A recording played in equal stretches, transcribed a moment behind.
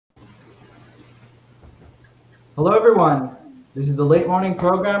Hello, everyone. This is the late morning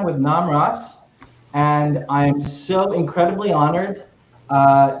program with Namras, and I'm so incredibly honored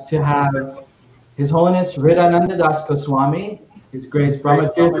to have His Holiness Hridayananda Das Goswami, His Grace Brahma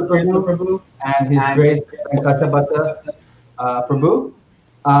Tirtha Prabhu, and His Grace Venkata Prabhu.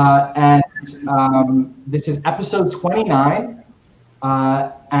 And this is episode 29.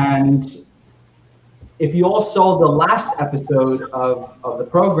 And if you all saw the last episode of the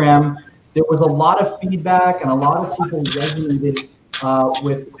program, there was a lot of feedback and a lot of people resonated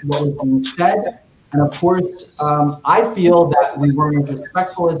with what was being said. And of course, I feel that we weren't as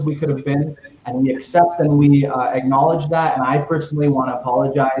respectful as we could have been, and we accept and we acknowledge that. And I personally want to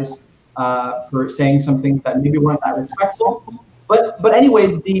apologize for saying some things that maybe weren't that respectful. But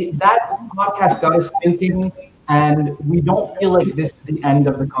anyways, that podcast got us thinking, and we don't feel like this is the end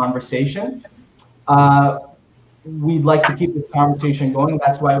of the conversation. We'd like to keep this conversation going.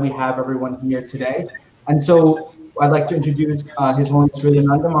 That's why we have everyone here today. And so I'd like to introduce His Holiness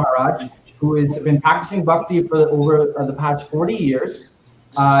Hridayananda Maharaj, who has been practicing bhakti for over the past 40 years.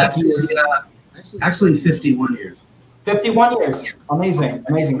 Actually 51 years. 51 years. Amazing,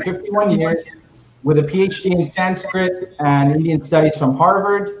 amazing. 51 years with a PhD in Sanskrit and Indian studies from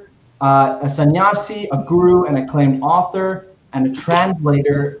Harvard, a sannyasi, a guru, and acclaimed author, and a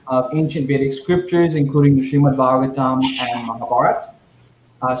translator of ancient Vedic scriptures, including the Srimad Bhagavatam and Mahabharata.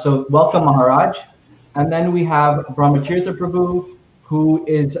 So welcome, Maharaj. And then we have Brahma Tirtha Prabhu, who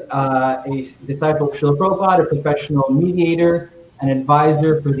is a disciple of Srila Prabhupada, a professional mediator, an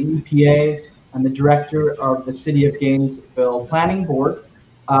advisor for the EPA, and the director of the City of Gainesville Planning Board.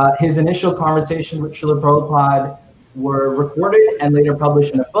 His initial conversations with Srila Prabhupada were recorded and later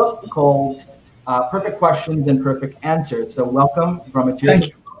published in a book called Perfect Questions and Perfect Answers. So welcome, Brahma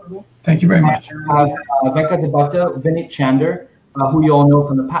Tirtha. Thank you very much. Venkata Vineet Chander, who you all know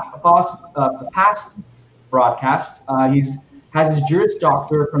from the past broadcast. He has his Juris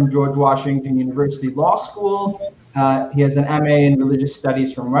Doctor from George Washington University Law School. He has an MA in Religious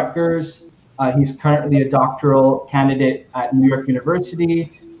Studies from Rutgers. He's currently a doctoral candidate at New York University.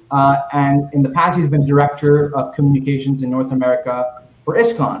 And in the past, he's been Director of Communications in North America for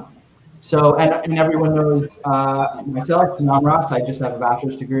ISKCON. So, and everyone knows myself, Namarasa. I just have a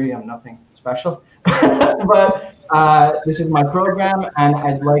bachelor's degree. I'm nothing special. But this is my program, and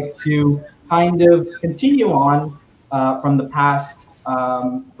I'd like to kind of continue on from the past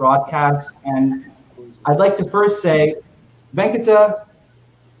broadcasts. And I'd like to first say, Venkata,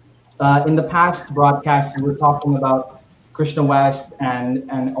 in the past broadcast, we were talking about Krishna West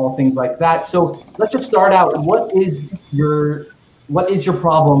and all things like that. So let's just start out. What is your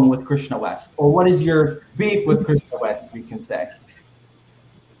problem with Krishna West, or what is your beef with Krishna West, we can say?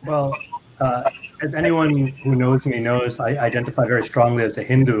 Well, as anyone who knows me knows, I identify very strongly as a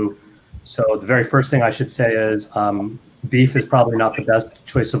Hindu. So the very first thing I should say is beef is probably not the best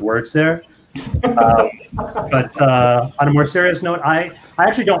choice of words there. But on a more serious note, I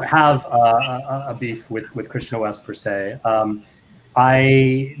actually don't have a beef with Krishna West per se.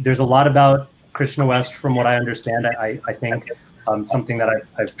 There's a lot about Krishna West from what I understand. I think something that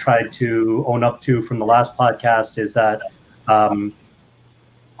I've tried to own up to from the last podcast is that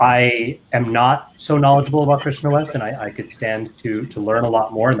I am not so knowledgeable about Krishna West, and I could stand to learn a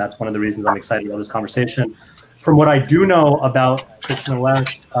lot more, and that's one of the reasons I'm excited about this conversation. From what I do know about Krishna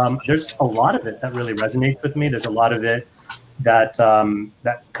West, there's a lot of it that really resonates with me. There's a lot of it that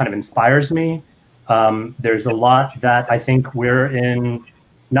that kind of inspires me. There's a lot that I think we're in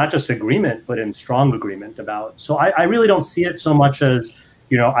not just agreement, but in strong agreement about. So I really don't see it so much as,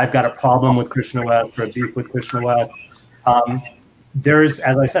 I've got a problem with Krishna West or a beef with Krishna West.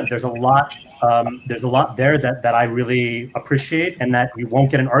 As I said, there's a lot there that I really appreciate, and that you won't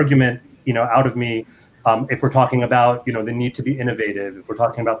get an argument, out of me if we're talking about, the need to be innovative, if we're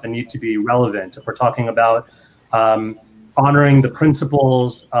talking about the need to be relevant, if we're talking about honoring the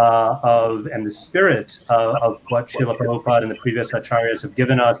principles and the spirit of what Srila Prabhupada and the previous acharyas have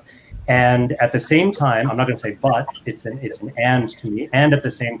given us. And at the same time, I'm not going to say but, it's an and to me, and at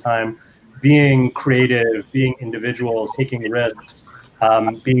the same time, being creative, being individuals, taking risks,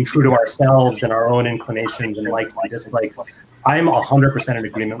 being true to ourselves and our own inclinations and likes and dislikes. I'm 100% in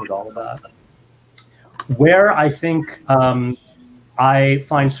agreement with all of that. Where I think I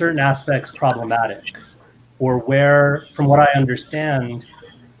find certain aspects problematic, or where, from what I understand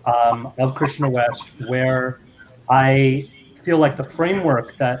of Krishna West, where I feel like the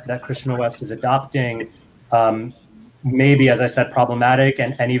framework that Krishna West is adopting maybe, as I said, problematic,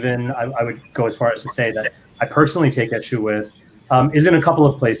 and even I would go as far as to say that I personally take issue with, is in a couple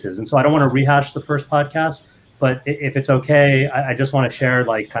of places. And so I don't want to rehash the first podcast, but if it's okay, I just want to share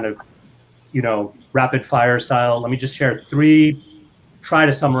like kind of rapid fire style. Let me just share try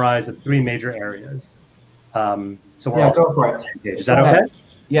to summarize the three major areas. So we're all go for it. Is that okay?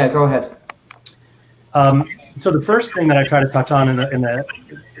 Yeah, go ahead. So the first thing that I try to touch on in the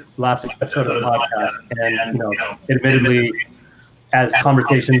last episode of the podcast, and admittedly, as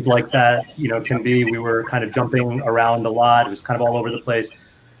conversations like that can be, we were kind of jumping around a lot. It was kind of all over the place.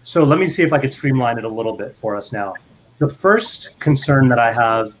 So let me see if I could streamline it a little bit for us now. The first concern that I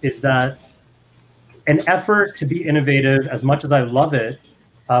have is that an effort to be innovative, as much as I love it,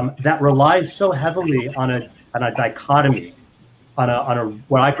 that relies so heavily on a dichotomy, on a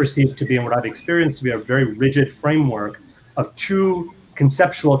what I perceive to be and what I've experienced to be a very rigid framework of two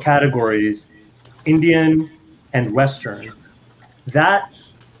conceptual categories, Indian and Western. That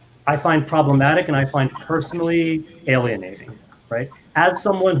I find problematic and I find personally alienating, right? As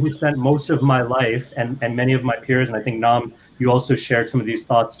someone who spent most of my life, and many of my peers, and I think Nam, you also shared some of these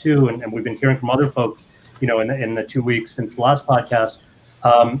thoughts too, and we've been hearing from other folks, in the 2 weeks since the last podcast.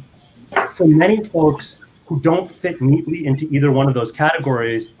 For many folks who don't fit neatly into either one of those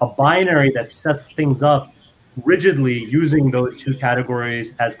categories, a binary that sets things up rigidly using those two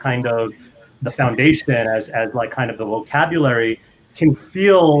categories as kind of the foundation, as like kind of the vocabulary, can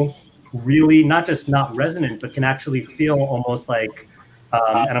feel really not just not resonant, but can actually feel almost like,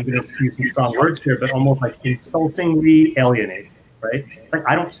 and I'm going to use some strong words here, but almost like insultingly alienating, right? It's like,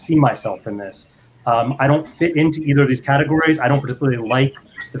 I don't see myself in this. I don't fit into either of these categories. I don't particularly like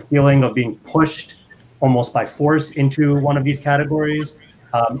the feeling of being pushed almost by force into one of these categories.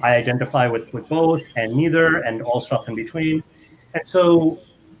 I identify with both and neither and all stuff in between. And so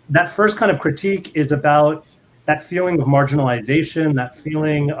that first kind of critique is about that feeling of marginalization, that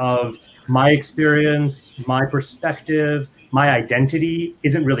feeling of my experience, my perspective, my identity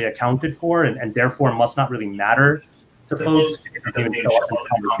isn't really accounted for and therefore must not really matter to folks. It doesn't even show up in the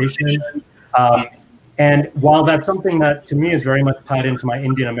conversation. And while that's something that to me is very much tied into my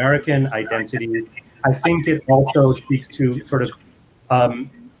Indian American identity, I think it also speaks to sort of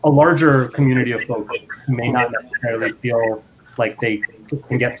a larger community of folks who may not necessarily feel like they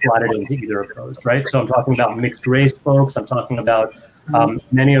can get slotted into either of those, right? So I'm talking about mixed race folks. I'm talking about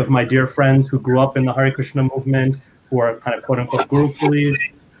many of my dear friends who grew up in the Hare Krishna movement, who are kind of quote unquote Gurukulis,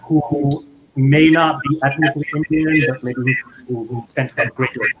 who may not be ethnically Indian, but maybe who spent a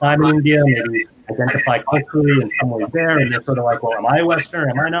great deal of time in India, maybe identify culturally in some ways there, and they're sort of like, well, am I Western?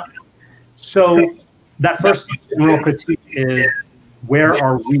 Am I not? So that first general critique is, where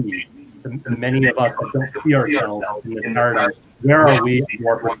are we? The many of us that don't see ourselves in this narrative, where are we in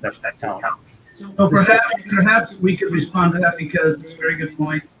your perspective count? So perhaps we could respond to that, because it's a very good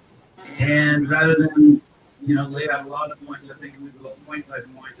point. And rather than lay out a lot of points, I think we go point by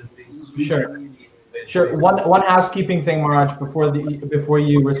point of things. Sure. One housekeeping thing, Maharaj, before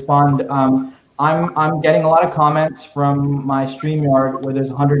you respond. I'm getting a lot of comments from my StreamYard where there's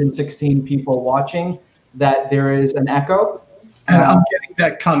 116 people watching that there is an echo. And I'm getting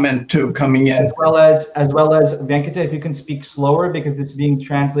that comment too coming in. As well as Venkata, if you can speak slower because it's being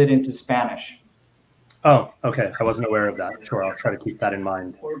translated into Spanish. Oh, okay. I wasn't aware of that. Sure, I'll try to keep that in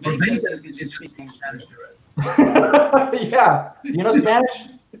mind. Or Venkata could just speak Spanish. Yeah, you know Spanish?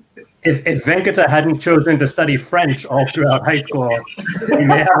 If Venkata hadn't chosen to study French all throughout high school, we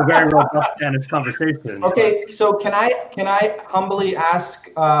may have a very robust Spanish conversation. Okay, so can I humbly ask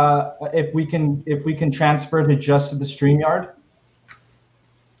if we can transfer to just the StreamYard?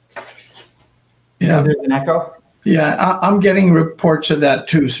 Yeah, there's an echo. Yeah, I'm getting reports of that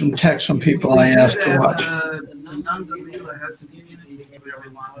too. Some texts from people I asked to watch.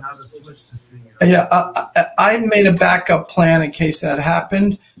 Yeah, I made a backup plan in case that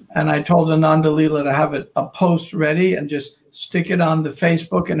happened, and I told Ananda Leela to have a post ready and just stick it on the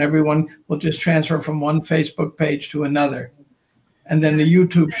Facebook, and everyone will just transfer from one Facebook page to another, and then the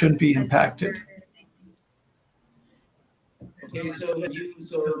YouTube shouldn't be impacted. Okay, so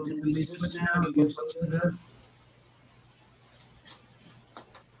can we switch now and give something to that?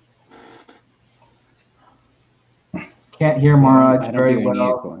 Can't hear Maharaj very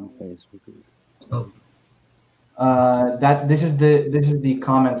well. This is the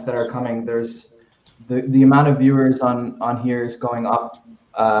comments that are coming. There's the amount of viewers on here is going up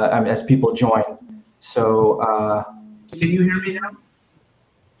as people join. So can you hear me now?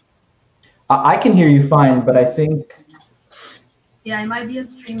 I can hear you fine, but I think it might be a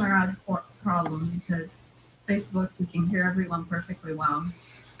streamer problem because Facebook we can hear everyone perfectly well.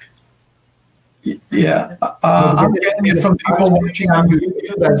 Yeah, I'm getting it from people watching on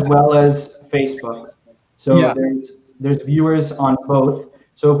YouTube as well as Facebook. So yeah, there's viewers on both.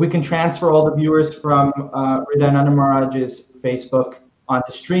 So if we can transfer all the viewers from Hridayananda Maharaj's Facebook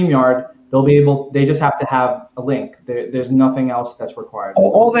onto StreamYard, They just have to have a link. There's nothing else that's required.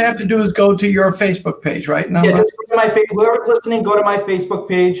 All they have to do is go to your Facebook page, right? Yeah, just go to my whoever's listening, go to my Facebook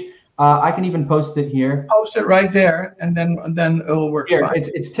page. I can even post it here. Post it right there, and then it'll work here, fine.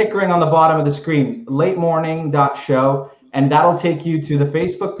 It's tickering on the bottom of the screen, latemorning.show, and that'll take you to the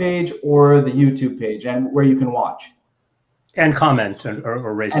Facebook page or the YouTube page, and where you can watch. And comment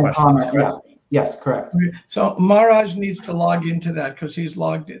or raise questions. Comment, yeah. Yes, correct. So Maharaj needs to log into that because he's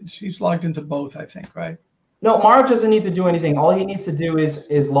logged into both, I think, right? No, Maharaj doesn't need to do anything. All he needs to do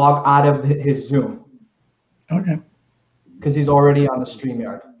is log out of his Zoom. Okay. Because he's already on the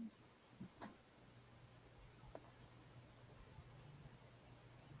StreamYard.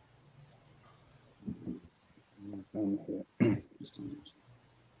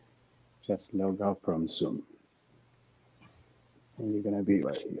 Just log out from Zoom. And you're going to be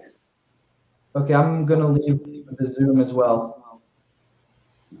right here. Okay, I'm going to leave the Zoom as well.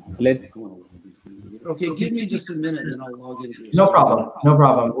 Okay, give me just a minute and I'll log in. No problem. No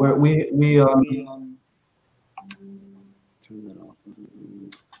problem. Turn that off.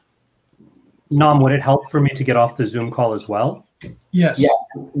 Nam, would it help for me to get off the Zoom call as well? Yes. Yeah,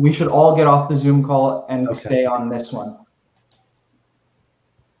 we should all get off the Zoom call and stay on this one.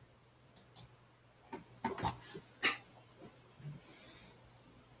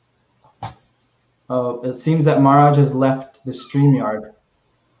 Oh, it seems that Maharaj has left the StreamYard.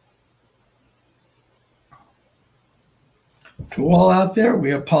 To all out there,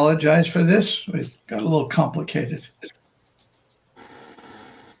 we apologize for this. It got a little complicated.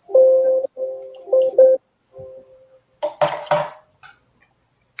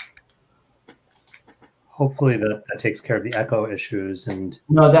 Hopefully that takes care of the echo issues. And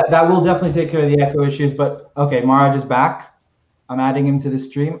no, that will definitely take care of the echo issues. But okay, Maharaj is back. I'm adding him to the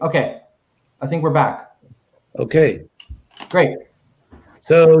stream. Okay, I think we're back. Okay. Great.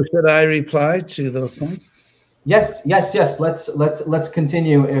 So should I reply to those points? Yes. Let's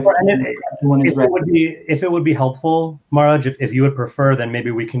continue. If everyone is ready. If it would be helpful, Maharaj, if you would prefer, then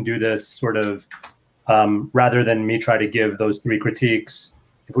maybe we can do this sort of rather than me try to give those three critiques.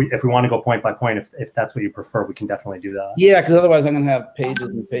 If we want to go point by point, if that's what you prefer, we can definitely do that. Yeah, because otherwise I'm going to have pages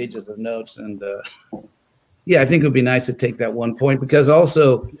and pages of notes. And yeah, I think it would be nice to take that one point, because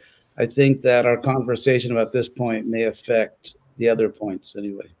also I think that our conversation about this point may affect the other points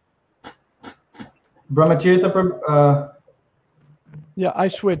anyway. Brahma Tirtha, yeah, I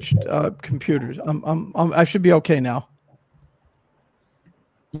switched computers. I should be okay now.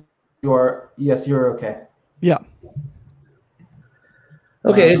 Yes, you're okay. Yeah.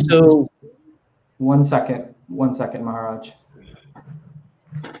 Okay, so 1 second, Maharaj.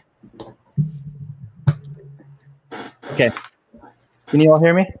 Okay, can you all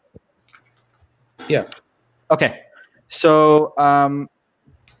hear me? yeah. Okay, so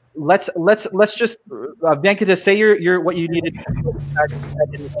let's just Venkata, say your what you needed,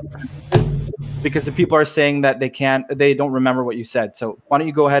 because the people are saying that they don't remember what you said. So why don't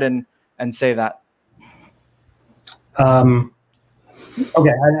you go ahead and say that?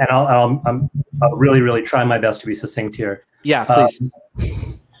 Okay, and I'll really try my best to be succinct here. Yeah, please.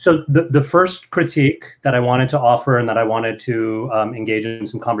 So the first critique that I wanted to offer and that I wanted to engage in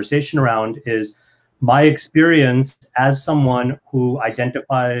some conversation around is my experience as someone who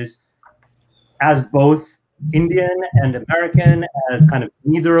identifies as both Indian and American, as kind of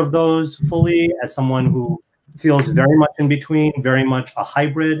neither of those fully, as someone who feels very much in between, very much a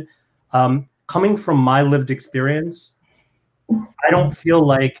hybrid. Coming from my lived experience, I don't feel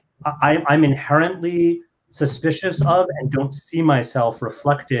like I'm inherently suspicious of and don't see myself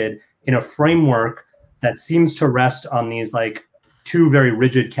reflected in a framework that seems to rest on these like two very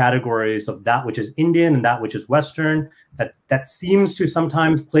rigid categories of that which is Indian and that which is Western, that seems to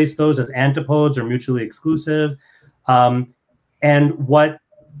sometimes place those as antipodes or mutually exclusive. And what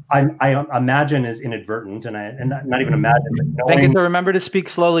I imagine is inadvertent, and not even imagine. Venkata, remember to speak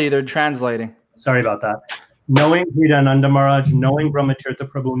slowly. They're translating. Sorry about that. Knowing Hridayananda Maharaj, knowing Brahma Tirtha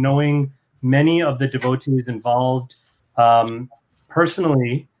Prabhu, knowing many of the devotees involved,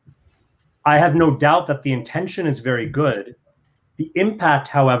 personally, I have no doubt that the intention is very good. The impact,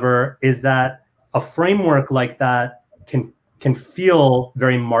 however, is that a framework like that can feel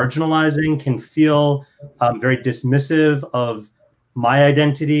very marginalizing, can feel very dismissive of my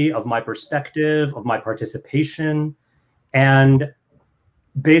identity, of my perspective, of my participation. And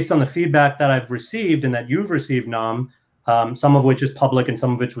based on the feedback that I've received and that you've received, Nam, some of which is public and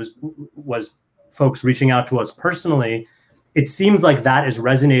some of which was folks reaching out to us personally, it seems like that is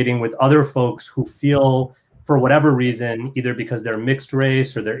resonating with other folks who feel, for whatever reason, either because they're mixed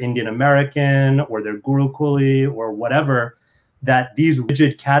race or they're Indian American or they're Gurukuli or whatever, that these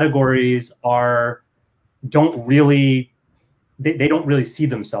rigid categories don't really see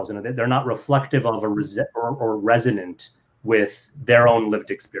themselves in it. They're not reflective of or resonant with their own lived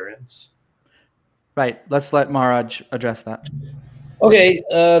experience. Right. Let's let Maharaj address that. Okay.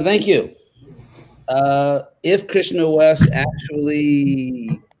 Thank you. If Krishna West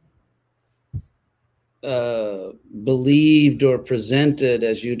actually believed or presented,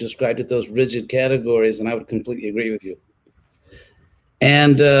 as you described it, those rigid categories, and I would completely agree with you.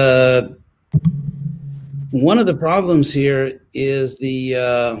 And one of the problems here is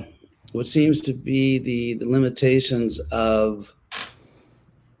what seems to be the limitations of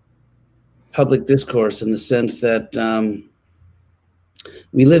public discourse, in the sense that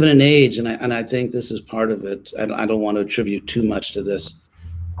we live in an age, and I think this is part of it. I don't want to attribute too much to this,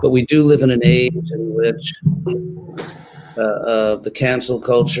 but we do live in an age in which of the cancel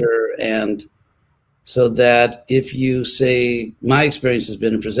culture, and so that if you say, my experience has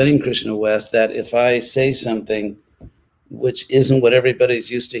been in presenting Krishna West, that if I say something which isn't what everybody's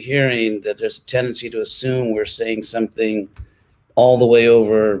used to hearing, that there's a tendency to assume we're saying something all the way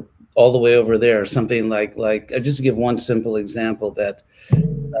over there, something like just to give one simple example, that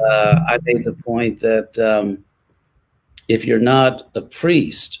I made the point that if you're not a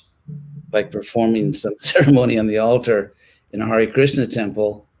priest, like performing some ceremony on the altar in a Hare Krishna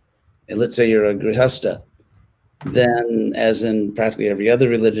temple, and let's say you're a grihasta, then, as in practically every other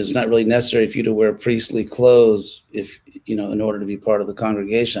religion, it's not really necessary for you to wear priestly clothes in order to be part of the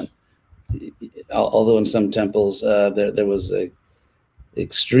congregation. Although in some temples there was a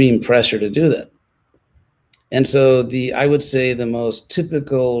extreme pressure to do that. And so I would say the most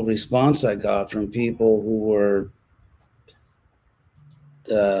typical response I got from people who were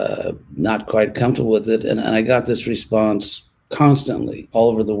not quite comfortable with it, and I got this response constantly all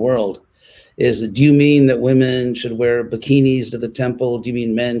over the world, is, do you mean that women should wear bikinis to the temple? Do you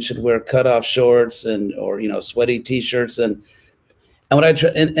mean men should wear cutoff shorts or sweaty t-shirts? And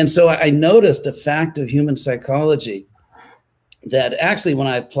so I noticed a fact of human psychology that actually, when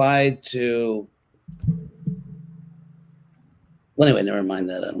I applied to, well, anyway, never mind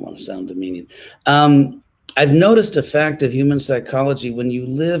that. I don't want to sound demeaning. I've noticed a fact of human psychology when you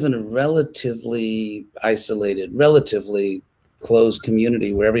live in a relatively isolated, relatively closed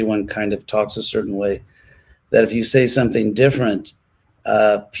community where everyone kind of talks a certain way, that if you say something different,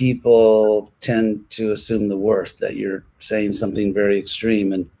 people tend to assume the worst, that you're saying something very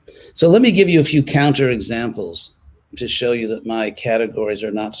extreme. And so let me give you a few counter examples to show you that my categories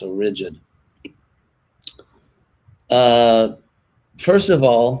are not so rigid. First of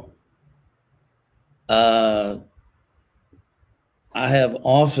all, I have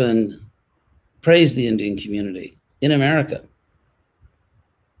often praised the Indian community in America.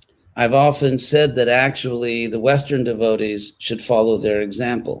 I've often said that actually the Western devotees should follow their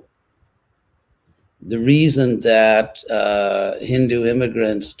example. The reason that Hindu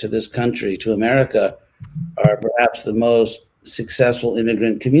immigrants to this country, to America, are perhaps the most successful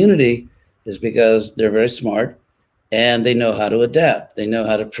immigrant community is because they're very smart and they know how to adapt. They know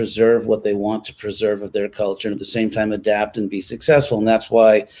how to preserve what they want to preserve of their culture, and at the same time adapt and be successful. And that's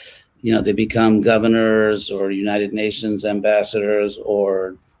why, they become governors or United Nations ambassadors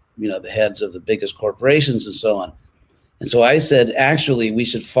or, the heads of the biggest corporations and so on. And so I said, actually, we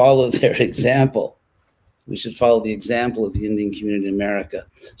should follow their example. We should follow the example of the Indian community in America.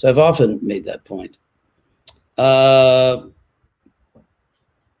 So I've often made that point.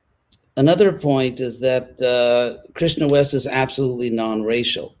 Another point is that Krishna West is absolutely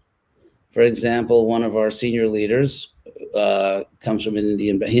non-racial. For example, one of our senior leaders comes from an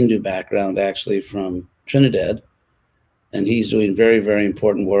Indian Hindu background, actually from Trinidad, and he's doing very, very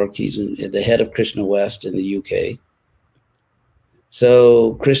important work. He's the head of Krishna West in the UK.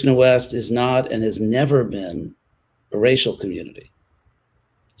 So Krishna West is not and has never been a racial community.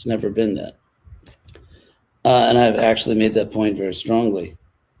 It's never been that. And I've actually made that point very strongly.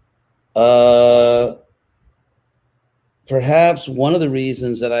 Perhaps one of the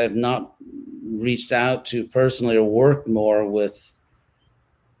reasons that I have not reached out to personally or worked more with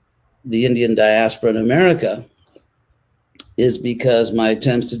the Indian diaspora in America is because my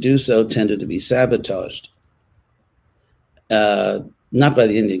attempts to do so tended to be sabotaged. Not by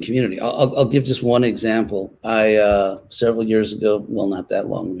the Indian community. I'll give just one example. I, several years ago, well, not that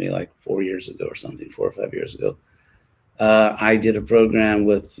long, maybe like 4 years ago or something, 4 or 5 years ago, I did a program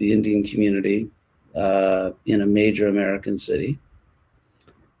with the Indian community in a major American city.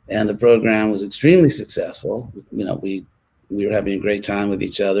 And the program was extremely successful. We were having a great time with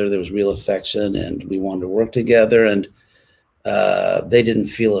each other. There was real affection and we wanted to work together. And they didn't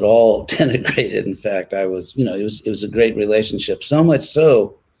feel at all denigrated. In fact, I was, you know, it was a great relationship. So much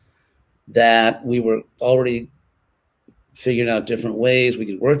so that we were already figuring out different ways we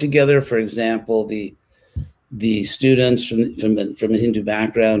could work together. For example, the students from a Hindu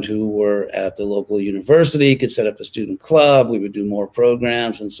background who were at the local university could set up a student club. We would do more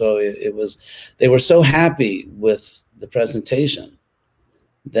programs, and so they were so happy with the presentation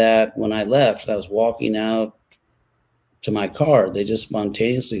that when I left, I was walking out to my car, they just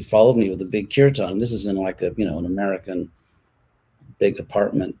spontaneously followed me with a big kirtan. This is in like a, you know, an American big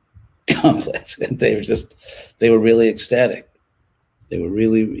apartment complex, and they were really ecstatic. They were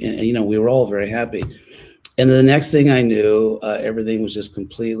really, you know, we were all very happy. And the next thing I knew, everything was just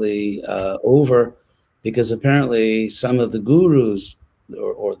completely over, because apparently some of the gurus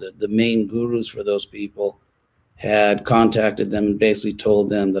or the main gurus for those people had contacted them and basically told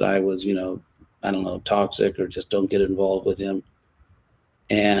them that I was, you know, I don't know, toxic, or just don't get involved with him.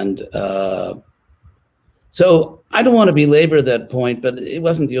 And so I don't want to belabor that point, but it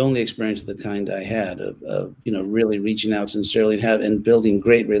wasn't the only experience of the kind I had of you know, really reaching out sincerely and building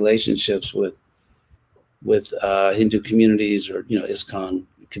great relationships with Hindu communities, or, you know, ISKCON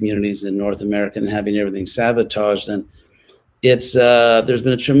communities in North America, and having everything sabotaged. And it's there's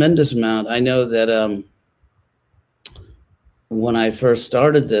been a tremendous amount. I know that when I first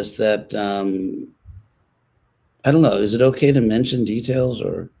started this, that I don't know, is it okay to mention details,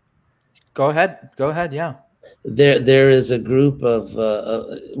 or? Go ahead. Yeah. There is a group of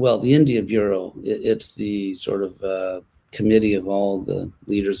well, the India Bureau. It's the sort of committee of all the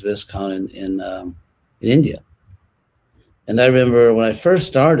leaders of ISKCON in India. And I remember when I first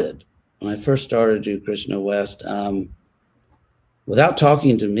started to do Krishna West, without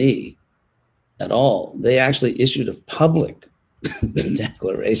talking to me at all, they actually issued a public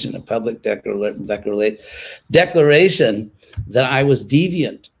declaration that I was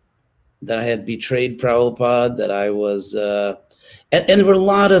deviant, that I had betrayed Prabhupada, that I was, and there were a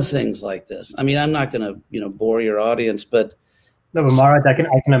lot of things like this. I mean, I'm not going to, you know, bore your audience, but no, but Maharaj, I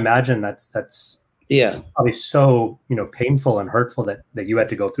can imagine that's yeah, probably so, you know, painful and hurtful that you had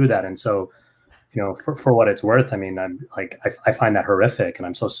to go through that. And so, you know, for what it's worth, I mean, I find that horrific, and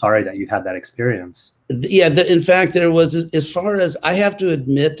I'm so sorry that you had that experience. Yeah, in fact, there was, as far as I have to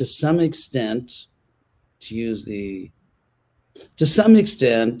admit, to some extent,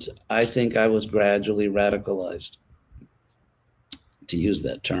 I think I was gradually radicalized, to use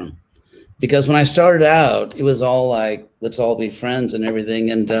that term, because when I started out, it was all like, let's all be friends and everything.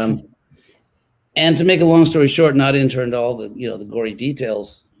 And to make a long story short, not enter into all the, you know, the gory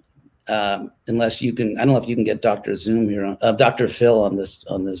details, unless you can, I don't know if you can get Dr. Zoom here, Dr. Phil on this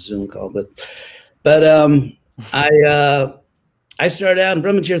Zoom call, but I started out, and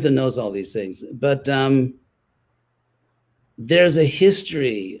Brahma Tirtha knows all these things, but there's a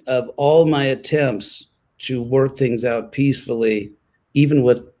history of all my attempts to work things out peacefully, even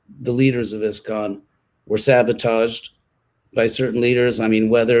with the leaders of ISKCON, were sabotaged by certain leaders. I mean,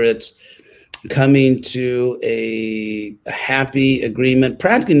 whether it's coming to a happy agreement,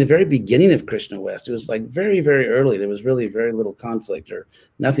 practically in the very beginning of Krishna West, it was like very, very early. There was really very little conflict or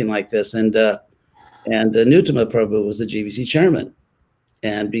nothing like this. And Nuttama Prabhu was the GBC chairman.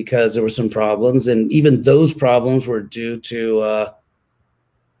 And because there were some problems, and even those problems were due to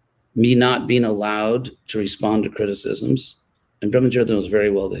me not being allowed to respond to criticisms. And Brahma Tirtha knows very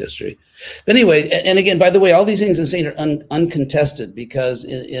well the history. But anyway, and again, by the way, all these things I'm saying are uncontested, because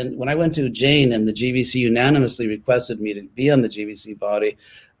when I went to Jain and the GBC unanimously requested me to be on the GBC body,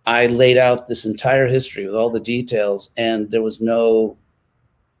 I laid out this entire history with all the details, and there was no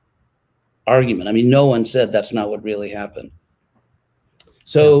argument. I mean, no one said that's not what really happened.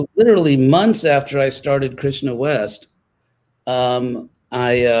 So literally months after I started Krishna West,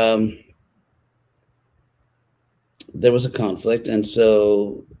 there was a conflict. And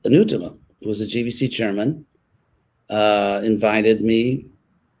so Nuttama, who was the GBC chairman, invited me,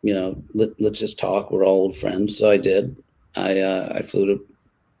 you know, let's just talk. We're all old friends. So I did. I flew to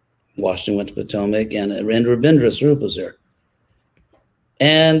Washington, went to Potomac, and Rabindra Swarup was there.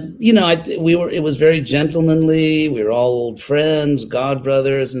 And, you know, it was very gentlemanly. We were all old friends, God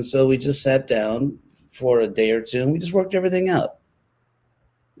brothers. And so we just sat down for a day or two, and we just worked everything out.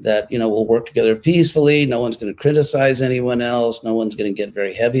 That, you know, we'll work together peacefully. No one's going to criticize anyone else. No one's going to get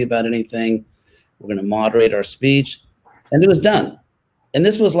very heavy about anything. We're going to moderate our speech. And it was done. And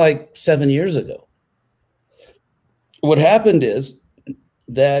this was like 7 years ago. What happened is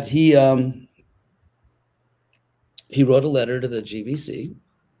that he wrote a letter to the GBC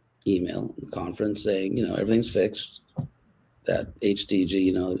email conference saying, you know, everything's fixed. that HDG,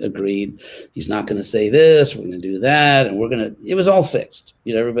 you know, agreed he's not going to say this, we're going to do that, and it was all fixed.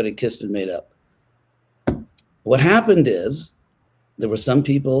 You know, everybody kissed and made up. What happened is there were some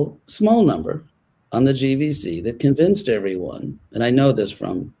people, small number, on the GVC that convinced everyone, and I know this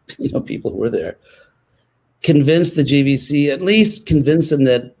from, you know, people who were there, convinced the GVC, at least convinced them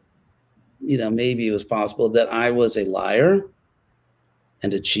that, you know, maybe it was possible that I was a liar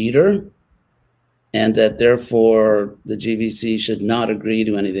and a cheater, and that therefore the GVC should not agree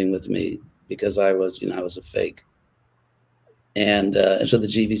to anything with me because I was, you know, I was a fake. And so the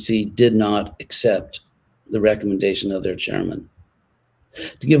GVC did not accept the recommendation of their chairman.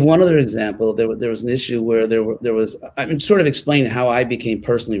 To give one other example, there was an issue where I'm sort of explaining how I became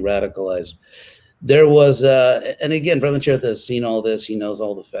personally radicalized. There was, and again, Brahma Tirtha has seen all this, he knows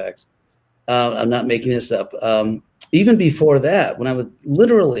all the facts. I'm not making this up. Even before that, when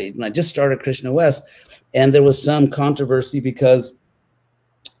I just started Krishna West, and there was some controversy because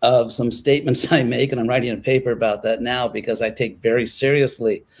of some statements I make, and I'm writing a paper about that now because I take very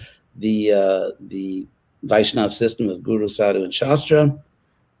seriously the Vaishnava system of Guru, Sadhu, and Shastra,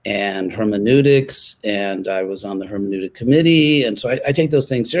 and hermeneutics, and I was on the hermeneutic committee, and so I take those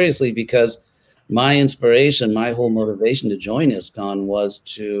things seriously because my inspiration, my whole motivation to join ISKCON was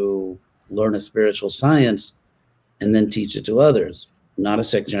to learn a spiritual science and then teach it to others, not a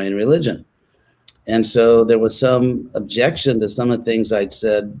sectarian religion. And so there was some objection to some of the things I'd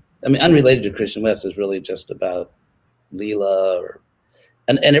said. I mean, unrelated to Krishna West, is really just about Leela,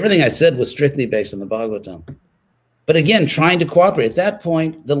 and everything I said was strictly based on the Bhagavatam. But again, trying to cooperate. At that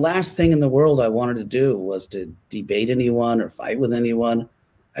point, the last thing in the world I wanted to do was to debate anyone or fight with anyone.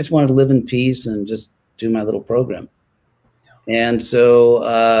 I just wanted to live in peace and just do my little program. And so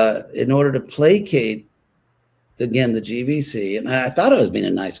in order to placate, again, the GVC, and I thought I was being a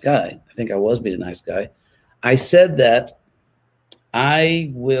nice guy. I think I was being a nice guy. I said that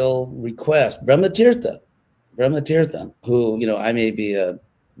I will request Brahma Tirtha, who, you know, I may be a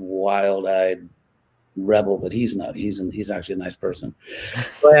wild-eyed rebel, but he's not. He's actually a nice person.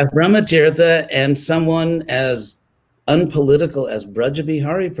 So I asked Brahma Tirtha and someone as unpolitical as Braja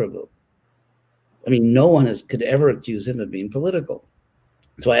Bihari Prabhu. I mean, no one could ever accuse him of being political.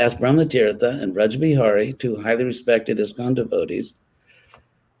 So I asked Brahma Tirtha and Braja Bihari, two highly respected ISKCON devotees,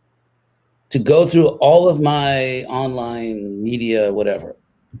 to go through all of my online media, whatever,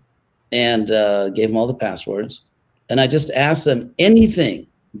 and gave them all the passwords. And I just asked them, anything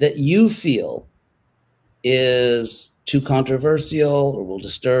that you feel is too controversial or will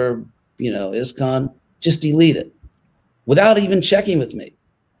disturb, you know, ISKCON, just delete it without even checking with me.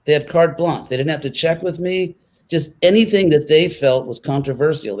 They had carte blanche. They didn't have to check with me. Just anything that they felt was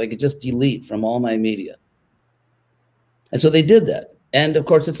controversial, they could just delete from all my media. And so they did that. And of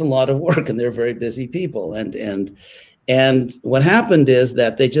course, it's a lot of work, and they're very busy people. And what happened is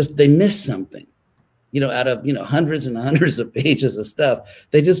that they missed something. You know, out of, you know, hundreds and hundreds of pages of stuff,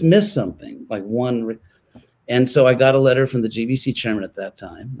 they just missed something, like one. And so I got a letter from the GVC chairman at that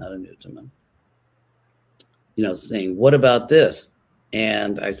time, not a Newtoman, you know, saying, what about this?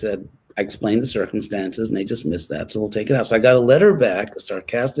 And I said, I explained the circumstances, and they just missed that, so we'll take it out. So I got a letter back, a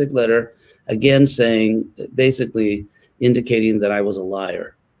sarcastic letter, again saying, basically indicating that I was a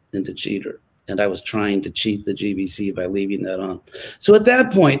liar and a cheater, and I was trying to cheat the GVC by leaving that on. So at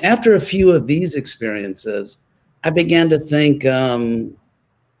that point, after a few of these experiences, I began to think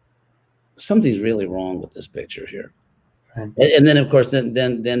something's really wrong with this picture here. Right. And then, of course, then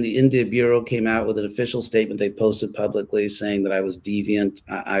the India Bureau came out with an official statement they posted publicly saying that I was deviant.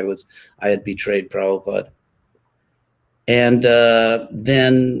 I had betrayed Prabhupada. And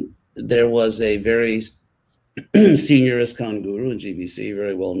then there was a very senior ISKCON guru in GVC,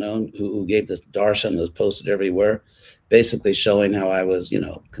 very well known, who gave this darshan that was posted everywhere, basically showing how I was, you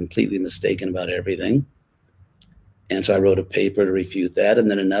know, completely mistaken about everything. And so I wrote a paper to refute that. And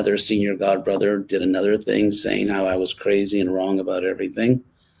then another senior godbrother did another thing saying how I was crazy and wrong about everything.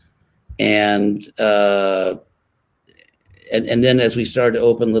 And then as we started to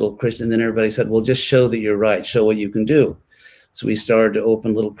open little Krishna, then everybody said, well, just show that you're right. Show what you can do. So we started to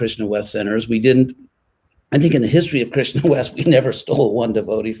open little Krishna West centers. We didn't, I think in the history of Krishna West, we never stole one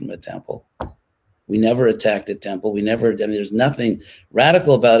devotee from a temple. We never attacked a temple. We never, I mean, there's nothing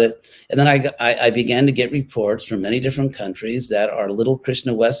radical about it. And then I began to get reports from many different countries that our little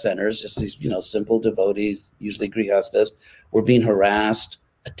Krishna West centers, just these, you know, simple devotees, usually grihastas, were being harassed,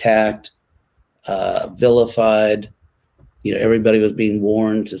 attacked, vilified. You know, everybody was being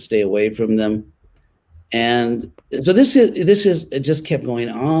warned to stay away from them. And so this is, it just kept going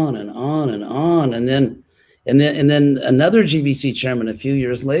on and on and on. And then another GVC chairman a few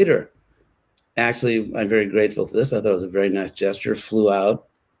years later actually, I'm very grateful for this. I thought it was a very nice gesture. Flew out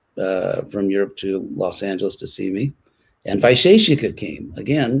from Europe to Los Angeles to see me. And Vaisheshika came.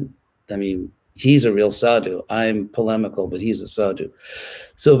 Again, I mean, he's a real sadhu. I'm polemical, but he's a sadhu.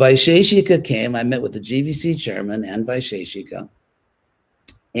 So Vaisheshika came. I met with the GBC chairman and Vaisheshika.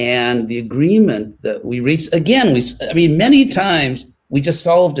 And the agreement that we reached, again, I mean, many times we just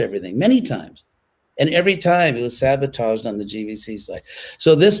solved everything, many times. And every time it was sabotaged on the GBC side.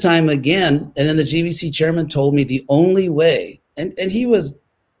 So this time again, and then the GBC chairman told me the only way, and he was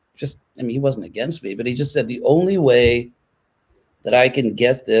just, I mean, he wasn't against me, but he just said the only way that I can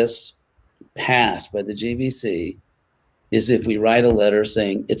get this passed by the GBC is if we write a letter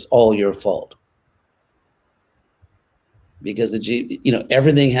saying it's all your fault. Because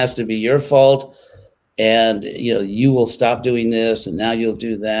everything has to be your fault, and you will stop doing this, and now you'll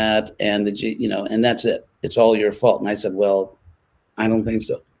do that, and and that's it. It's all your fault. And I said, well, I don't think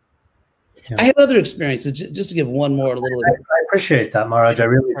so. Yeah. I have other experiences. Just to give one more little. I appreciate that, Maharaj. I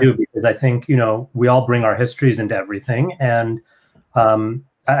really do, because I think we all bring our histories into everything, and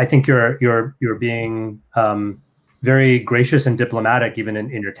I think you're being very gracious and diplomatic, even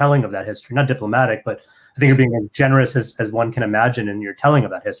in your telling of that history. Not diplomatic, but I think you're being as generous as one can imagine in your telling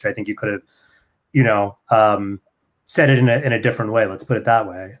of that history. I think you could have, said it in a different way. Let's put it that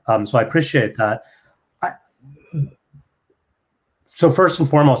way. So I appreciate that. So first and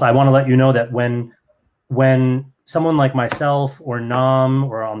foremost, I want to let you know that when someone like myself or Nam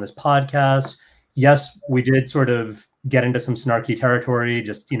or on this podcast, yes, we did sort of get into some snarky territory,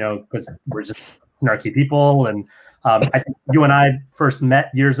 just because we're just snarky people, and I think you and I first met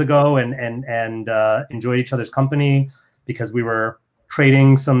years ago and enjoyed each other's company because we were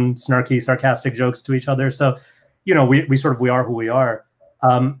trading some snarky, sarcastic jokes to each other. So, we are who we are.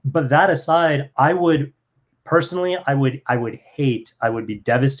 But that aside, I would be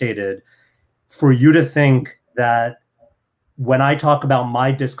devastated for you to think that when I talk about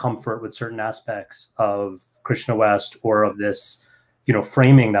my discomfort with certain aspects of Krishna West or of this,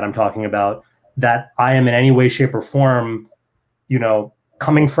 framing that I'm talking about, that I am in any way, shape, or form,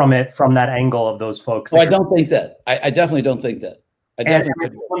 coming from that angle of those folks. Oh, I don't think that. I definitely don't think that.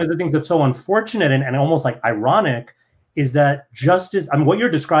 One of the things that's so unfortunate and almost like ironic is that just as what you're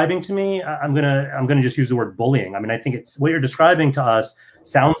describing to me, I'm gonna just use the word bullying. I mean, I think it's what you're describing to us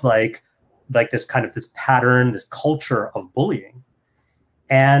sounds like this kind of this pattern, this culture of bullying.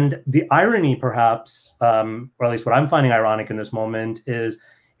 And the irony, perhaps, or at least what I'm finding ironic in this moment, is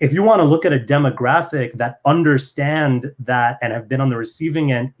if you want to look at a demographic that understand that and have been on the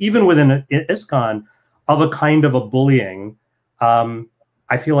receiving end, even within ISKCON, of a kind of a bullying,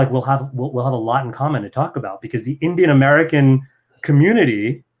 I feel like we'll have a lot in common to talk about, because the Indian American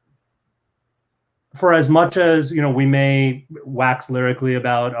community, for as much as we may wax lyrically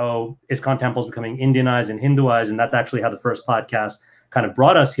about ISKCON temples becoming Indianized and Hinduized, and that's actually how the first podcast kind of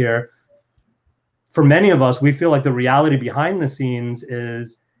brought us here. For many of us, we feel like the reality behind the scenes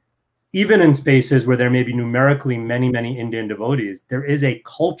is, even in spaces where there may be numerically many, many Indian devotees, there is a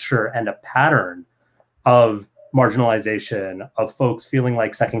culture and a pattern of marginalization, of folks feeling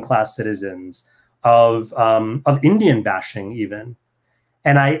like second-class citizens, of Indian bashing even.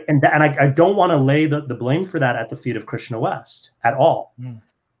 And I don't want to lay the blame for that at the feet of Krishna West at all. Mm.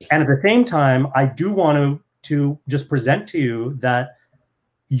 And at the same time, I do want to just present to you that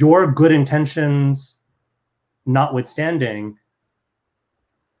your good intentions notwithstanding,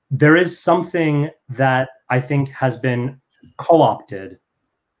 there is something that I think has been co-opted,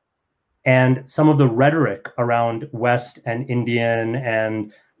 and some of the rhetoric around West and Indian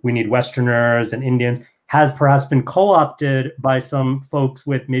and we need Westerners and Indians has perhaps been co-opted by some folks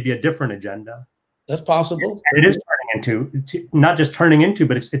with maybe a different agenda. That's possible. And it is turning into, not just turning into,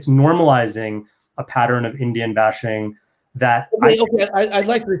 but it's normalizing a pattern of Indian bashing that I'd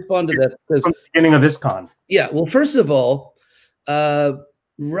like to respond to that. From the beginning of ISKCON. Yeah, well, first of all,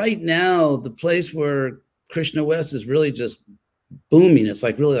 right now, the place where Krishna West is really just booming, it's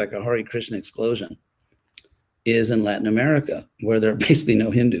really like a Hare Krishna explosion, is in Latin America, where there are basically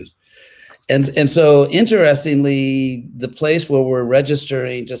no Hindus. And so, interestingly, the place where we're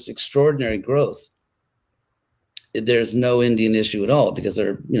registering just extraordinary growth, there's no Indian issue at all, because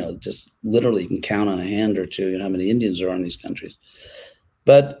they're, just literally you can count on a hand or two, how many Indians there are in these countries.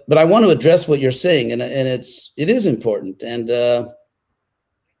 But I want to address what you're saying, and it is important. And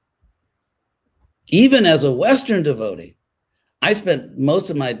even as a Western devotee, I spent most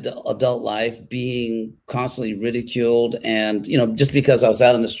of my adult life being constantly ridiculed, and just because I was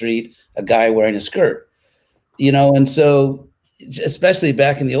out on the street, a guy wearing a skirt, and so especially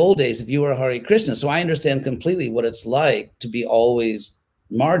back in the old days, if you were a Hare Krishna, so I understand completely what it's like to be always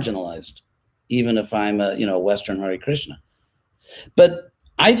marginalized, even if I'm a, you know, Western Hare Krishna. But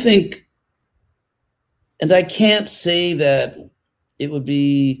I think, and I can't say that it would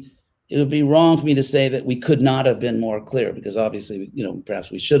be wrong for me to say that we could not have been more clear, because obviously, you know,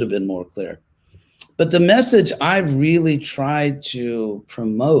 perhaps we should have been more clear. But the message I've really tried to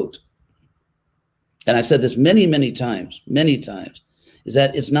promote, and I've said this many, many times, is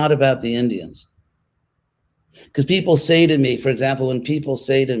that it's not about the Indians. Because people say to me, for example, when people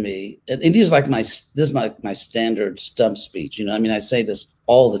say to me, and this is like this is my standard stump speech, you know, I mean, I say this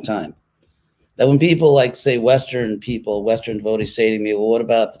all the time, that when people like say Western people, Western devotees say to me, well, what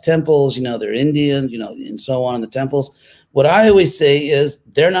about the temples? You know, they're Indian, you know, and so on in the temples. What I always say is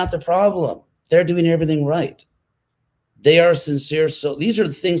they're not the problem. They're doing everything right. They are sincere. So these are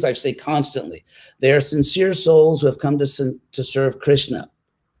the things I say constantly. They are sincere souls who have come to serve Krishna.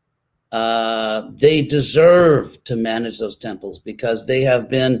 They deserve to manage those temples because they have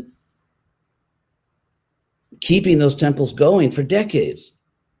been keeping those temples going for decades.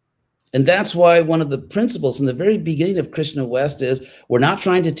 And that's why one of the principles from the very beginning of Krishna West is we're not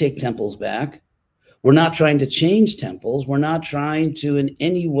trying to take temples back. We're not trying to change temples. We're not trying to in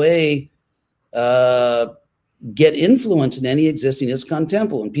any way get influence in any existing ISKCON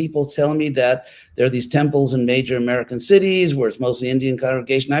temple. And people tell me that there are these temples in major American cities where it's mostly Indian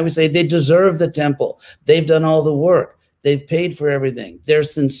congregation. I would say they deserve the temple. They've done all the work. They've paid for everything. They're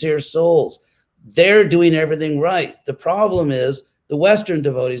sincere souls. They're doing everything right. The problem is the Western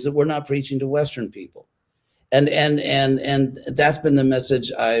devotees, that we're not preaching to Western people. And that's been the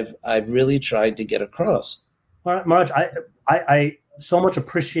message I've really tried to get across. Maharaj, I so much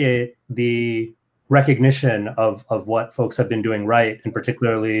appreciate the recognition of what folks have been doing right, and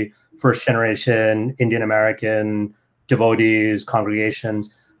particularly first generation Indian American devotees,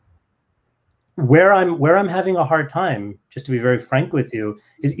 congregations. Where I'm having a hard time, just to be very frank with you,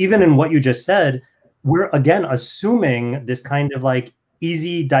 is even in what you just said, we're again assuming this kind of like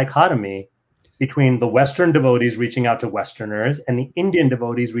easy dichotomy between the Western devotees reaching out to Westerners and the Indian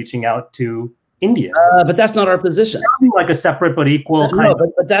devotees reaching out to Indians. But that's not our position. Like a separate but equal kind of.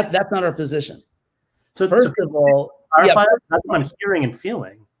 But that's not our position. So first of all, that's what I'm hearing and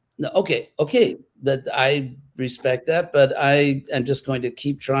feeling. No, okay, that I respect that, but I am just going to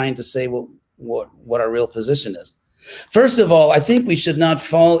keep trying to say what our real position is. First of all, I think we should not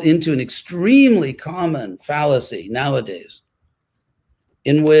fall into an extremely common fallacy nowadays,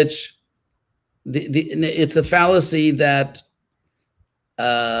 in which it's a fallacy that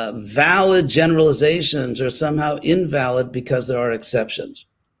valid generalizations are somehow invalid because there are exceptions.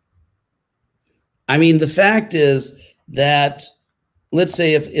 I mean, the fact is that, let's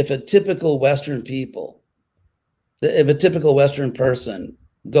say if a typical Western person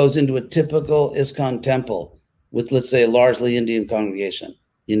goes into a typical ISKCON temple with, let's say, a largely Indian congregation,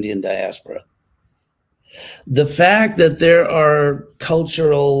 Indian diaspora, the fact that there are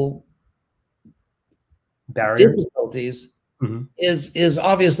cultural barriers, difficulties, is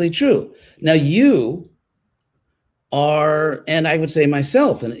obviously true. Now you are, and I would say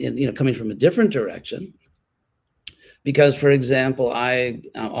myself, and you know, coming from a different direction, because, for example, I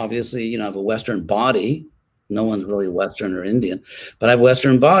obviously, you know, have a Western body. No one's really Western or Indian, but I have a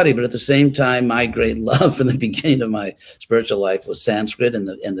Western body. But at the same time, my great love from the beginning of my spiritual life was Sanskrit and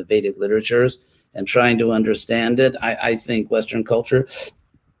the Vedic literatures, and trying to understand it. I think Western culture,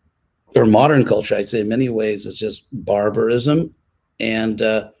 or modern culture, I'd say in many ways, is just barbarism. And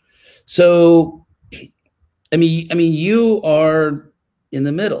so, I mean, you are in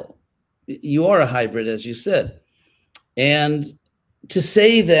the middle. You are a hybrid, as you said. And to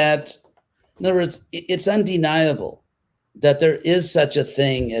say that, in other words, it's undeniable that there is such a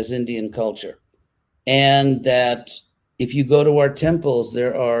thing as Indian culture. And that if you go to our temples,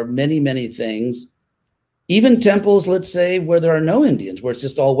 there are many, many things, even temples, let's say, where there are no Indians, where it's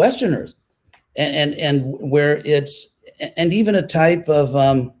just all Westerners, and where it's, and even a type of,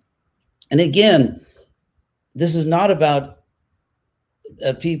 and again, this is not about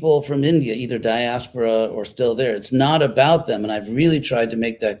people from India, either diaspora or still there. It's not about them. And I've really tried to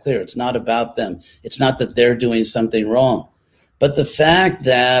make that clear. It's not about them. It's not that they're doing something wrong. But the fact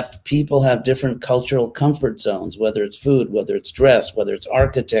that people have different cultural comfort zones, whether it's food, whether it's dress, whether it's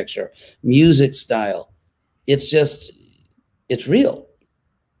architecture, music style, it's just, it's real.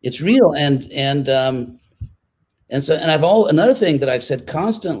 It's real. And so another thing that I've said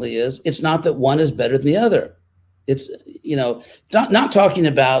constantly is, it's not that one is better than the other. It's, you know, not talking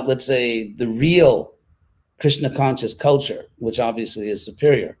about, let's say, the real Krishna conscious culture, which obviously is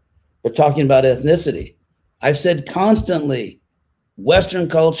superior, but talking about ethnicity. I've said constantly, Western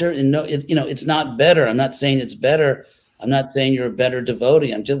culture, and no, you know, it's not better. I'm not saying it's better. I'm not saying you're a better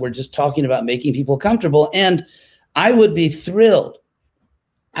devotee. We're just talking about making people comfortable. And I would be thrilled.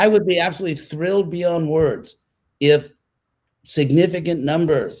 I would be absolutely thrilled beyond words if significant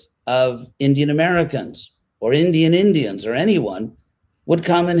numbers of Indian Americans or Indian Indians or anyone would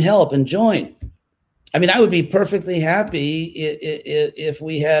come and help and join. I mean, I would be perfectly happy if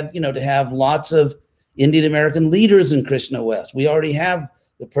we had, to have lots of Indian American leaders in Krishna West. We already have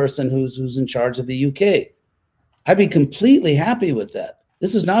the person who's in charge of the UK. I'd be completely happy with that.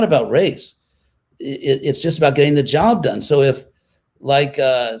 This is not about race. It's just about getting the job done. So if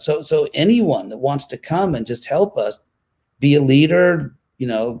so anyone that wants to come and just help us be a leader,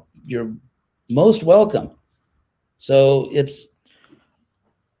 you're most welcome. So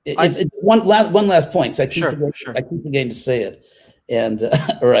one last point. I keep forgetting to say it, and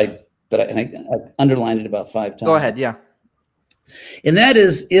I underlined it about 5 times. Go ahead. Yeah. And that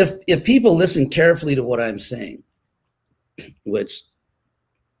is, if people listen carefully to what I'm saying, which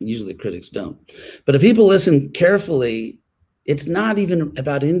usually critics don't, but if people listen carefully, it's not even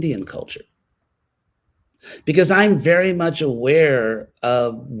about Indian culture. Because I'm very much aware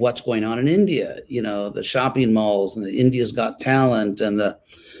of what's going on in India, the shopping malls and the India's Got Talent, and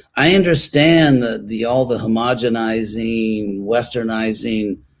I understand all the homogenizing,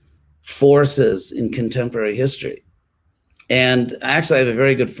 westernizing forces in contemporary history. And actually, I have a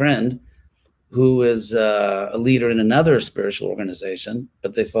very good friend who is a leader in another spiritual organization,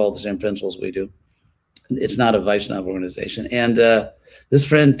 but they follow the same principles we do. It's not a Vaishnava organization. And this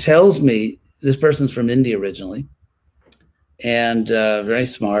friend tells me, this person's from India originally, and very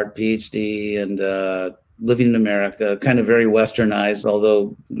smart, PhD, and living in America, kind of very westernized,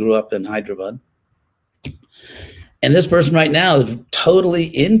 although grew up in Hyderabad. And this person right now is totally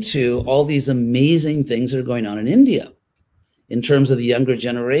into all these amazing things that are going on in India in terms of the younger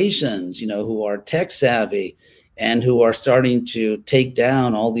generations, who are tech savvy and who are starting to take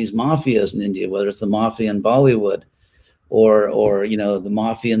down all these mafias in India, whether it's the mafia in Bollywood or the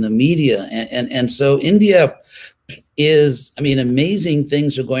mafia in the media. And so India is, amazing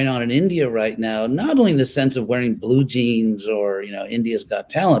things are going on in India right now, not only in the sense of wearing blue jeans or, India's Got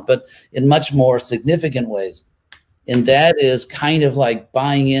Talent, but in much more significant ways. And that is kind of like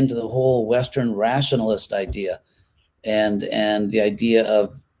buying into the whole Western rationalist idea and the idea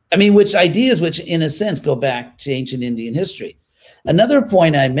of, which in a sense go back to ancient Indian history. Another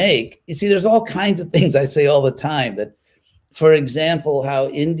point I make, you see, there's all kinds of things I say all the time that, for example, how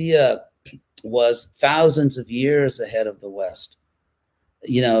India was thousands of years ahead of the West.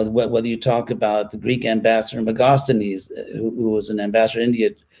 Whether you talk about the Greek ambassador Megasthenes, who was an ambassador to India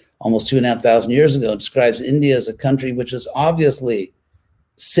almost 2,500 years ago, describes India as a country which is obviously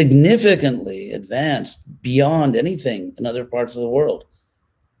significantly advanced beyond anything in other parts of the world.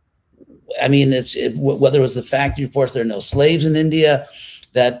 Whether it was the fact he reports there are no slaves in India,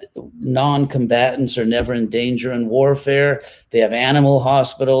 that non-combatants are never in danger in warfare. They have animal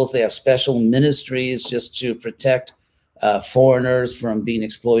hospitals. They have special ministries just to protect foreigners from being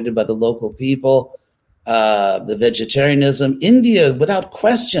exploited by the local people. The vegetarianism. India, without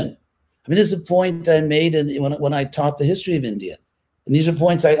question. This is a point I made when I taught the history of India. And these are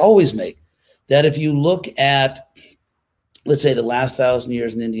points I always make, that if you look at, let's say, the last 1,000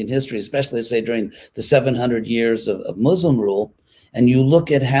 years in Indian history, especially, let's say, during the 700 years of Muslim rule, and you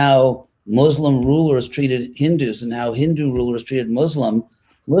look at how Muslim rulers treated Hindus and how Hindu rulers treated Muslims,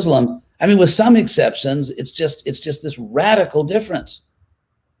 with some exceptions, it's just this radical difference.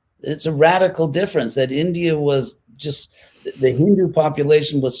 It's a radical difference that India was just, the Hindu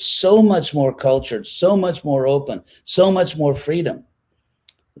population was so much more cultured, so much more open, so much more freedom.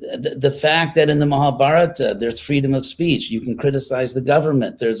 The fact that in the Mahabharata, there's freedom of speech. You can criticize the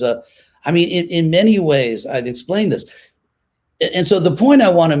government. In many ways, I've explained this. And so the point I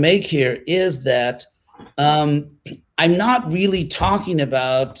want to make here is that I'm not really talking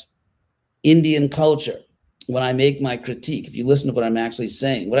about Indian culture when I make my critique. If you listen to what I'm actually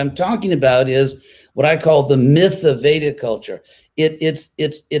saying, what I'm talking about is what I call the myth of Vedic culture. It's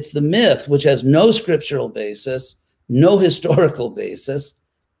the myth which has no scriptural basis, no historical basis,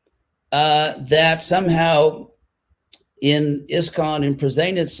 that somehow in ISKCON and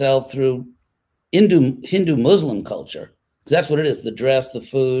presenting itself through Hindu-Muslim culture. Because that's what it is: the dress, the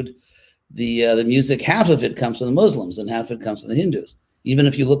food, the music. Half of it comes from the Muslims, and half of it comes from the Hindus. Even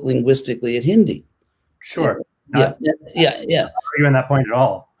if you look linguistically at Hindi. Sure. Yeah. Argue on that point at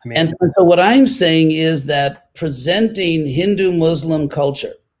all. And so what I'm saying is that presenting Hindu-Muslim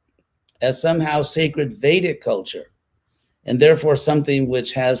culture as somehow sacred Vedic culture, and therefore something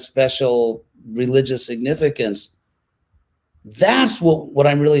which has special religious significance, that's what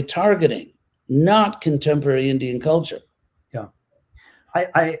I'm really targeting, not contemporary Indian culture.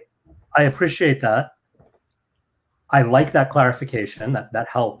 I appreciate that. I like that clarification. That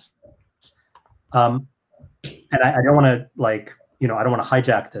helps. And I don't want to I don't want to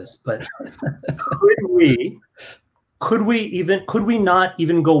hijack this, but could we not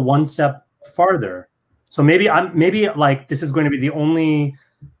even go one step farther? So maybe this is going to be the only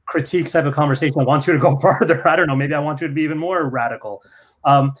critique type of conversation. I want you to go farther. I don't know. Maybe I want you to be even more radical.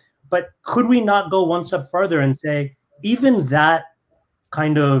 But could we not go one step further and say, even that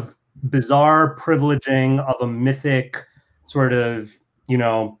kind of bizarre privileging of a mythic sort of,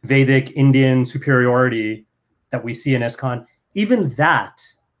 Vedic Indian superiority that we see in ISKCON, even that,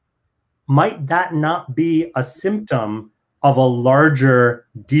 might that not be a symptom of a larger,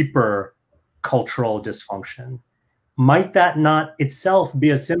 deeper cultural dysfunction? Might that not itself be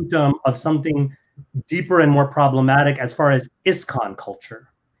a symptom of something deeper and more problematic as far as ISKCON culture?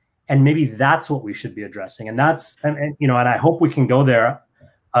 And maybe that's what we should be addressing. And that's, and I hope we can go there.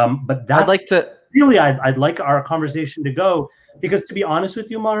 But that's I'd like our conversation to go, because to be honest with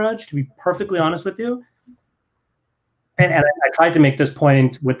you, Maharaj, to be perfectly honest with you, and I tried to make this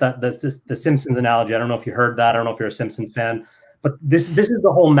point with the Simpsons analogy. I don't know if you heard that. I don't know if you're a Simpsons fan, but this is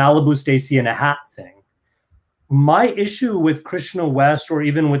the whole Malibu Stacy in a hat thing. My issue with Krishna West, or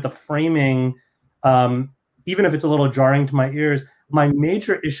even with the framing, even if it's a little jarring to my ears, my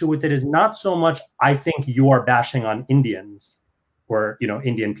major issue with it is not so much I think you are bashing on Indians or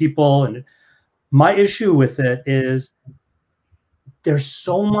Indian people, and my issue with it is there's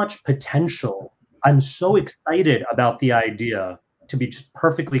so much potential. I'm so excited about the idea, to be just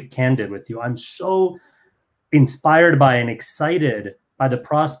perfectly candid with you. I'm so inspired by and excited by the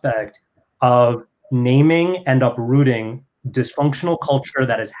prospect of naming and uprooting dysfunctional culture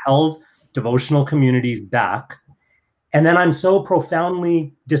that has held devotional communities back. And then I'm so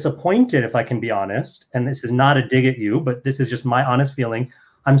profoundly disappointed, if I can be honest, and this is not a dig at you, but this is just my honest feeling.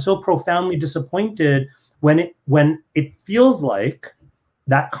 I'm so profoundly disappointed when it feels like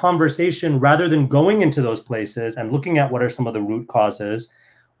that conversation, rather than going into those places and looking at what are some of the root causes,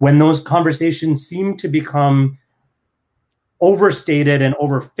 when those conversations seem to become overstated and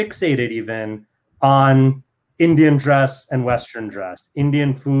overfixated even on Indian dress and Western dress,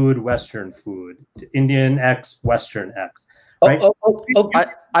 Indian food, Western food, Indian X, Western X. Right?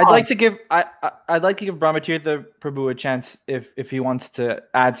 I'd like to give Brahma Tirtha Prabhu a chance if he wants to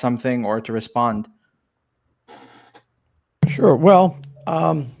add something or to respond. Sure. Well,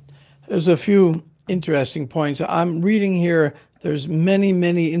 there's a few interesting points. I'm reading here. There's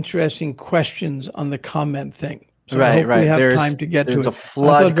many interesting questions on the comment thing. So I hope we have time to get to it. I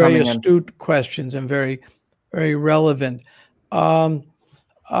thought very astute questions and very relevant. Yeah,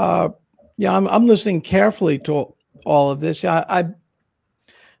 I'm listening carefully to all of this.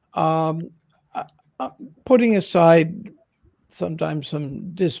 Putting aside sometimes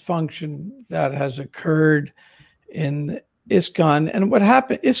some dysfunction that has occurred in ISKCON, and what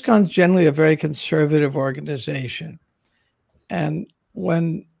happened, ISKCON is generally a very conservative organization, and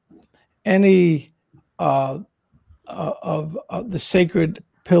when any of the sacred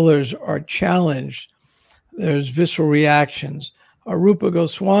pillars are challenged, there's visceral reactions. Rupa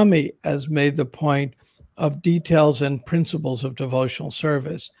Goswami has made the point of details and principles of devotional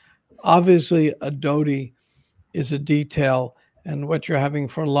service. Obviously, a dhoti is a detail, and what you're having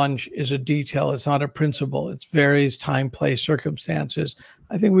for lunch is a detail. It's not a principle. It's varies time, place, circumstances.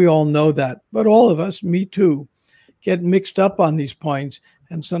 I think we all know that. But all of us, me too, get mixed up on these points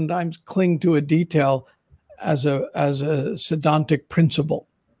and sometimes cling to a detail as a Siddhantic principle.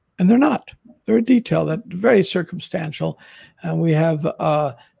 And they're not. They're a detail that's very circumstantial. And we have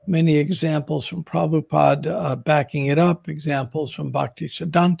many examples from Prabhupada backing it up, examples from Bhakti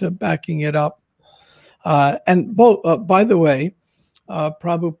Siddhanta backing it up. And both, by the way,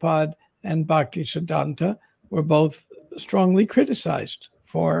 Prabhupada and Bhakti Siddhanta were both strongly criticized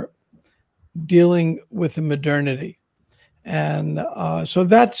for dealing with the modernity. And so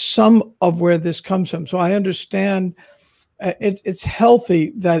that's some of where this comes from. So I understand it's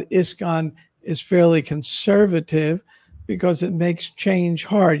healthy that ISKCON is fairly conservative because it makes change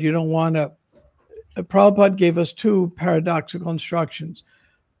hard. You don't want to. Prabhupada gave us two paradoxical instructions.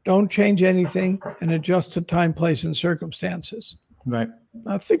 Don't change anything and adjust to time, place, and circumstances. Right.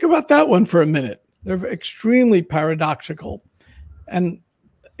 Now think about that one for a minute. They're extremely paradoxical. And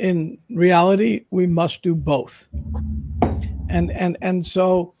in reality, we must do both. And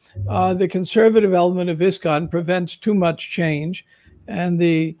so the conservative element of ISKCON prevents too much change, and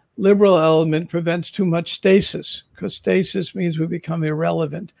the liberal element prevents too much stasis, because stasis means we become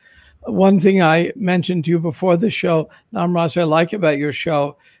irrelevant. One thing I mentioned to you before the show, Namarasa, I like about your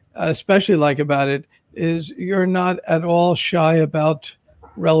show, especially like about it, is you're not at all shy about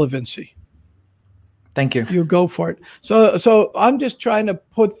relevancy. Thank you. You go for it. So I'm just trying to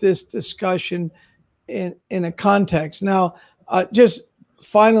put this discussion in a context. Now, just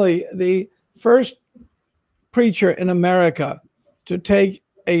finally, the first preacher in America to take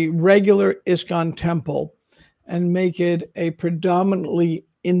a regular ISKCON temple and make it a predominantly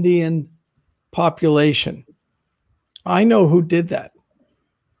Indian population. I know who did that.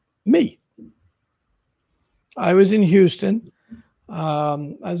 Me. I was in Houston. I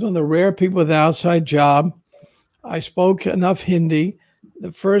was one of the rare people with an outside job. I spoke enough Hindi.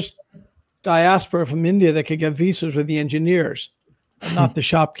 The first diaspora from India that could get visas were the engineers, not the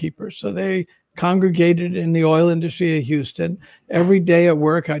shopkeepers. So they congregated in the oil industry of Houston. Every day at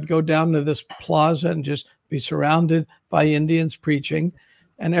work, I'd go down to this plaza and just be surrounded by Indians preaching.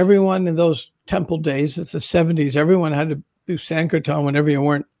 And everyone in those temple days, it's the 70s, everyone had to do Sankirtan whenever you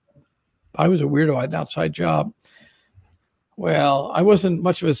weren't. I was a weirdo. I had an outside job. Well, I wasn't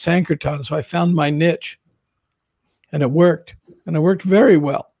much of a Sankirtan, so I found my niche. And it worked. And it worked very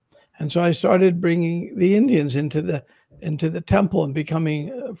well. And so I started bringing the Indians into the temple and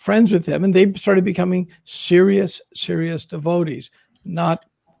becoming friends with them. And they started becoming serious devotees, not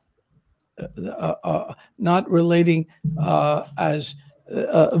relating as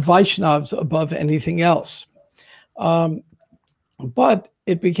Vaishnavas above anything else. But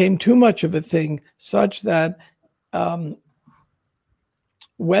it became too much of a thing such that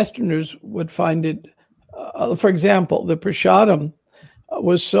Westerners would find it, for example, the prasadam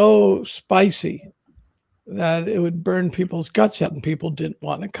was so spicy that it would burn people's guts out and people didn't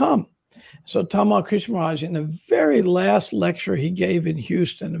want to come. So Tamal Krishna Maharaj, in the very last lecture he gave in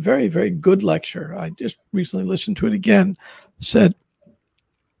Houston, a very, very good lecture, I just recently listened to it again, said,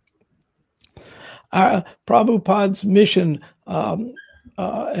 Prabhupada's mission,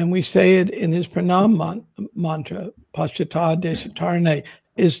 and we say it in his pranam mantra, Paschata Desatarne,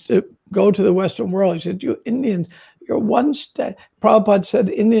 is to go to the Western world. He said, you Indians, you're one step. Prabhupada said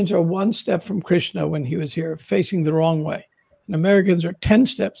Indians are one step from Krishna when he was here, facing the wrong way. And Americans are 10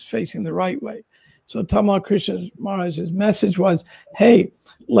 steps facing the right way. So Tamal Krishna Maharaj's message was, hey,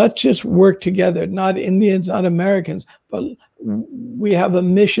 let's just work together, not Indians, not Americans, but we have a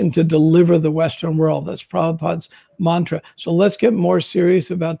mission to deliver the Western world. That's Prabhupada's mantra. So let's get more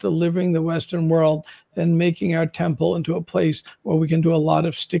serious about delivering the Western world than making our temple into a place where we can do a lot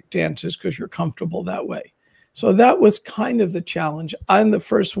of stick dances because you're comfortable that way. So that was kind of the challenge. I'm the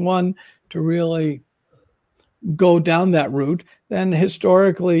first one to really go down that route. Then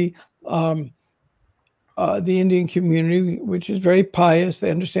historically, the Indian community, which is very pious,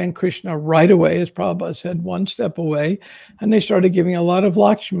 they understand Krishna right away, as Prabhupada said, one step away, and they started giving a lot of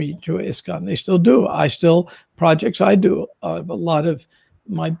Lakshmi to ISKCON. They still do. Projects I do, a lot of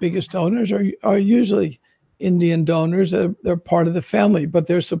my biggest donors are usually Indian donors. They're part of the family, but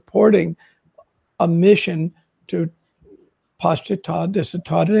they're supporting a mission to Paschata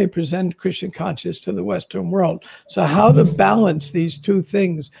Desatarne, present Christian consciousness to the Western world. So how to balance these two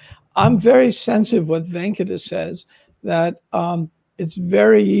things? I'm very sensitive what Venkata says, that it's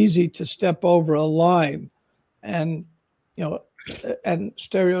very easy to step over a line and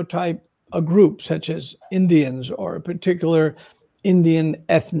stereotype a group such as Indians or a particular Indian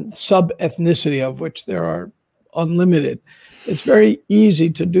sub-ethnicity, of which there are unlimited. It's very easy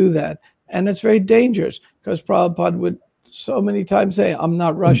to do that. And it's very dangerous because Prabhupada would so many times say, I'm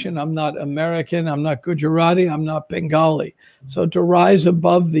not Russian, I'm not American, I'm not Gujarati, I'm not Bengali. So to rise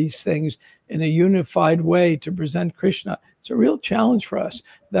above these things in a unified way to present Krishna, it's a real challenge for us.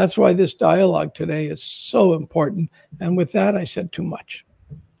 That's why this dialogue today is so important. And with that, I said too much.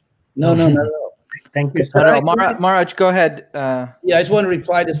 No. Thank you. Maharaj, go ahead. Yeah, I just want to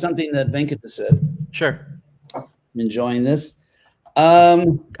reply to something that Venkata said. Sure. I'm enjoying this.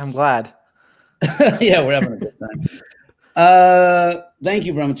 I'm glad. Yeah, we're having a good time. Thank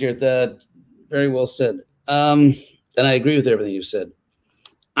you, Brahma Tirtha. Very well said. And I agree with everything you said.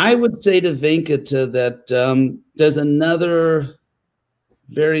 I would say to Venkata that there's another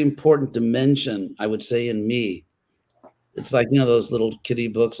very important dimension, I would say, in me. It's like, those little kiddie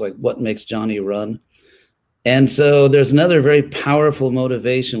books, like What Makes Johnny Run? And so there's another very powerful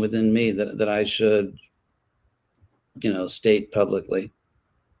motivation within me that I should, state publicly.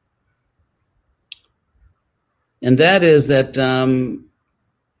 And that is that,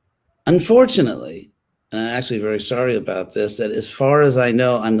 unfortunately, and I'm actually very sorry about this, that as far as I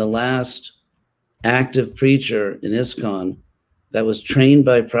know, I'm the last active preacher in ISKCON that was trained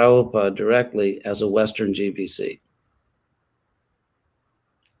by Prabhupada directly as a Western GBC.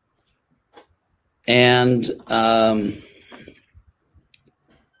 And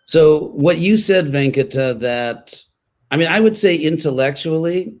so what you said, Venkata, that I mean, I would say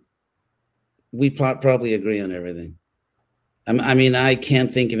intellectually, we probably agree on everything. I mean, I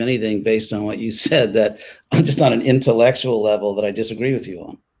can't think of anything based on what you said that just on an intellectual level that I disagree with you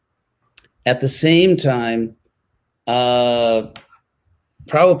on. At the same time, Prabhupada,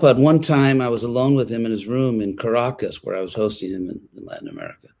 one time I was alone with him in his room in Caracas, where I was hosting him in Latin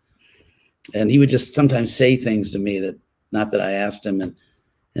America. And he would just sometimes say things to me that, not that I asked him.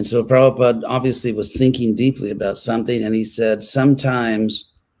 And so Prabhupada obviously was thinking deeply about something. And he said, sometimes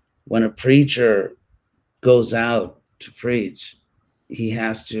when a preacher goes out to preach, he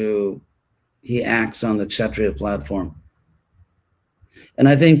acts on the Kshatriya platform. And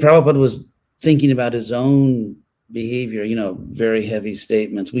I think Prabhupada was thinking about his own behavior, you know, very heavy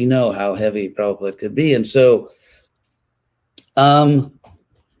statements. We know how heavy Prabhupada could be. And so having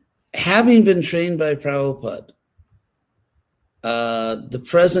been trained by Prabhupada, the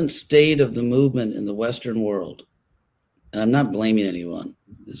present state of the movement in the Western world, and I'm not blaming anyone,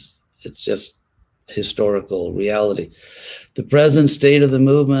 it's just historical reality. The present state of the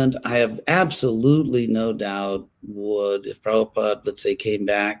movement, I have absolutely no doubt would, if Prabhupada, let's say, came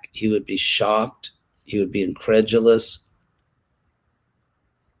back, he would be shocked, he would be incredulous.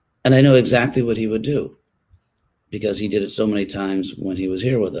 And I know exactly what he would do because he did it so many times when he was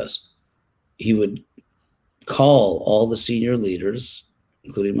here with us. He would call all the senior leaders,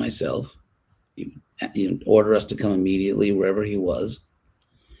 including myself, he would order us to come immediately wherever he was.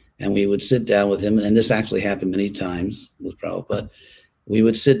 And we would sit down with him, and this actually happened many times with Prabhupada. We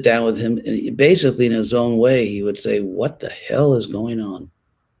would sit down with him, and basically in his own way, he would say, what the hell is going on?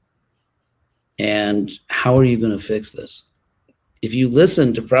 And how are you going to fix this? If you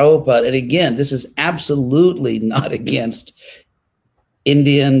listen to Prabhupada, and again, this is absolutely not against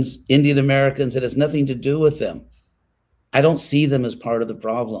Indians, Indian Americans, it has nothing to do with them. I don't see them as part of the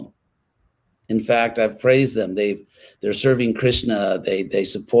problem. In fact, I've praised them. They're serving Krishna. They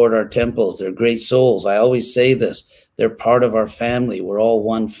support our temples. They're great souls. I always say this. They're part of our family. We're all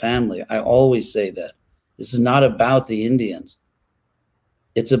one family. I always say that. This is not about the Indians.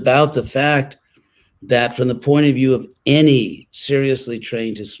 It's about the fact that from the point of view of any seriously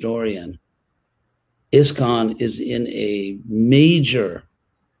trained historian, ISKCON is in a major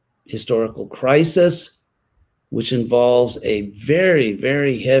historical crisis, which involves a very,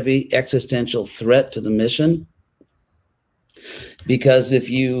 very heavy existential threat to the mission. Because if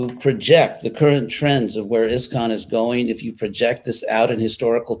you project the current trends of where ISKCON is going, if you project this out in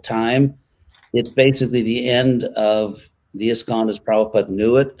historical time, it's basically the end of the ISKCON as Prabhupada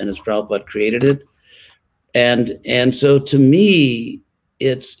knew it and as Prabhupada created it. And so to me,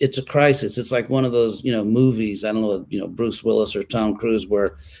 it's a crisis. It's like one of those, movies, I don't know, Bruce Willis or Tom Cruise,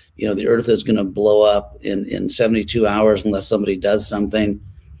 where, the earth is going to blow up in 72 hours unless somebody does something.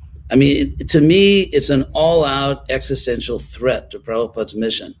 I mean, to me, it's an all-out existential threat to Prabhupada's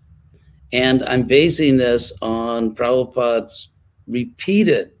mission. And I'm basing this on Prabhupada's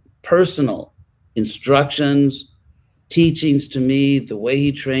repeated personal instructions, teachings to me, the way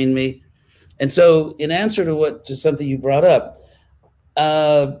he trained me. And so in answer to something you brought up,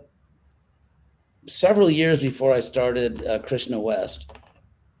 several years before I started Krishna West,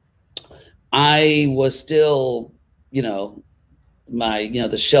 I was still,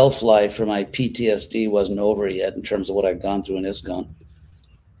 the shelf life for my PTSD wasn't over yet in terms of what I'd gone through in ISKCON.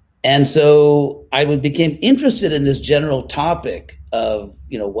 And so I became interested in this general topic of,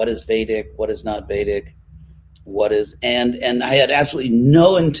 what is Vedic, what is not Vedic, and I had absolutely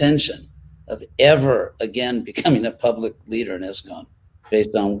no intention of ever again becoming a public leader in ISKCON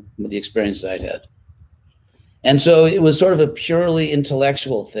based on the experience I'd had. And so it was sort of a purely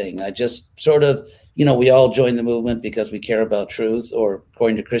intellectual thing. I just sort of, we all join the movement because we care about truth, or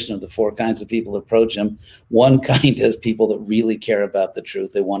according to Krishna, the 4 kinds of people approach him. One kind is people that really care about the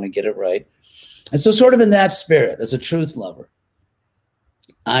truth. They want to get it right. And so sort of in that spirit, as a truth lover,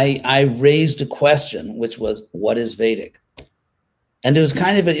 I raised a question, which was, what is Vedic? And it was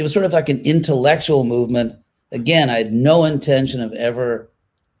it was sort of like an intellectual movement. Again, I had no intention of ever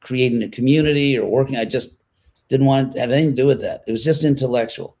creating a community or working. I just didn't want to have anything to do with that. It was just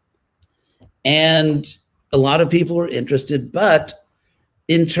intellectual. And a lot of people were interested, but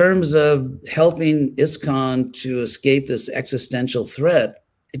in terms of helping ISKCON to escape this existential threat,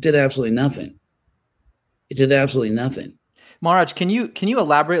 it did absolutely nothing. It did absolutely nothing. Maharaj, can you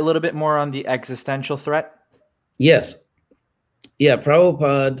elaborate a little bit more on the existential threat? Yes. Yeah,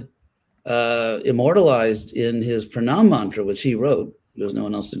 Prabhupada immortalized in his pranam mantra, which he wrote. There was no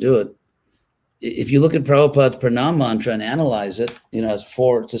one else to do it. If you look at Prabhupada's pranam mantra and analyze it, it's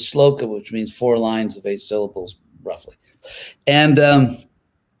a sloka, which means 4 lines of 8 syllables, roughly. And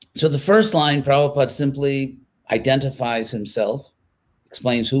so the first line, Prabhupada simply identifies himself,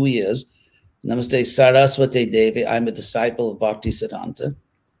 explains who he is. Namaste Saraswati Devi, I'm a disciple of Bhaktisiddhanta.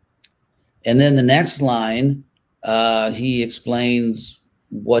 And then the next line, he explains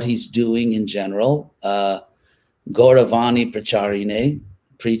what he's doing in general. Gauravani Pracharine,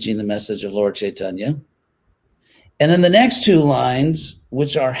 preaching the message of Lord Chaitanya. And then the next two lines,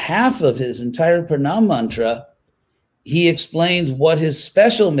 which are half of his entire Pranam mantra, he explains what his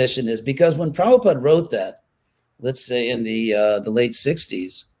special mission is. Because when Prabhupada wrote that, let's say in the late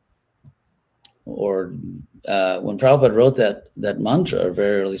 60s, or when Prabhupada wrote that mantra, or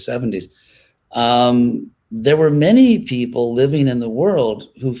very early 70s, there were many people living in the world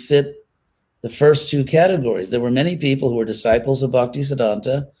who fit the first two categories. There were many people who were disciples of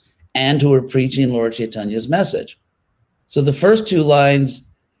Bhaktisiddhanta and who were preaching Lord Chaitanya's message. So the first two lines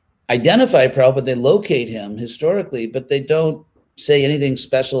identify Prabhupada, they locate him historically, but they don't say anything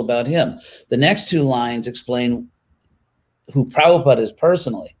special about him. The next two lines explain who Prabhupada is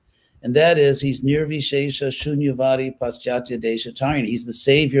personally, and that is he's Nirvishesha Shunyavadi Paschatya Deshatarina. He's the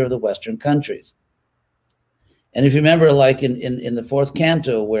savior of the Western countries. And if you remember, like in the fourth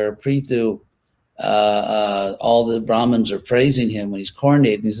canto, where Prithu, all the Brahmins are praising him when he's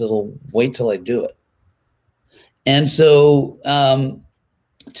coronated, he says, well, wait till I do it. And so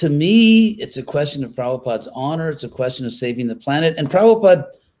to me, it's a question of Prabhupada's honor. It's a question of saving the planet. And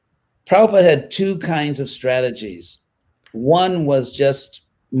Prabhupada had two kinds of strategies. One was just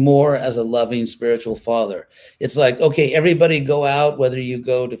more as a loving spiritual father. It's like, okay, everybody go out, whether you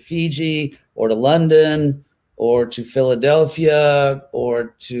go to Fiji or to London or to Philadelphia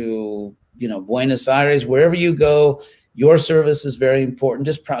or to, Buenos Aires, wherever you go, your service is very important.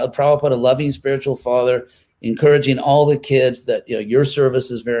 Just Prabhupada, a loving spiritual father, encouraging all the kids that your service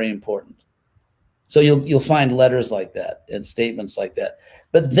is very important. So you'll find letters like that and statements like that.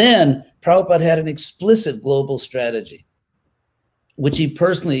 But then Prabhupada had an explicit global strategy, which he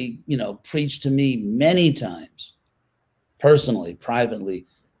personally, preached to me many times, personally, privately,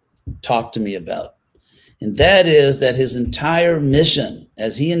 talked to me about. And that is that his entire mission,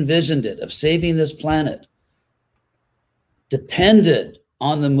 as he envisioned it, of saving this planet, depended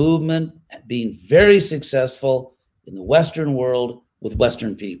on the movement being very successful in the Western world with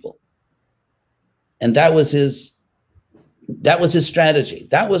Western people. And that was his strategy.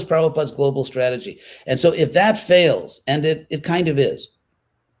 That was Prabhupada's global strategy. And so if that fails, and it kind of is,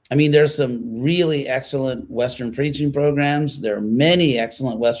 I mean, there's some really excellent Western preaching programs. There are many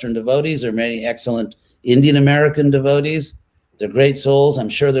excellent Western devotees. There are many excellent Indian American devotees. They're great souls. I'm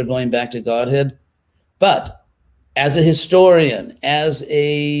sure they're going back to Godhead. But as a historian, as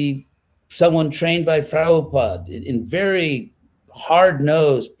someone trained by Prabhupada in very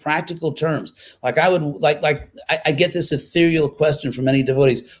hard-nosed, practical terms, like I get this ethereal question from many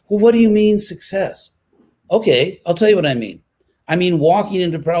devotees. Well, what do you mean success? Okay, I'll tell you what I mean. I mean walking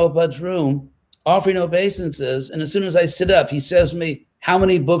into Prabhupada's room, offering obeisances, and as soon as I sit up, he says to me, how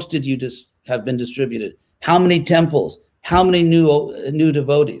many books did you have been distributed? How many temples? How many new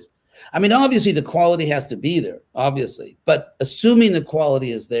devotees? I mean, obviously the quality has to be there, obviously, but assuming the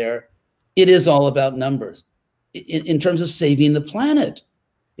quality is there, it is all about numbers in terms of saving the planet.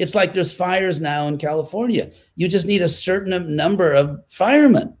 It's like there's fires now in California. You just need a certain number of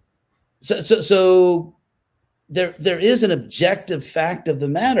firemen. So there is an objective fact of the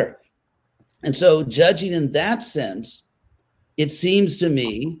matter. And so judging in that sense, it seems to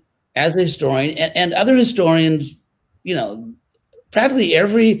me as a historian and other historians, practically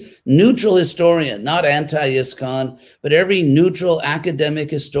every neutral historian, not anti-ISKCON, but every neutral academic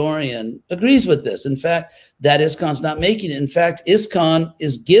historian agrees with this. In fact, that ISKCON's not making it. In fact, ISKCON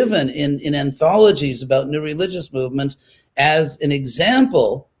is given in anthologies about new religious movements as an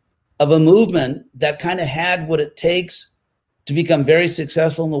example of a movement that kind of had what it takes to become very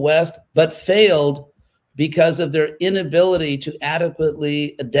successful in the West, but failed because of their inability to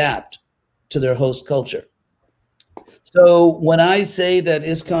adequately adapt to their host culture. So when I say that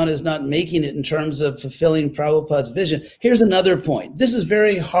ISKCON is not making it in terms of fulfilling Prabhupada's vision, here's another point. This is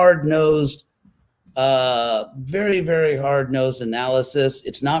very hard-nosed, very, very hard-nosed analysis.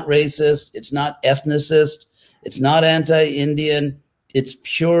 It's not racist. It's not ethnicist. It's not anti-Indian. It's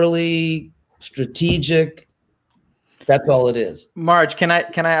purely strategic. That's all it is. Marge, can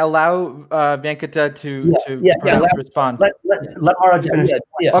I allow Venkata to respond? Let Marge finish.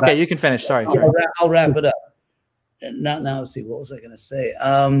 Yeah. Okay, you can finish. Sorry. I'll wrap it up. Now, let's see. What was I going to say?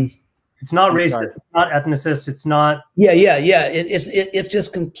 It's not racist. It's not ethnicist. It's not. Yeah. It's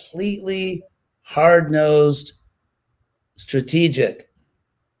just completely hard-nosed, strategic,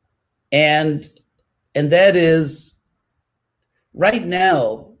 and that is right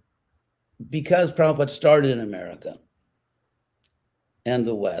now. because Prabhupada started in America and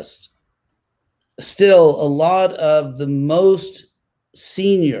the West, still a lot of the most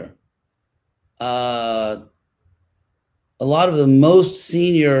senior, ISKCON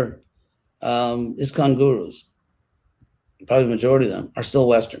gurus, probably the majority of them, are still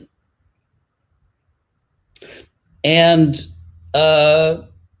Western. And that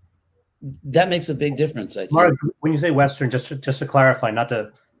makes a big difference, I think. Mark, when you say Western, just to clarify, not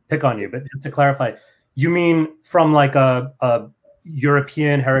to pick on you, but just to clarify, you mean from like a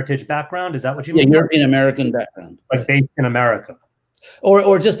European heritage background? Is that what you mean? Yeah, European American background. Like based in America.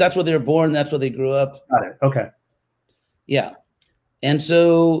 Or just that's where they were born, that's where they grew up. Got it. Okay. Yeah. And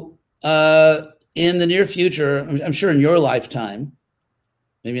so in the near future, I'm sure in your lifetime,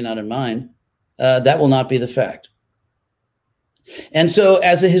 maybe not in mine, that will not be the fact. And so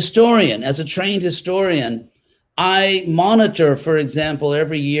as a historian, as a trained historian, I monitor, for example,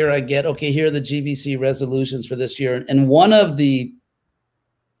 every year I get, okay, here are the GBC resolutions for this year. And one of the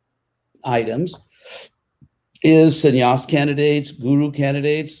items is sannyas candidates, guru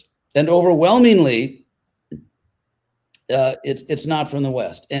candidates, and overwhelmingly, it's not from the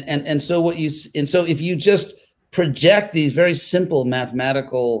West. And so if you just project these very simple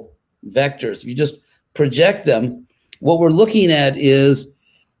mathematical vectors, if you just project them, what we're looking at is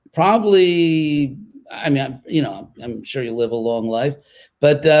probably, I mean, I'm sure you live a long life,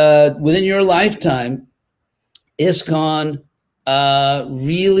 but within your lifetime, ISKCON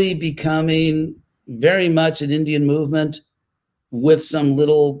really becoming very much an Indian movement with some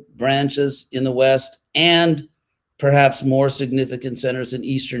little branches in the West and perhaps more significant centers in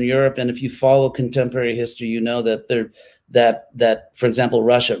Eastern Europe. And if you follow contemporary history, you know that that for example,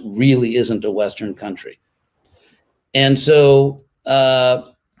 Russia really isn't a Western country. And so, and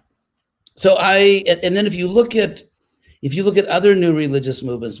then if you look at other new religious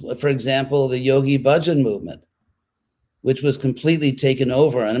movements, for example, the Yogi Bhajan movement, which was completely taken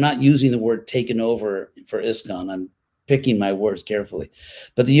over, and I'm not using the word taken over for ISKCON, I'm picking my words carefully,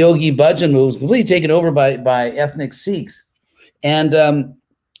 but the Yogi Bhajan movement was completely taken over by ethnic Sikhs. And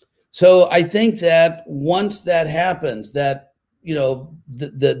so I think that once that happens, that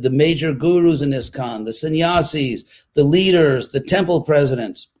the major gurus in ISKCON, the sannyasis, the leaders, the temple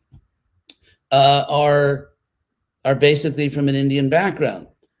presidents are basically from an Indian background.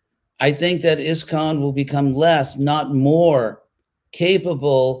 I think that ISKCON will become less, not more,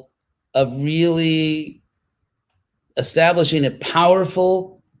 capable of really establishing a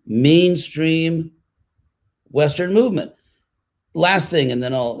powerful mainstream Western movement. Last thing, and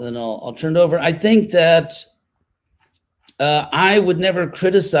then I'll turn it over. I think that I would never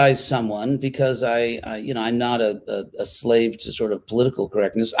criticize someone because I'm not a slave to sort of political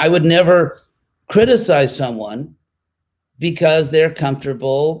correctness. I would never criticize someone because they're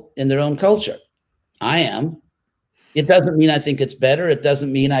comfortable in their own culture. I am. It doesn't mean I think it's better. It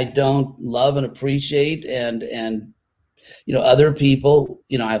doesn't mean I don't love and appreciate and other people.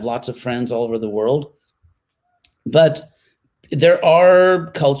 I have lots of friends all over the world, but there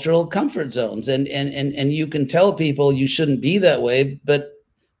are cultural comfort zones, and you can tell people you shouldn't be that way, but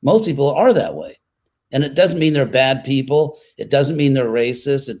most people are that way. And it doesn't mean they're bad people. It doesn't mean they're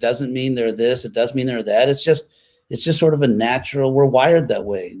racist. It doesn't mean they're this. It doesn't mean they're that. It's just sort of a natural, we're wired that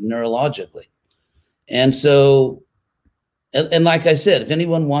way neurologically. And so, and like I said, if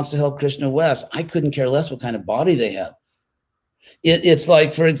anyone wants to help Krishna West, I couldn't care less what kind of body they have. It's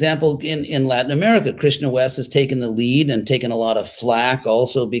like, for example, in Latin America, Krishna West has taken the lead and taken a lot of flack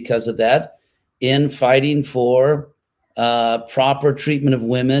also because of that in fighting for proper treatment of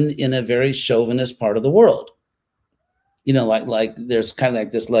women in a very chauvinist part of the world. Like there's kind of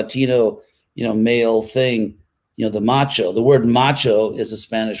like this Latino, male thing, the macho. The word macho is a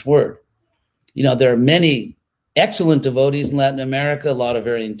Spanish word. There are many excellent devotees in Latin America, a lot of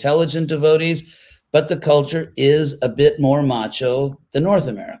very intelligent devotees, but the culture is a bit more macho than North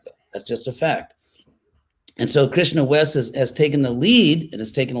America. That's just a fact. And so Krishna West has taken the lead and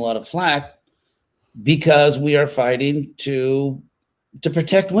has taken a lot of flack because we are fighting to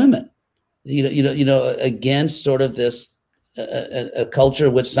protect women, against sort of this a culture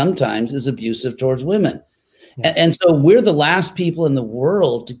which sometimes is abusive towards women. Yeah. And so we're the last people in the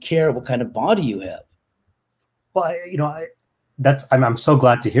world to care what kind of body you have. Well, I'm so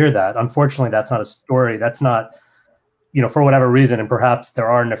glad to hear that. Unfortunately, that's not a story. That's not, for whatever reason, and perhaps there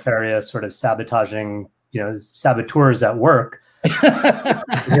are nefarious sort of sabotaging, saboteurs at work.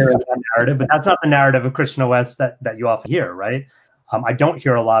 That narrative, but that's not the narrative of Krishna West that you often hear, right? I don't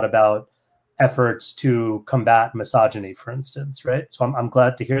hear a lot about efforts to combat misogyny, for instance, right? So I'm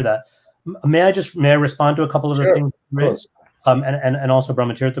glad to hear that. May I respond to a couple of the things you raised? And also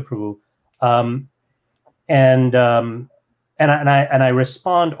Brahma Tirtha Prabhu. And I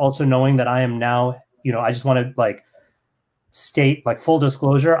respond also knowing that I am now, I just want to like state, like, full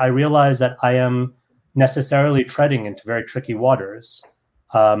disclosure, I realize that I am necessarily treading into very tricky waters,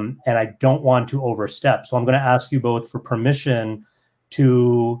 and I don't want to overstep. So I'm going to ask you both for permission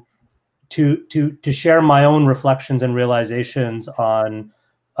to share my own reflections and realizations on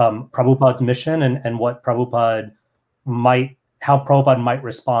Prabhupada's mission and what how Prabhupada might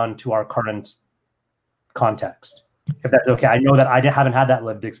respond to our current context, if that's okay. I know that I haven't had that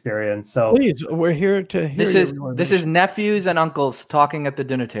lived experience, so please, we're here to hear. This is nephews and uncles talking at the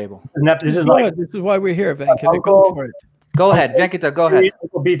dinner table. This is why we're here, Venkata. Go for it. Go ahead, Venkata. Go ahead.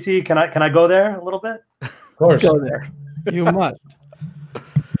 Uncle BT, can I go there a little bit? Of course, go there. You must.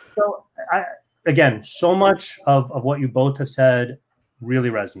 So, again, so much of what you both have said really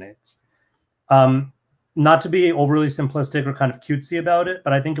resonates. Not to be overly simplistic or kind of cutesy about it,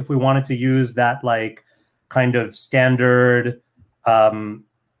 but I think if we wanted to use that like kind of standard, Indic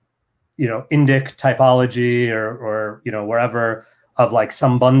typology or wherever of like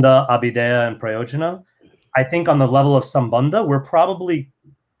Sambandha, Abhideya, and Prayojana, I think on the level of Sambandha, we're probably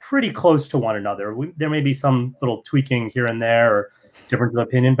pretty close to one another. There may be some little tweaking here and there or difference of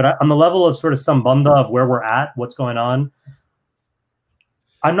opinion, but on the level of sort of Sambandha of where we're at, what's going on,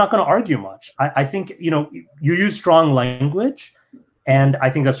 I'm not going to argue much. I think, you use strong language, and I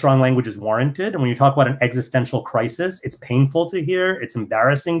think that strong language is warranted. And when you talk about an existential crisis, it's painful to hear. It's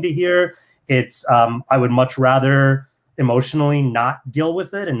embarrassing to hear. It's, I would much rather emotionally not deal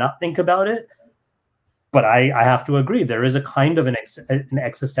with it and not think about it. But I have to agree, there is a kind of an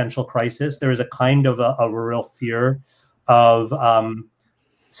existential crisis. There is a kind of a real fear of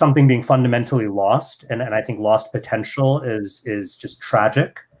something being fundamentally lost, and I think lost potential is just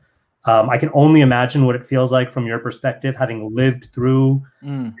tragic. I can only imagine what it feels like from your perspective, having lived through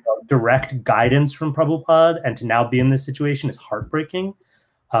direct guidance from Prabhupada, and to now be in this situation is heartbreaking.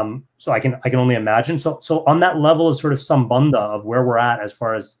 So I can only imagine. So on that level of sort of Sambandha of where we're at as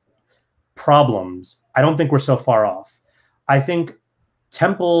far as problems, I don't think we're so far off. I think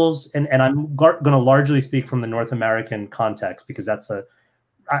temples, and I'm going to largely speak from the North American context because that's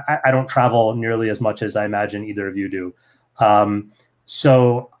I don't travel nearly as much as I imagine either of you do.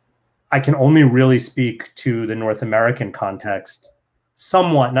 So I can only really speak to the North American context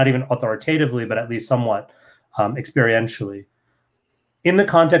somewhat, not even authoritatively, but at least somewhat experientially. In the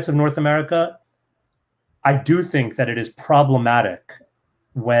context of North America, I do think that it is problematic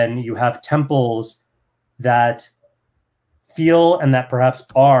when you have temples that feel and that perhaps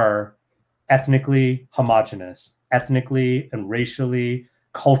are ethnically homogenous, ethnically and racially,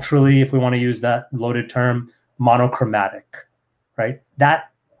 culturally, if we want to use that loaded term, monochromatic, right? That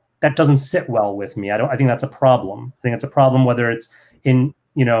doesn't sit well with me. I think that's a problem. I think it's a problem whether it's in,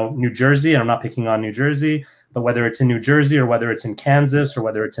 New Jersey, and I'm not picking on New Jersey, but whether it's in New Jersey or whether it's in Kansas or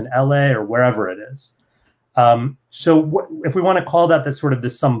whether it's in LA or wherever it is. So if we want to call that sort of the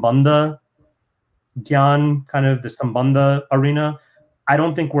Sambandha Gyan, kind of the Sambandha arena, I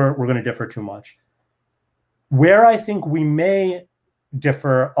don't think we're going to differ too much. Where I think we may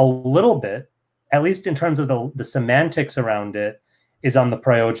differ a little bit, at least in terms of the semantics around it, is on the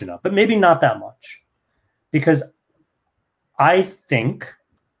Prayojana, but maybe not that much. Because I think,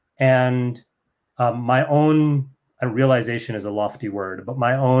 and my own realization is a lofty word, but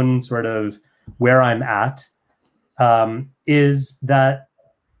my own sort of where I'm at is that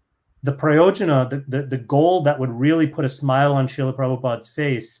the Prayojana, the goal that would really put a smile on Srila Prabhupada's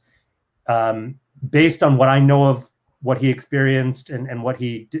face, based on what I know of what he experienced and what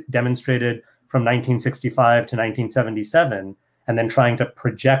he demonstrated from 1965 to 1977, and then trying to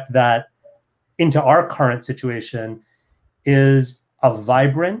project that into our current situation, is a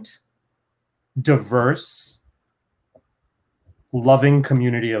vibrant, diverse, loving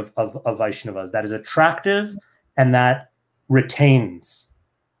community of Vaishnavas that is attractive and that retains.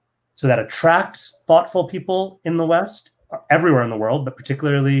 So that attracts thoughtful people in the West, everywhere in the world, but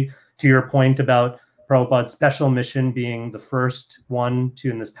particularly to your point about Prabhupada's special mission being the first one to,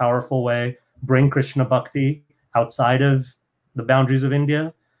 in this powerful way, bring Krishna Bhakti outside of the boundaries of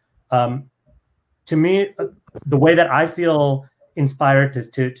India. To me, the way that I feel inspired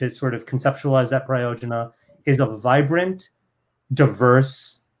to sort of conceptualize that Prayojana is a vibrant,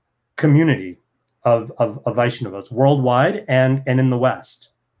 diverse community of Vaishnavas worldwide and in the West,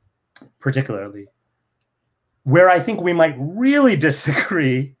 particularly. Where I think we might really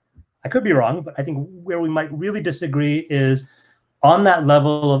disagree, I could be wrong, but I think where we might really disagree is on that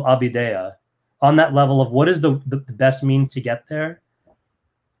level of Abhideya, on that level of what is the best means to get there.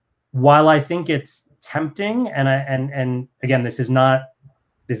 While I think it's tempting, and again, this is not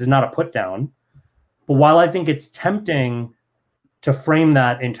this is not a put down. But while I think it's tempting to frame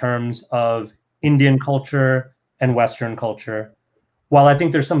that in terms of Indian culture and Western culture, while I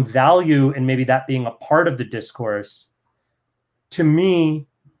think there's some value in maybe that being a part of the discourse, to me,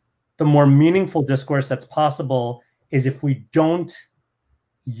 the more meaningful discourse that's possible is if we don't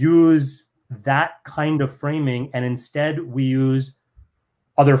use that kind of framing and instead we use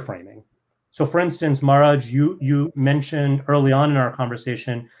other framing. So for instance, Maharaj, you mentioned early on in our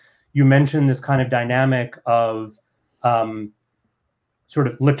conversation, you mentioned this kind of dynamic of sort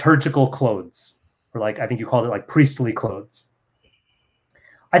of liturgical clothes, or like, I think you called it like priestly clothes.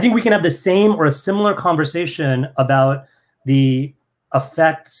 I think we can have the same or a similar conversation about the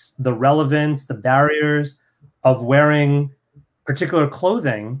effects, the relevance, the barriers of wearing particular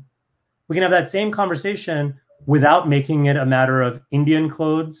clothing. We can have that same conversation without making it a matter of Indian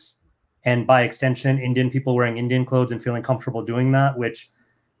clothes, and by extension, Indian people wearing Indian clothes and feeling comfortable doing that, which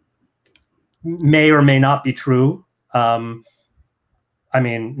may or may not be true. I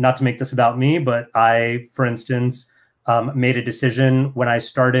mean, not to make this about me, but I, for instance, made a decision when I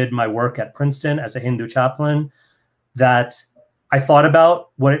started my work at Princeton as a Hindu chaplain that I thought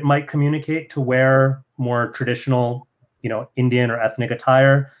about what it might communicate to wear more traditional, Indian or ethnic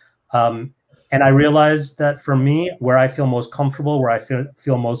attire. And I realized that for me, where I feel most comfortable, where I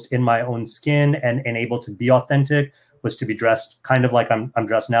feel most in my own skin and able to be authentic, was to be dressed kind of like I'm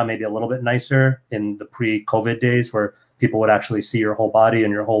dressed now, maybe a little bit nicer in the pre-COVID days where people would actually see your whole body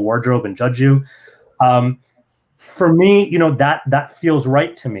and your whole wardrobe and judge you. For me, that feels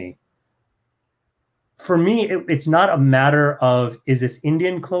right to me. For me, it's not a matter of, is this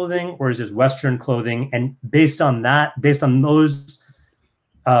Indian clothing or is this Western clothing? And based on those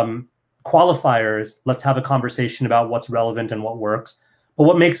qualifiers, let's have a conversation about what's relevant and what works. But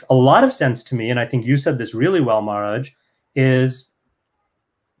what makes a lot of sense to me, and I think you said this really well, Maharaj, is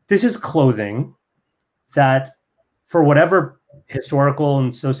this is clothing that, for whatever historical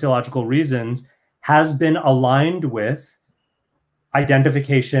and sociological reasons, has been aligned with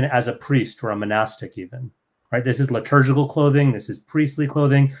identification as a priest or a monastic even, right? This is liturgical clothing. This is priestly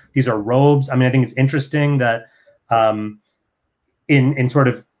clothing. These are robes. I mean, I think it's interesting that in sort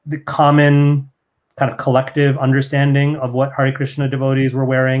of the common kind of collective understanding of what Hare Krishna devotees were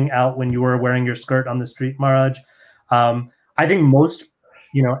wearing out when you were wearing your skirt on the street, Maharaj, I think most,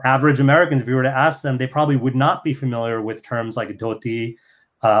 average Americans, if you were to ask them, they probably would not be familiar with terms like dhoti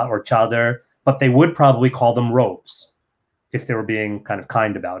or chadar, but they would probably call them robes if they were being kind of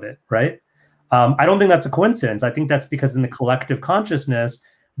kind about it, right? I don't think that's a coincidence. I think that's because in the collective consciousness,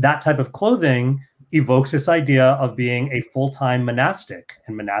 that type of clothing evokes this idea of being a full-time monastic,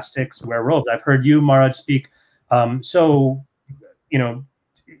 and monastics wear robes. I've heard you, Maharaj, speak so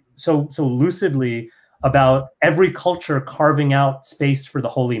lucidly about every culture carving out space for the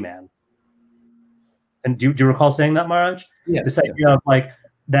holy man. And do you recall saying that, Maharaj? Yeah. This idea of like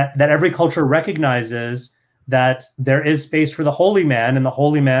that every culture recognizes that there is space for the holy man, and the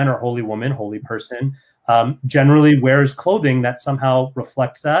holy man or holy woman, holy person, generally wears clothing that somehow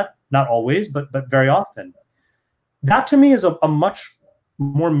reflects that. Not always, but very often. That to me is a much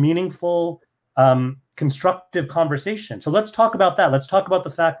more meaningful, constructive conversation. So let's talk about that. Let's talk about the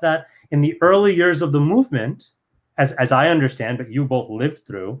fact that in the early years of the movement, as I understand, but you both lived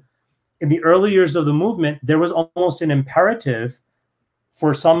through, in the early years of the movement, there was almost an imperative,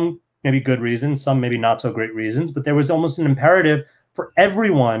 for some maybe good reasons, some maybe not so great reasons, but there was almost an imperative for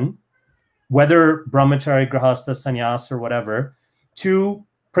everyone, whether brahmachari, grahastha, sannyas, or whatever, to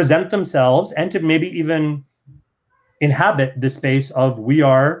present themselves and to maybe even inhabit the space of, we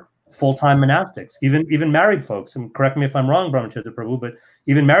are full-time monastics, even married folks. And correct me if I'm wrong, Brahma Tirtha Prabhu, but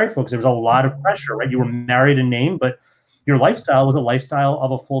even married folks, there was a lot of pressure, right? You were married in name, but your lifestyle was a lifestyle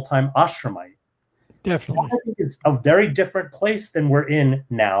of a full-time ashramite. Definitely. I think it's a very different place than we're in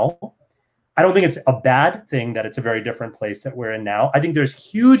now. I don't think it's a bad thing that it's a very different place that we're in now. I think there's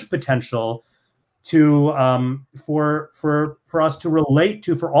huge potential to for us to relate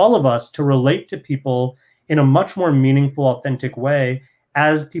to, for all of us to relate to people in a much more meaningful, authentic way,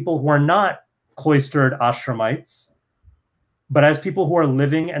 as people who are not cloistered ashramites, but as people who are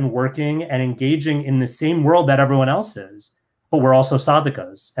living and working and engaging in the same world that everyone else is. But we're also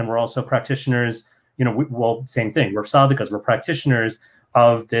sadhakas, and we're also practitioners. Well, same thing. We're sadhakas. We're practitioners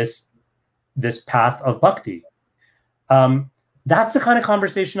of this path of bhakti. That's the kind of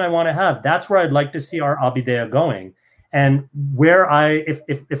conversation I want to have. That's where I'd like to see our Abhideya going. And where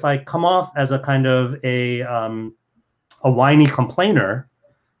if I come off as a kind of a whiny complainer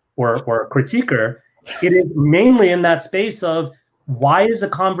or a critiquer, it is mainly in that space of, why is a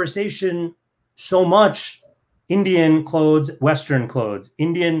conversation so much Indian clothes, Western clothes,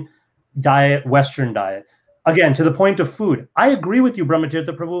 Indian diet, Western diet. Again, to the point of food, I agree with you, Brahma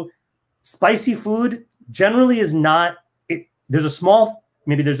Tirtha Prabhu. Spicy food generally is not, there's a small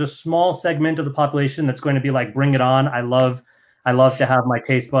segment of the population that's going to be like, bring it on. I love to have my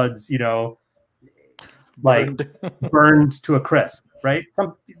taste buds, like burned to a crisp, right?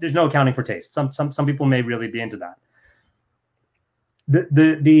 There's no accounting for taste. Some people may really be into that.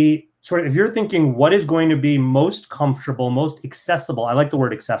 The sort of, if you're thinking what is going to be most comfortable, most accessible, I like the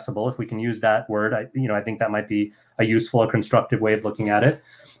word accessible, if we can use that word. I think that might be a useful or constructive way of looking at it.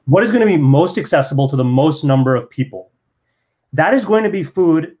 What is going to be most accessible to the most number of people? That is going to be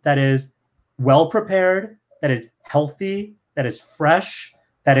food that is well prepared, that is healthy, that is fresh,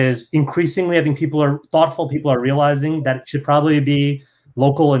 that is increasingly, I think people are realizing that it should probably be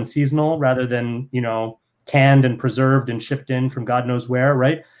local and seasonal rather than, canned and preserved and shipped in from God knows where,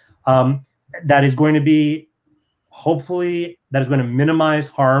 right? That is going to be, hopefully, that is going to minimize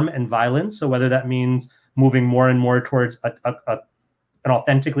harm and violence. So whether that means moving more and more towards an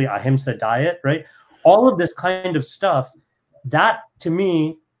authentically ahimsa diet, right? All of this kind of stuff, that to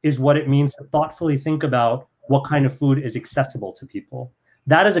me is what it means to thoughtfully think about what kind of food is accessible to people.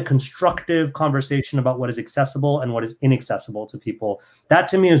 That is a constructive conversation about what is accessible and what is inaccessible to people. That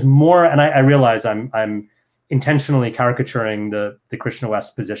to me is more, and I realize I'm intentionally caricaturing the Krishna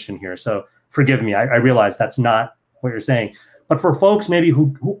West position here. So forgive me, I realize that's not what you're saying. But for folks maybe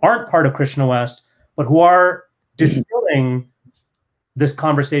who aren't part of Krishna West, but who are distilling this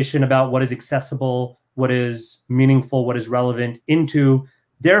conversation about what is accessible, what is meaningful, what is relevant into,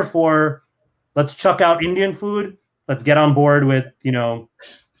 therefore, let's chuck out Indian food. Let's get on board with,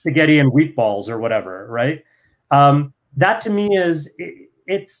 spaghetti and wheat balls or whatever, right? That to me is,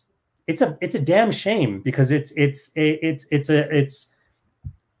 it's a damn shame, because it's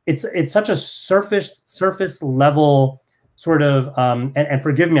such a surface level sort of, and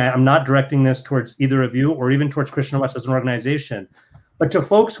forgive me, I'm not directing this towards either of you or even towards Krishna West as an organization, but to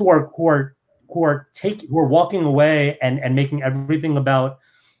folks who are walking away and making everything about,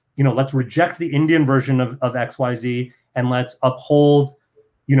 let's reject the Indian version of XYZ and let's uphold,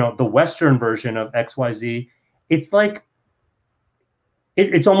 the Western version of XYZ. It's like,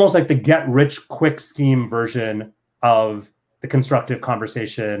 it's almost like the get rich quick scheme version of the constructive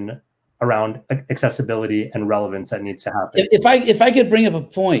conversation around accessibility and relevance that needs to happen. If I could bring up a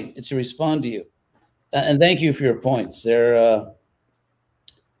point to respond to you, and thank you for your points. There's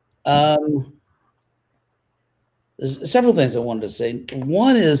several things I wanted to say.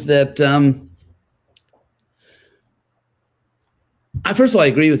 One is that, first of all, I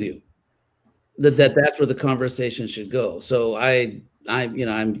agree with you that's where the conversation should go. So I'm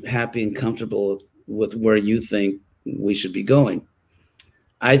happy and comfortable with where you think we should be going.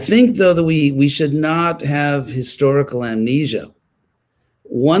 I think, though, that we should not have historical amnesia.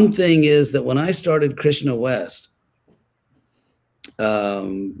 One thing is that when I started Krishna West,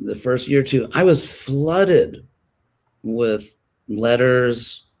 the first year or two, I was flooded with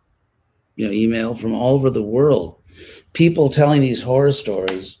letters, email from all over the world, people telling these horror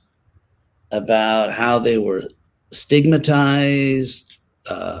stories about how they were stigmatized,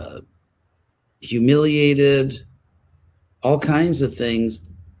 humiliated, all kinds of things,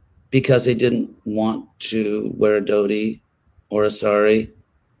 because they didn't want to wear a dhoti or a sari.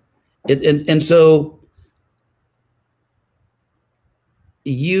 And so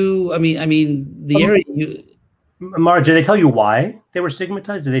the area you... Mara, did they tell you why they were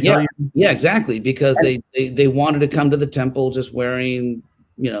stigmatized? Did they tell you? Yeah, exactly. Because they wanted to come to the temple just wearing,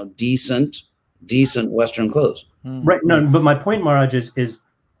 decent Western clothes. Right. No, but my point, Maharaj, is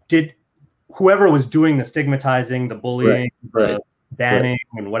did whoever was doing the stigmatizing, the bullying, the banning,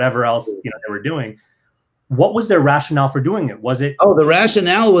 and whatever else they were doing, what was their rationale for doing it? Was it? Oh, the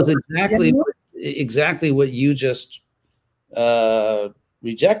rationale was exactly what you just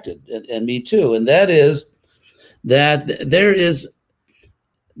rejected, and me too. And that is that there is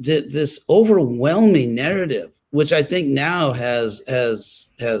this overwhelming narrative, which I think now has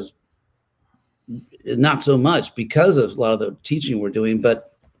not so much because of a lot of the teaching we're doing, but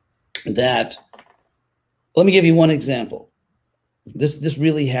that, let me give you one example. This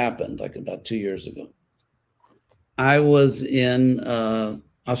really happened like about 2 years ago. I was in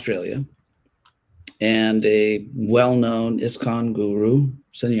Australia, and a well-known ISKCON guru,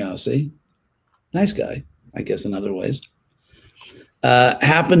 sannyasi, nice guy, I guess in other ways,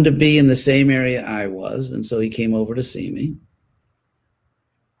 happened to be in the same area I was, and so he came over to see me.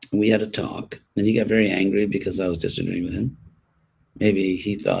 We had a talk, and he got very angry because I was disagreeing with him. Maybe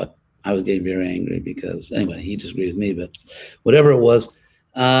he thought I was getting very angry because, anyway, he disagreed with me, but whatever it was.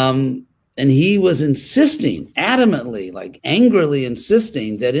 he was insisting, adamantly, like angrily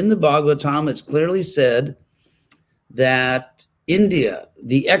insisting, that in the Bhagavatam it's clearly said that India,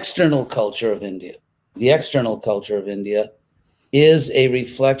 the external culture of India, is a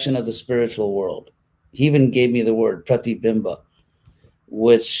reflection of the spiritual world. He even gave me the word pratibimba,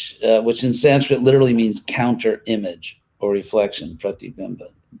 which in Sanskrit literally means counter image or reflection. Pratibimba,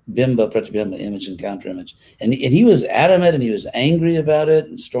 bimba, pratibimba, image and counter image. And he was adamant, and he was angry about it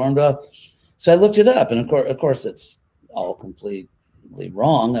and stormed off. So I looked it up, and of course it's all completely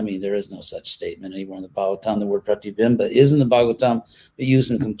wrong. I mean, there is no such statement anywhere in the Bhagavatam. The word pratibimba is in the Bhagavatam, but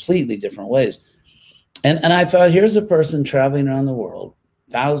used in completely different ways. And I thought, here's a person traveling around the world,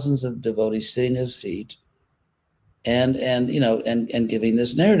 thousands of devotees sitting at his feet, and giving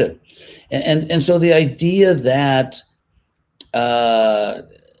this narrative. And so the idea that, and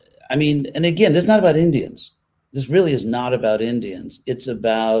again, this is not about Indians. This really is not about Indians. It's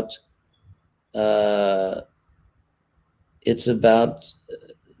about the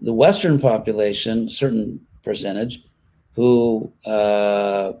Western population, certain percentage, who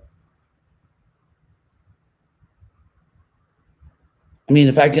a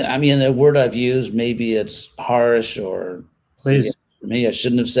word I've used, maybe it's harsh, or please, maybe I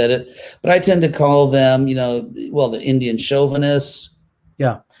shouldn't have said it, but I tend to call them, the Indian chauvinists.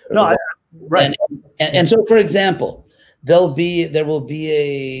 Yeah. No, right. And so, for example, there will be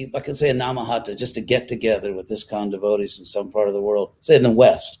a Namahata, just a get together with ISKCON devotees in some part of the world, say in the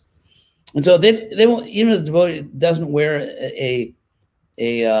West. And so they won't, even the devotee doesn't wear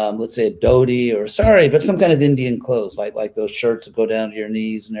let's say a dhoti, or but some kind of Indian clothes, like those shirts that go down to your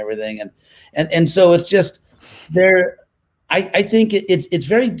knees and everything. And so it's just there. I think it's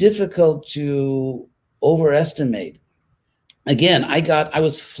very difficult to overestimate. Again, I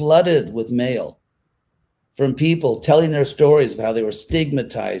was flooded with mail from people telling their stories of how they were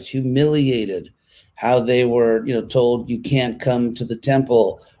stigmatized, humiliated, how they were, told you can't come to the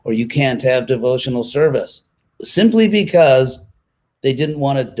temple or you can't have devotional service, simply because they didn't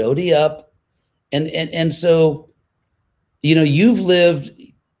want to dhoti up. And so, you've lived,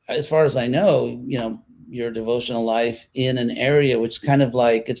 as far as I know, your devotional life in an area which kind of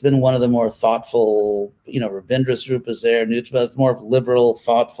like, it's been one of the more thoughtful, Rabindra Srupa's there, Nutma, more liberal,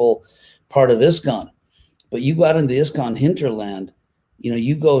 thoughtful part of ISKCON. But you got into the ISKCON hinterland,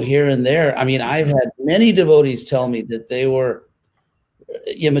 you go here and there. I mean, I've had many devotees tell me that they were,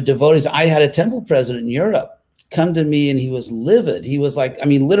 devotees. I had a temple president in Europe come to me, and he was livid. He was like,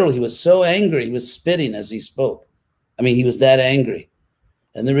 literally, he was so angry. He was spitting as he spoke. He was that angry.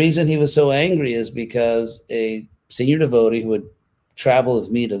 And the reason he was so angry is because a senior devotee who would travel with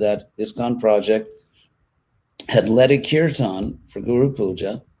me to that ISKCON project had led a kirtan for Guru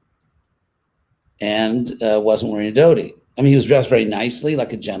Puja and wasn't wearing a dhoti. He was dressed very nicely,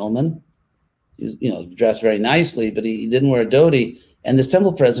 like a gentleman. He was, dressed very nicely, but he didn't wear a dhoti. And this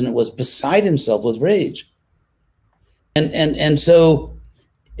temple president was beside himself with rage. And so,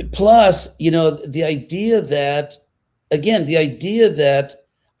 plus, the idea that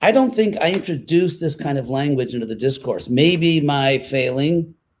I don't think I introduced this kind of language into the discourse. Maybe my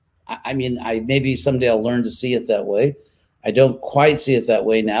failing, maybe someday I'll learn to see it that way. I don't quite see it that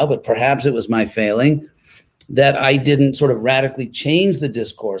way now, but perhaps it was my failing that I didn't sort of radically change the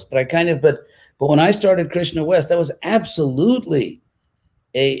discourse. But but when I started Krishna West, that was absolutely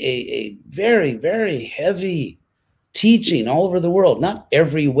a very, very heavy teaching all over the world, not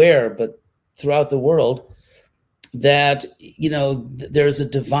everywhere, but throughout the world, that, there's a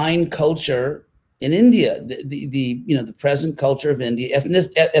divine culture in India, the present culture of India,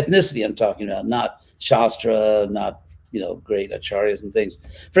 ethnicity I'm talking about, not Shastra, not, great acharyas and things.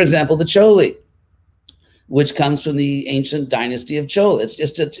 For example, the Choli, which comes from the ancient dynasty of Chola.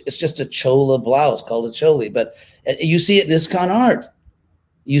 It's just a Chola blouse called a Choli, but you see it in ISKCON art.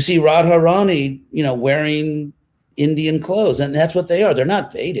 You see Radharani, wearing Indian clothes, and that's what they are. They're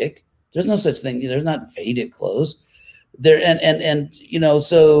not Vedic. There's no such thing. They're not Vedic clothes.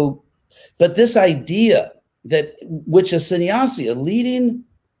 So, but this idea that, which a sannyasi, a leading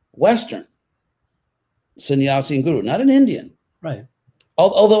Western sannyasi and guru, not an Indian. Right.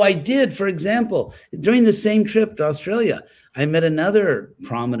 Although I did, for example, during the same trip to Australia, I met another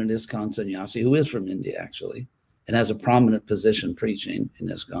prominent ISKCON sannyasi who is from India, actually, and has a prominent position preaching in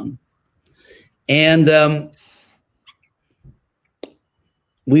ISKCON. And I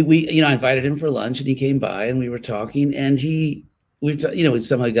invited him for lunch, and he came by, and we were talking, and we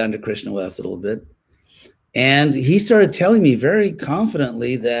somehow got into Krishna West a little bit. And he started telling me very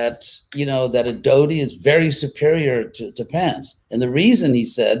confidently that, that a dhoti is very superior to pants. And the reason, he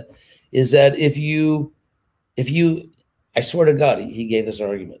said, is that if you, I swear to God, he gave this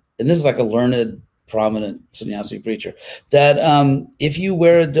argument. and this is like a learned, prominent sannyasi preacher, that if you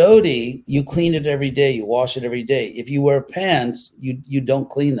wear a dhoti, you clean it every day, you wash it every day. If you wear pants, you don't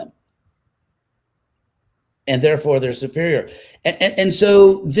clean them. And therefore they're superior. And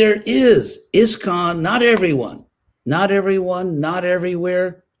so there is ISKCON, not everyone, not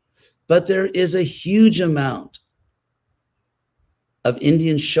everywhere, but there is a huge amount of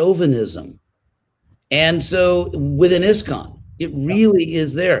Indian chauvinism. And so within ISKCON, it really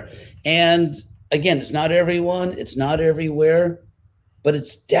is there. And again, it's not everyone, it's not everywhere, but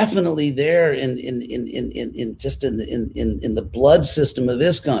it's definitely there in the blood system of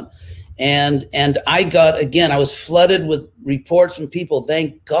ISKCON. And I was flooded with reports from people.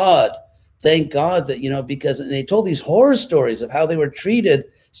 Thank God that, because they told these horror stories of how they were treated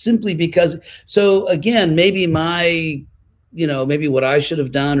simply because. So again, maybe maybe what I should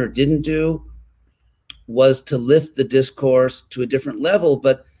have done or didn't do was to lift the discourse to a different level,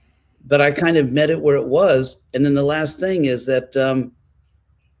 but I kind of met it where it was. And then the last thing is that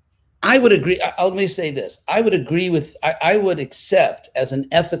I would agree. Let me say this. I would accept as an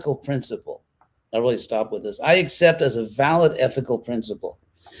ethical principle. I'll really stop with this. I accept as a valid ethical principle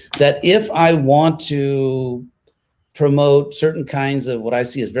that if I want to promote certain kinds of what I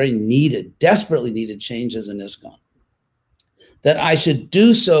see as very needed, desperately needed changes in ISKCON, that I should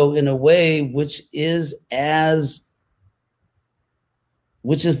do so in a way which is the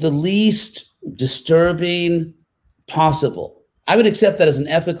least disturbing possible. I would accept that as an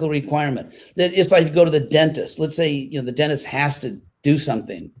ethical requirement. That it's like you go to the dentist. Let's say, the dentist has to do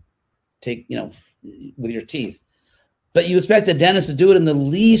something, with your teeth, but you expect the dentist to do it in the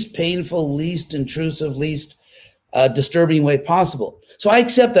least painful, least intrusive, least disturbing way possible. So I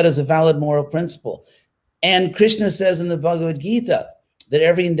accept that as a valid moral principle. And Krishna says in the Bhagavad Gita that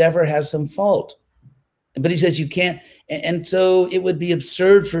every endeavor has some fault, but he says you can't. And so it would be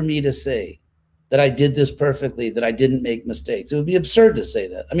absurd for me to say that I did this perfectly, that I didn't make mistakes. It would be absurd to say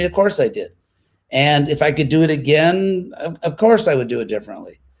that. I mean, of course I did. And if I could do it again, of course I would do it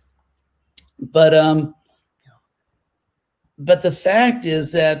differently. But the fact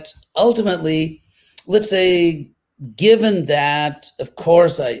is that ultimately, let's say, given that, of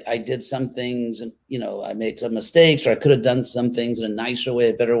course, I did some things and, I made some mistakes, or I could have done some things in a nicer way,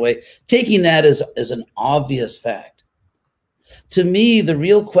 a better way, taking that as an obvious fact. To me, the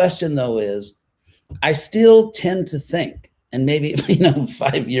real question, though, is I still tend to think, and maybe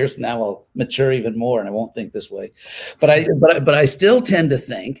 5 years from now I'll mature even more and I won't think this way, but I still tend to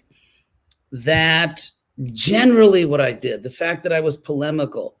think that generally what I did, the fact that I was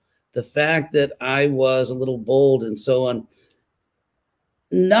polemical, the fact that I was a little bold and so on,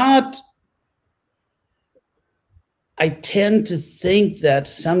 I tend to think that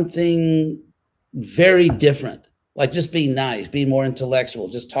something very different, like just being nice, being more intellectual,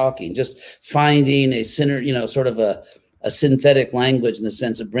 just talking, just finding a sort of a synthetic language in the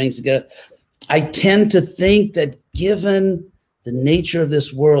sense it brings together. I tend to think that given the nature of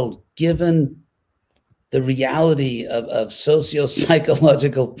this world, given the reality of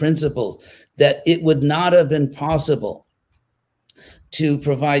socio-psychological principles, that it would not have been possible to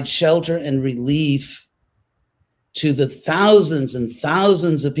provide shelter and relief to the thousands and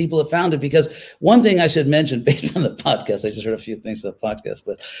thousands of people that found it. Because one thing I should mention, based on the podcast, I just heard a few things on the podcast,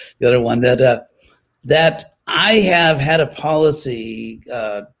 but the other one, that I have had a policy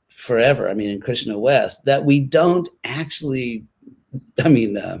forever, in Krishna West, that we don't actually, how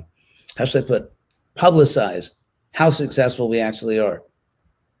should I put, publicize how successful we actually are.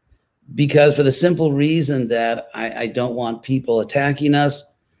 Because for the simple reason that I don't want people attacking us.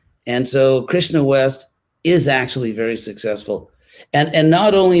 And so Krishna West is actually very successful. And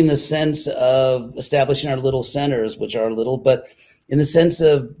not only in the sense of establishing our little centers, which are little, but in the sense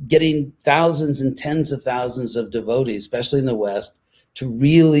of getting thousands and tens of thousands of devotees, especially in the West, to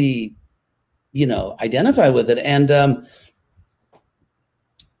really, identify with it. And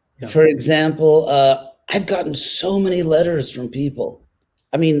for example, I've gotten so many letters from people,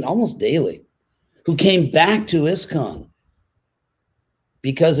 almost daily, who came back to ISKCON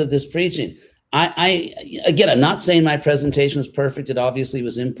because of this preaching. Again, I'm not saying my presentation was perfect. It obviously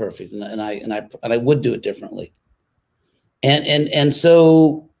was imperfect, and I would do it differently. And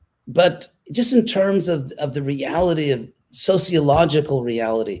so, but just in terms of the reality of sociological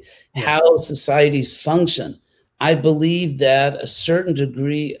reality, how societies function, I believe that a certain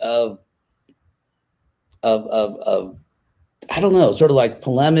degree of I don't know, sort of like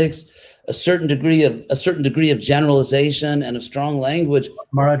polemics, a certain degree of generalization and of strong language.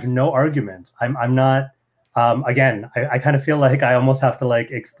 Maharaj, no arguments. I'm not Again, I kind of feel like I almost have to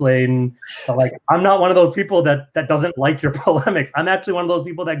like explain, like, I'm not one of those people that doesn't like your polemics. I'm actually one of those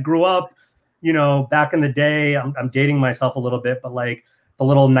people that grew up, you know, back in the day. I'm dating myself a little bit, but like the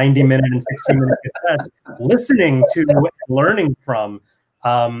little 90-minute and 16-minute cassettes, listening to and learning from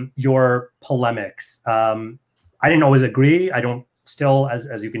your polemics. I didn't always agree. I don't still,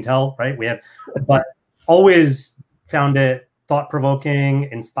 as you can tell, right? But always found it thought-provoking,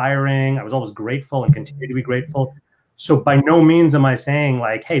 inspiring. I was always grateful and continue to be grateful. So by no means am I saying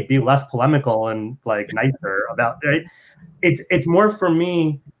like, hey, be less polemical and like nicer about it. It's more for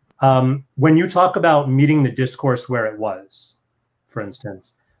me, when you talk about meeting the discourse where it was, for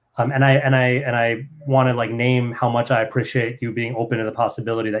instance, and I want to like name how much I appreciate you being open to the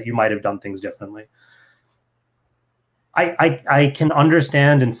possibility that you might have done things differently. I can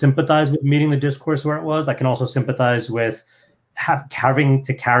understand and sympathize with meeting the discourse where it was. I can also sympathize with having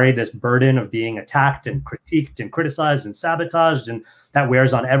to carry this burden of being attacked and critiqued and criticized and sabotaged, and that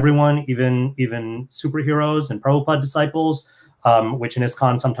wears on everyone, even superheroes and Prabhupada disciples, which in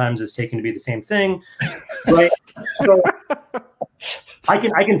ISKCON sometimes is taken to be the same thing, right? So I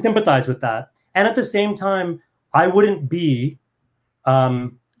can sympathize with that, and at the same time, I wouldn't be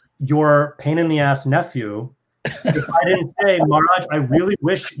your pain in the ass nephew if I didn't say, Maharaj, I really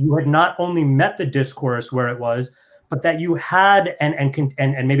wish you had not only met the discourse where it was, but that you had,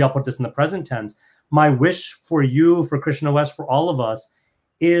 and maybe I'll put this in the present tense, my wish for you, for Krishna West, for all of us,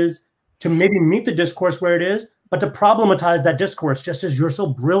 is to maybe meet the discourse where it is, but to problematize that discourse, just as you're so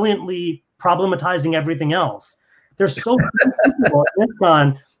brilliantly problematizing everything else. There's so few people in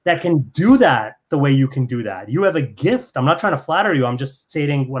ISKCON that can do that the way you can do that. You have a gift. I'm not trying to flatter you. I'm just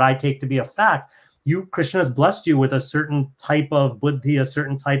stating what I take to be a fact. Krishna has blessed you with a certain type of buddhi, a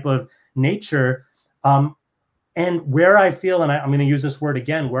certain type of nature. And where I feel, and I'm going to use this word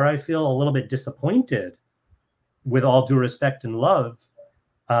again, where I feel a little bit disappointed, with all due respect and love,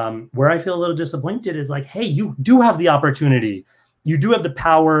 where I feel a little disappointed is like, hey, you do have the opportunity. You do have the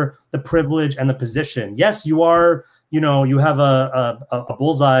power, the privilege, and the position. Yes, you are, you have a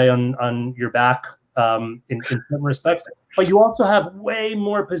bullseye on your back in certain respects, but you also have way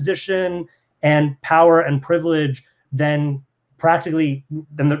more position and power and privilege than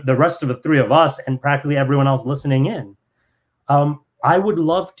the rest of the three of us and practically everyone else listening in. I would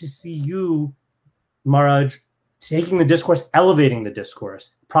love to see you, Maharaj, taking the discourse, elevating the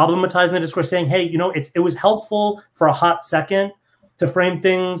discourse, problematizing the discourse, saying, hey, it was helpful for a hot second to frame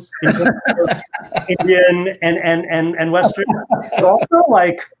things in Indian and Western, but also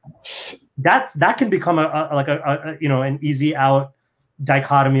like that can become an easy out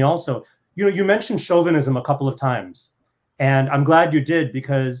dichotomy also. You mentioned chauvinism a couple of times, and I'm glad you did,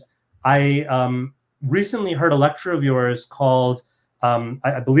 because I recently heard a lecture of yours called,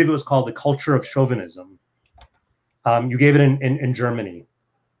 I believe it was called The Culture of Chauvinism. You gave it in Germany.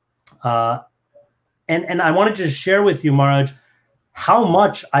 And I wanted to share with you, Maharaj, how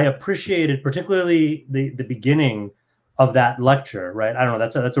much I appreciated, particularly the beginning of that lecture, right? I don't know,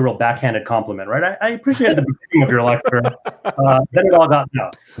 that's a real backhanded compliment, right? I appreciated the beginning of your lecture. Then it all got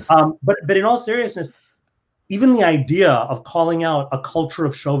no. But in all seriousness, even the idea of calling out a culture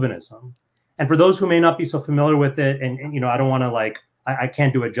of chauvinism, and for those who may not be so familiar with it, and I don't want to I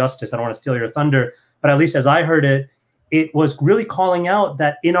can't do it justice. I don't want to steal your thunder, but at least as I heard it, it was really calling out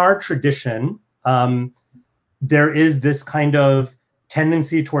that in our tradition, there is this kind of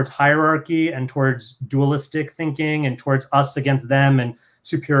tendency towards hierarchy and towards dualistic thinking and towards us against them and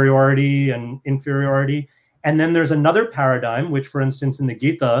superiority and inferiority. And then there's another paradigm, which, for instance, in the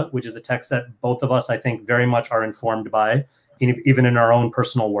Gita, which is a text that both of us, I think, very much are informed by, even in our own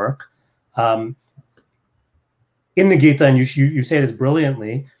personal work. In the Gita, and you say this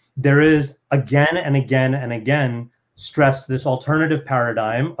brilliantly, there is again and again and again stressed this alternative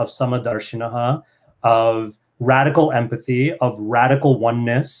paradigm of samadarshinaha, of radical empathy, of radical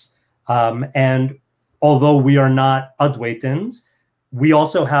oneness. And although we are not Advaitins, we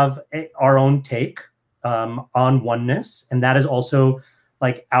also have our own take on oneness. And that is also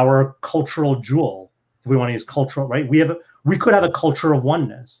like our cultural jewel, if we want to use cultural, right? We could have a culture of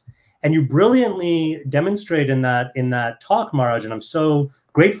oneness. And you brilliantly demonstrate in that talk, Maharaj, and I'm so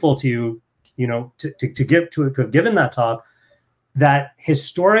grateful to you, to have given that talk, that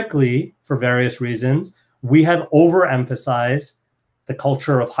historically, for various reasons, we have overemphasized the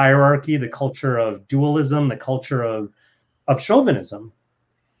culture of hierarchy, the culture of dualism, the culture of chauvinism.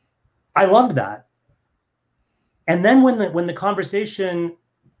 I loved that. And then when the conversation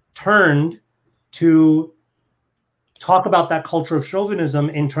turned to talk about that culture of chauvinism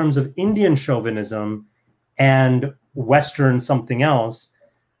in terms of Indian chauvinism and Western something else,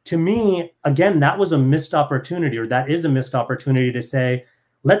 to me, again, that was a missed opportunity, or that is a missed opportunity to say,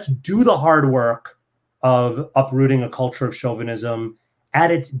 let's do the hard work of uprooting a culture of chauvinism at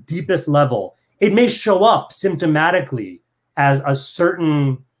its deepest level. It may show up symptomatically as a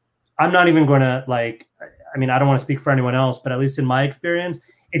certain, I'm not even going to like, I mean, I don't want to speak for anyone else, but at least in my experience,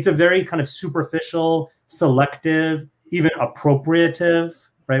 it's a very kind of superficial, selective, even appropriative,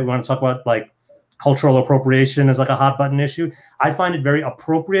 right? We want to talk about like cultural appropriation as like a hot button issue. I find it very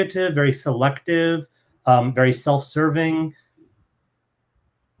appropriative, very selective, very self-serving,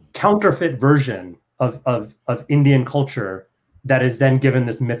 counterfeit version of Indian culture that is then given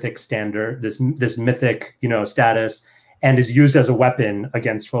this mythic standard, this mythic, you know, status, and is used as a weapon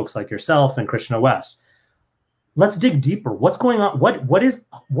against folks like yourself and Krishna West. Let's dig deeper. What's going on? What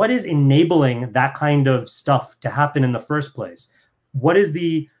is enabling that kind of stuff to happen in the first place? What is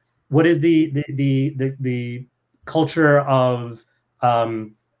the culture of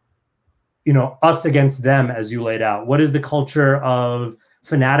you know, us against them, as you laid out? What is the culture of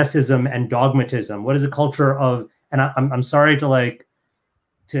fanaticism and dogmatism? What is the culture of, and I'm sorry to like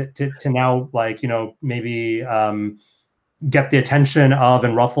to now like, you know, maybe get the attention of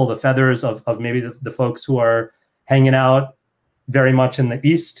and ruffle the feathers of maybe the folks who are hanging out very much in the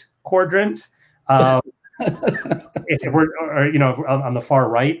East quadrant, if we're, or, you know, if we're on the far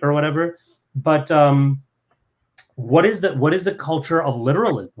right or whatever. But what is the culture of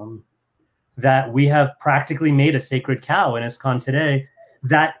literalism that we have practically made a sacred cow in ISKCON today,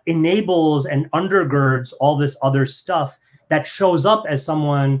 that enables and undergirds all this other stuff that shows up as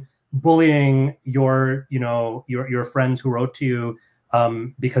someone bullying your, you know, your friends who wrote to you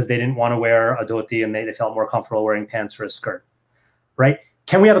because they didn't want to wear a dhoti and they felt more comfortable wearing pants or a skirt, right?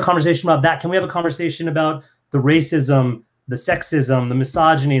 Can we have a conversation about that? Can we have a conversation about the racism, the sexism, the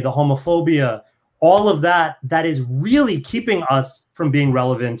misogyny, the homophobia, all of that is really keeping us from being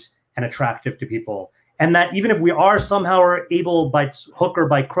relevant and attractive to people? And that even if we are somehow able by hook or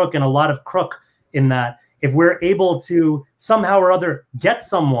by crook, and a lot of crook in that, if we're able to somehow or other get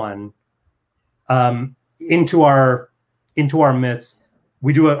someone into our midst,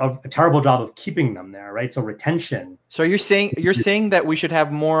 we do a terrible job of keeping them there, right? So retention. So you're saying that we should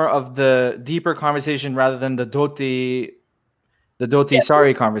have more of the deeper conversation rather than the dhoti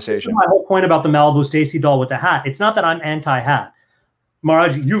sari conversation. My whole point about the Malibu Stacy doll with the hat, it's not that I'm anti-hat.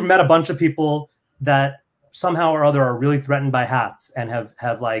 Maharaj, you've met a bunch of people that somehow or other are really threatened by hats and have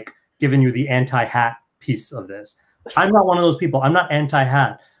like given you the anti-hat piece of this. I'm not one of those people. I'm not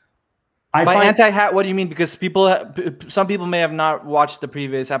anti-hat. By anti-hat, what do you mean? Because some people may have not watched the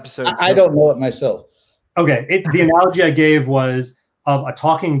previous episode. I don't know it myself. Okay, the analogy I gave was of a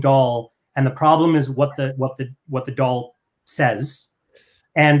talking doll, and the problem is what the doll says,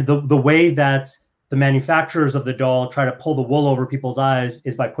 and the way that the manufacturers of the doll try to pull the wool over people's eyes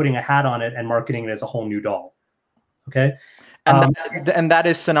is by putting a hat on it and marketing it as a whole new doll. Okay, and that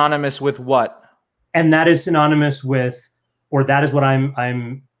is synonymous with what? And that is synonymous with, or that is what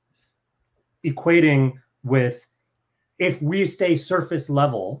I'm equating with, if we stay surface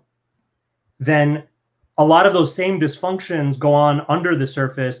level, then a lot of those same dysfunctions go on under the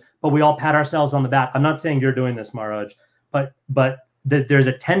surface, but we all pat ourselves on the back. I'm not saying you're doing this, Maharaj, but there's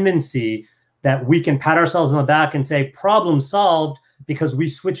a tendency that we can pat ourselves on the back and say, problem solved, because we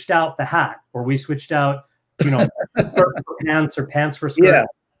switched out the hat, or we switched out, you know, skirt for pants or pants for skirt. Yeah.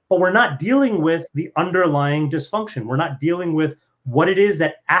 But we're not dealing with the underlying dysfunction. We're not dealing with what it is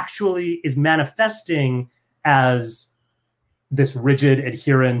that actually is manifesting as this rigid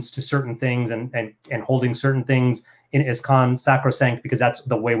adherence to certain things and holding certain things in ISKCON sacrosanct because that's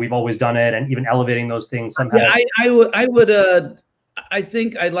the way we've always done it, and even elevating those things somehow. Yeah, I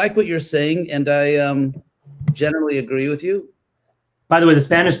think I like what you're saying, and I generally agree with you. By the way, the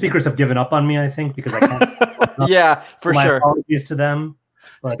Spanish speakers have given up on me, I think, because I can't. Yeah, for my sure. apologies to them.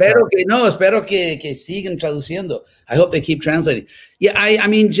 But, espero que sigan traduciendo. I hope they keep translating. Yeah, I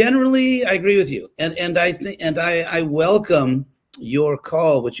mean, generally, I agree with you, and I think, and I welcome your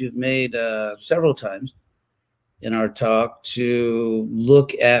call, which you've made several times in our talk, to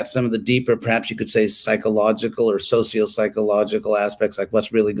look at some of the deeper, perhaps you could say, psychological or socio-psychological aspects, like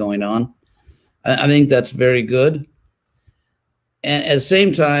what's really going on. I think that's very good. And at the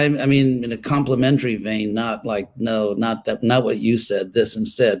same time, I mean, in a complementary vein, not like, no, not what you said, this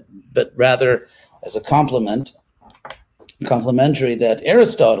instead, but rather as a complementary, that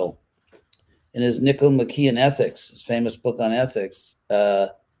Aristotle, in his Nicomachean Ethics, his famous book on ethics,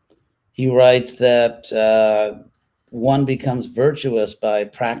 he writes that one becomes virtuous by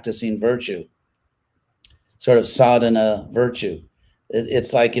practicing virtue, sort of sadhana virtue,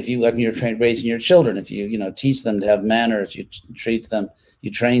 It's like if you, when you're raising your children, if you, teach them to have manners, you train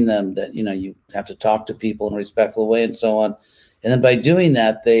them that, you have to talk to people in a respectful way and so on. And then by doing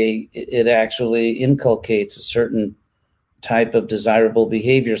that, it actually inculcates a certain type of desirable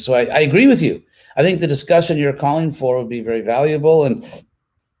behavior. So I agree with you. I think the discussion you're calling for would be very valuable. And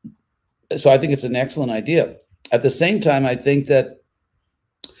so I think it's an excellent idea. At the same time, I think that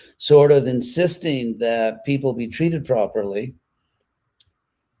sort of insisting that people be treated properly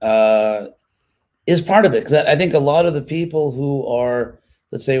is part of it. Because I think a lot of the people who are,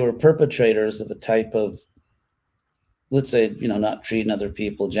 let's say, were perpetrators of a type of, let's say, not treating other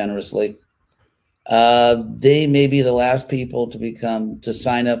people generously, they may be the last people to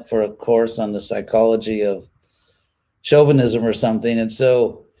sign up for a course on the psychology of chauvinism or something. And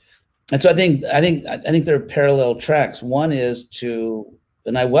so I think there are parallel tracks. One is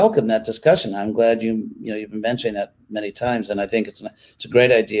and I welcome that discussion. I'm glad you've been mentioning that many times, and I think it's a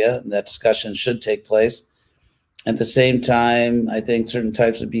great idea. And that discussion should take place. At the same time, I think certain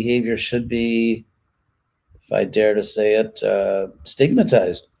types of behavior should be, if I dare to say it,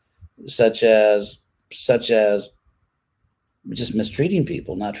 stigmatized, such as just mistreating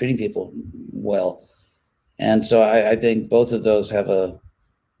people, not treating people well. And so I think both of those have a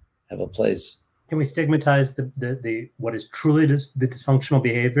place. Can we stigmatize the what is truly the dysfunctional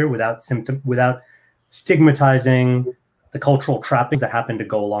behavior without stigmatizing the cultural trappings that happen to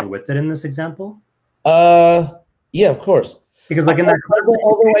go along with it in this example? Yeah, of course. Because like in that,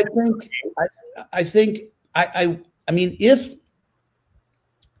 although I mean, if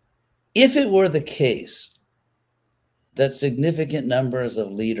it were the case that significant numbers of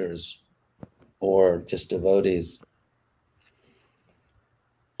leaders or just devotees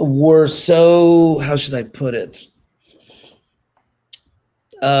were so, how should I put it,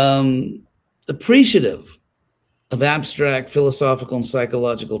 appreciative of abstract philosophical and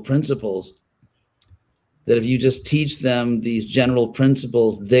psychological principles, that if you just teach them these general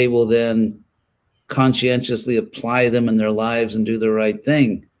principles, they will then conscientiously apply them in their lives and do the right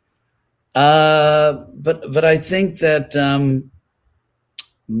thing. But I think that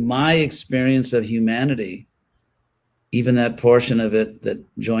my experience of humanity, even that portion of it that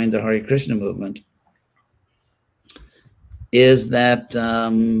joined the Hare Krishna movement, is that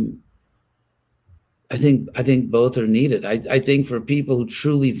I think both are needed. I think for people who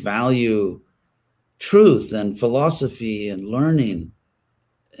truly value truth and philosophy and learning,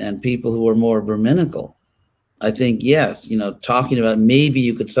 and people who are more Brahminical, I think, yes, talking about, maybe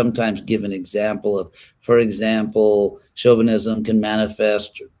you could sometimes give an example of, for example, chauvinism can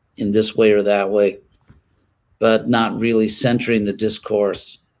manifest in this way or that way, but not really centering the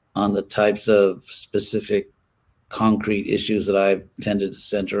discourse on the types of specific concrete issues that I've tended to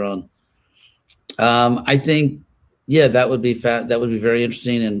center on. I think, yeah, that would be very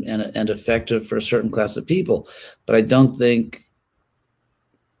interesting and effective for a certain class of people. But I don't think,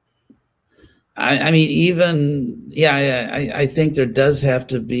 I mean, even, yeah, I think there does have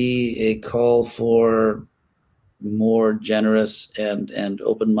to be a call for more generous and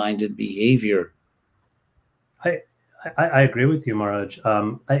open-minded behavior. I agree with you, Maharaj.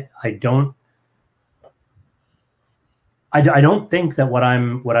 I don't think that what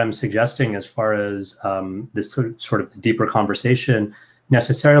I'm suggesting as far as this sort of deeper conversation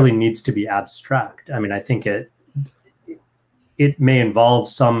necessarily needs to be abstract. I mean, I think it may involve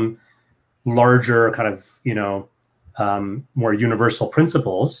some larger kind of more universal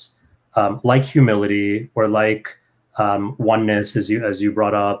principles like humility or like oneness, as you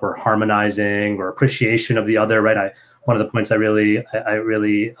brought up, or harmonizing or appreciation of the other. Right. One of the points I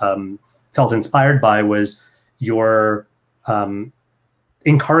really felt inspired by was your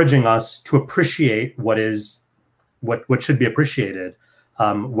encouraging us to appreciate what should be appreciated,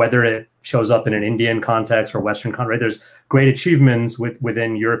 whether it shows up in an Indian context or Western context. Right? There's great achievements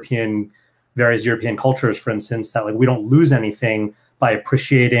within various European cultures, for instance, that like we don't lose anything by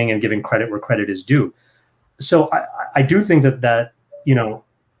appreciating and giving credit where credit is due. So I do think that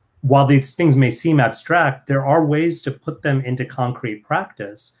while these things may seem abstract, there are ways to put them into concrete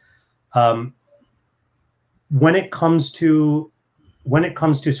practice. When it comes to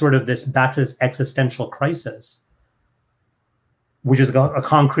sort of this, back to this existential crisis, which is a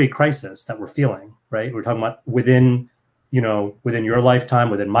concrete crisis that we're feeling, right? We're talking about within your lifetime,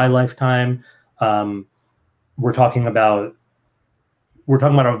 within my lifetime. We're talking about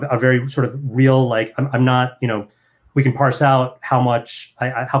a very sort of real, like, I'm not, we can parse out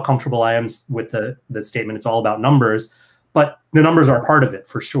how comfortable I am with the statement. It's all about numbers, but the numbers are part of it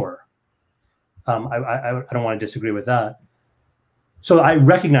for sure. I don't want to disagree with that. So I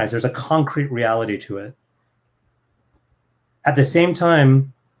recognize there's a concrete reality to it. At the same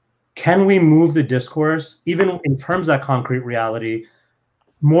time, can we move the discourse, even in terms of that concrete reality,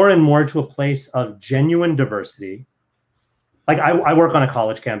 more and more to a place of genuine diversity? Like I work on a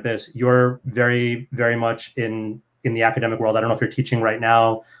college campus. You're very, very much in the academic world. I don't know if you're teaching right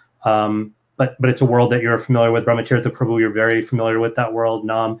now, but it's a world that you're familiar with. Brahma Tirtha Prabhu, you're very familiar with that world.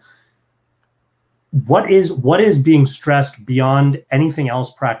 Nam. What is being stressed beyond anything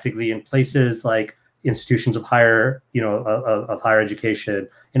else practically in places like institutions of higher, of higher education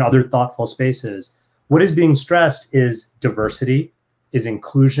and other thoughtful spaces? What is being stressed is diversity, is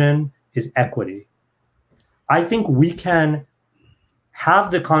inclusion, is equity. I think we can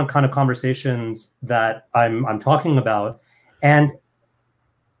have the kind of conversations that I'm talking about, and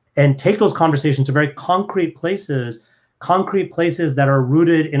take those conversations to very concrete places that are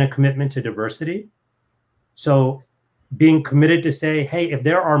rooted in a commitment to diversity. So being committed to say, hey, if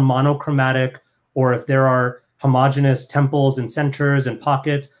there are monochromatic or if there are homogenous temples and centers and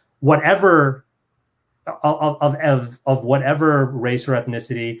pockets, whatever of whatever race or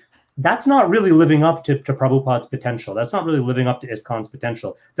ethnicity, that's not really living up to Prabhupada's potential. That's not really living up to ISKCON's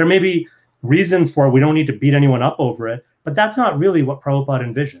potential. There may be reasons for it. We don't need to beat anyone up over it, but that's not really what Prabhupada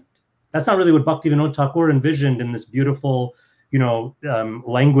envisioned. That's not really what Bhaktivinoda Thakur envisioned in this beautiful,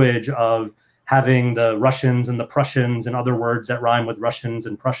 language of having the Russians and the Prussians and other words that rhyme with Russians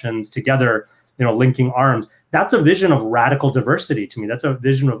and Prussians together, linking arms. That's a vision of radical diversity to me. That's a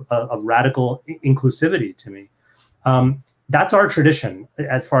vision of radical inclusivity to me. That's our tradition,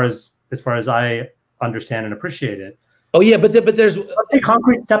 as far as I understand and appreciate it. Oh yeah, but there's let's take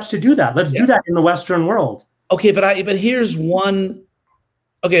concrete steps to do that. Let's do that in the Western world. Okay, but here's one.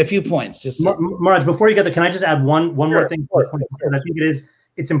 Okay, a few points. Just Maharaj, before you get there, can I just add one more thing? I think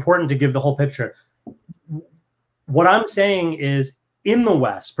it's important to give the whole picture. What I'm saying is, in the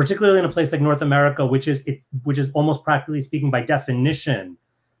West, particularly in a place like North America, which is almost practically speaking by definition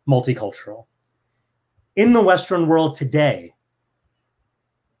multicultural. In the Western world today,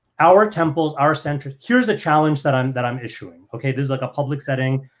 our temples, our centers, here's the challenge that I'm issuing. Okay, this is like a public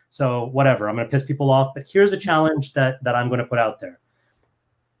setting, so whatever, I'm going to piss people off, but here's a challenge that I'm going to put out there.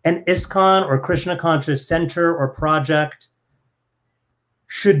 An ISKCON or Krishna conscious center or project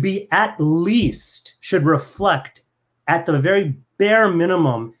should reflect, at the very bare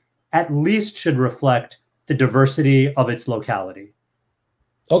minimum, at least should reflect the diversity of its locality.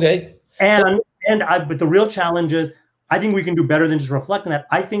 Okay. But the real challenge is, I think we can do better than just reflecting that.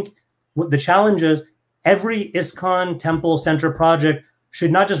 I think what the challenge is, every ISKCON temple center project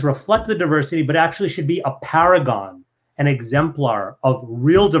should not just reflect the diversity, but actually should be a paragon, an exemplar of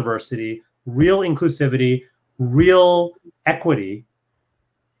real diversity, real inclusivity, real equity,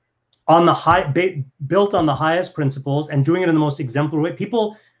 on the built on the highest principles, and doing it in the most exemplary way.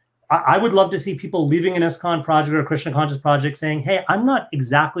 People, I would love to see people leaving an ISKCON project or a Krishna conscious project saying, hey, I'm not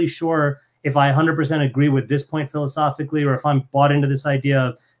exactly sure if I 100% agree with this point philosophically, or if I'm bought into this idea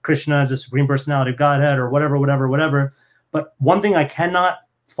of Krishna as a supreme personality of Godhead, or whatever. But one thing I cannot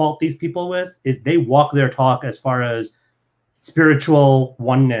fault these people with is they walk their talk as far as spiritual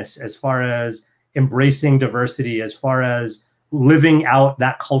oneness, as far as embracing diversity, as far as living out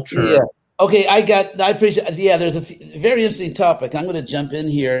that culture. Yeah. Okay, I appreciate. Yeah, there's a very interesting topic. I'm going to jump in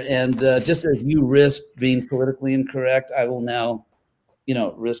here, and just as you risk being politically incorrect, I will now,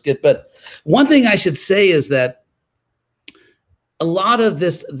 risk it. But one thing I should say is that a lot of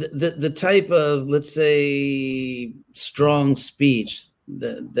this, the type of, let's say, strong speech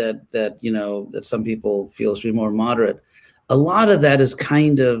that some people feel should be more moderate, a lot of that is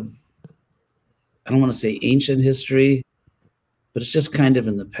kind of, I don't want to say ancient history, but it's just kind of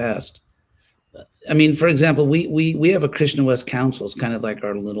in the past. I mean, for example, we have a Krishna West Council. It's kind of like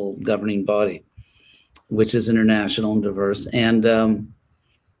our little governing body, which is international and diverse. And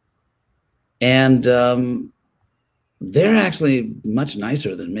they're actually much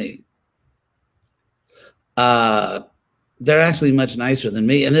nicer than me. They're actually much nicer than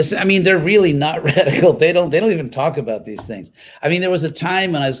me. And they're really not radical. They don't even talk about these things. I mean, there was a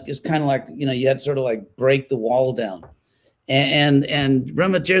time when it's kind of like, you had sort of like break the wall down. And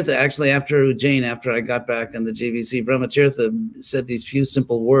Brahma Tirtha, actually, after I got back in the JVC, Brahma Tirtha said these few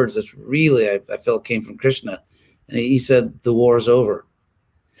simple words that really I felt came from Krishna. And he said, the war is over.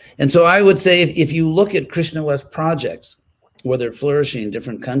 And so I would say, if you look at Krishna West projects, where they're flourishing in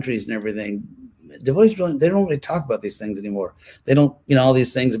different countries and everything, devotees they don't really talk about these things anymore. They don't, all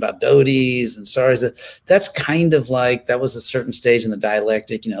these things about dhotis and saris. That's kind of like, that was a certain stage in the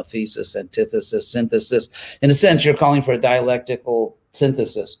dialectic, thesis, antithesis, synthesis. In a sense, you're calling for a dialectical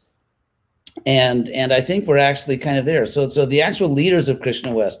synthesis. And I think we're actually kind of there. So the actual leaders of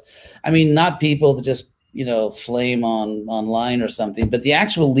Krishna West, I mean, not people that just flame online or something. But the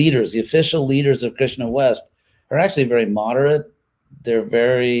actual leaders, the official leaders of Krishna West, are actually very moderate.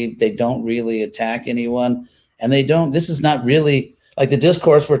 They don't really attack anyone, and this is not really like the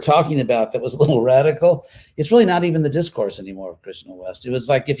discourse we're talking about that was a little radical. It's really not even the discourse anymore of Krishna West. It was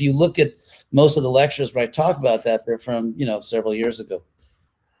like, if you look at most of the lectures where I talk about that, they're from, several years ago.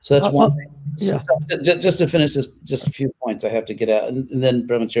 So that's one thing. Yeah. So just to finish this, just a few points I have to get out, and then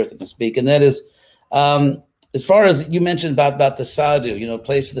Brahma Tirtha can speak. And that is, as far as you mentioned about the sadhu,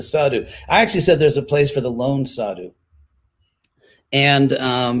 place for the sadhu. I actually said there's a place for the lone sadhu. And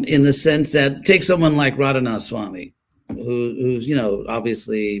in the sense that, take someone like Hridayananda Swami, who's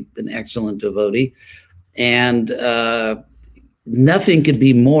obviously an excellent devotee, and nothing could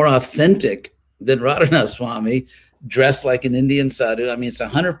be more authentic than Hridayananda Swami, dressed like an Indian sadhu. I mean, it's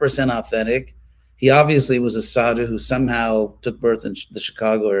 100% authentic. He obviously was a sadhu who somehow took birth in the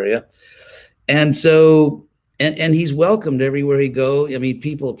Chicago area, and so and he's welcomed everywhere he goes. I mean,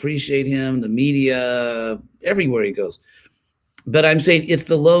 people appreciate him, the media, everywhere he goes. But I'm saying it's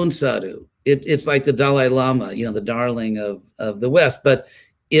the lone sadhu. It's like the Dalai Lama, the darling of the West. But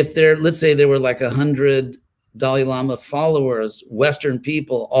if let's say there were like 100 Dalai Lama followers, Western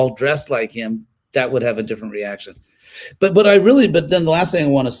people, all dressed like him, that would have a different reaction. But then the last thing I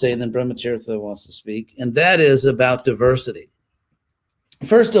want to say, and then Brahma Tirtha wants to speak, and that is about diversity.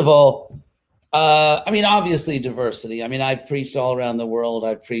 First of all, obviously diversity. I mean, I've preached all around the world.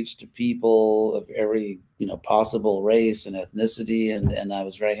 I've preached to people of every, possible race and ethnicity, and I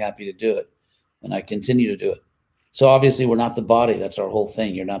was very happy to do it, and I continue to do it. So obviously we're not the body. That's our whole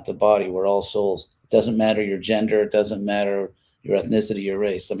thing. You're not the body. We're all souls. It doesn't matter your gender. It doesn't matter your ethnicity, your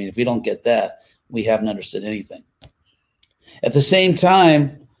race. I mean, if we don't get that, we haven't understood anything. At the same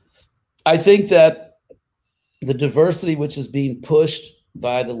time, I think that the diversity which is being pushed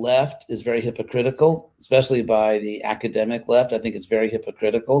by the left is very hypocritical, especially by the academic left. I think it's very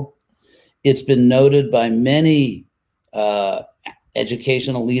hypocritical. It's been noted by many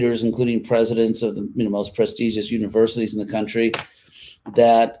educational leaders, including presidents of the most prestigious universities in the country,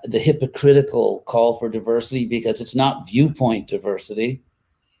 that the hypocritical call for diversity, because it's not viewpoint diversity.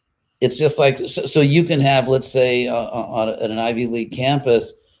 It's just like, so you can have, let's say, on an Ivy League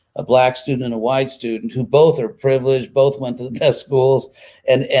campus, a black student and a white student who both are privileged, both went to the best schools,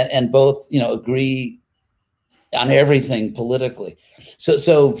 and both, agree on everything politically.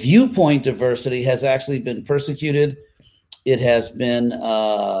 So viewpoint diversity has actually been persecuted. It has been,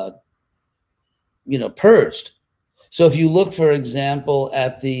 purged. So if you look, for example,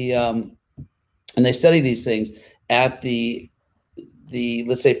 at the, and they study these things, at the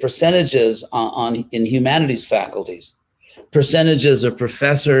let's say percentages in humanities faculties, percentages of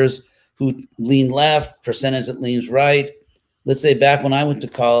professors who lean left, percentage that leans right. Let's say back when I went to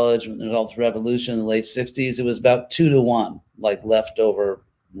college, when there was all the revolution in the late 60s, it was about 2-to-1, like left over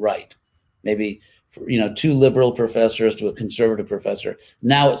right. Maybe, 2 liberal professors to a conservative professor.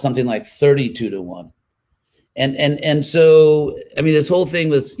 Now it's something like 32-to-1. And so, I mean, this whole thing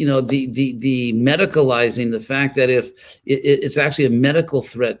was, the medicalizing, the fact that if it's actually a medical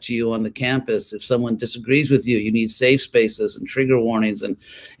threat to you on the campus, if someone disagrees with you, you need safe spaces and trigger warnings. And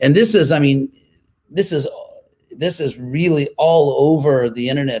this is, I mean, this is really all over the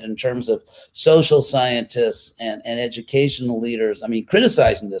internet in terms of social scientists and educational leaders. I mean,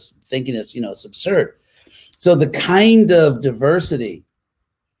 criticizing this, thinking it's, it's absurd. So the kind of diversity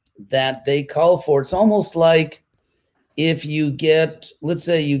that they call for, it's almost like if you get, let's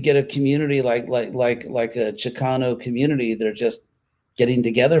say you get a community like a Chicano community, they're just getting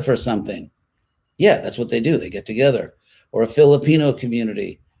together for something. Yeah, that's what they do. They get together. Or a Filipino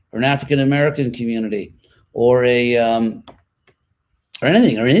community, or an African-American community, or an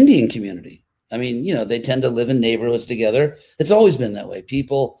Indian community. I mean, they tend to live in neighborhoods together. It's always been that way.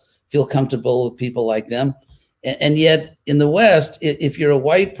 People feel comfortable with people like them. And yet in the West, if you're a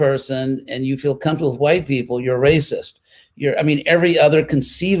white person and you feel comfortable with white people, you're racist. Every other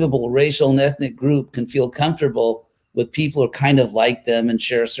conceivable racial and ethnic group can feel comfortable with people who are kind of like them and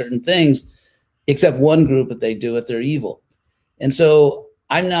share certain things, except one group, that they do it, they're evil. And so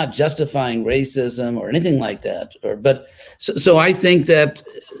I'm not justifying racism or anything like that. So I think that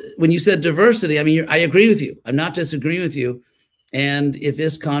when you said diversity, I agree with you. I'm not disagreeing with you. And if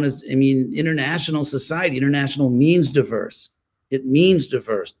ISKCON is, international society, international means diverse. It means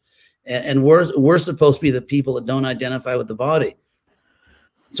diverse. And we're supposed to be the people that don't identify with the body.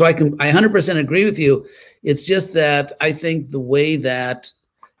 So I 100% agree with you. It's just that I think the way that,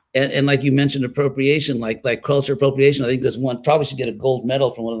 and like you mentioned, appropriation, like culture appropriation, I think there's one, probably should get a gold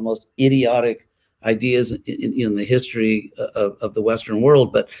medal for one of the most idiotic ideas in the history of the Western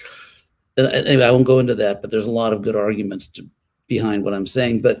world. But anyway, I won't go into that, but there's a lot of good arguments behind what I'm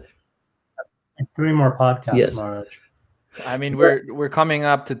saying. But 3 more podcasts, yes. Maharaj. I mean, we're coming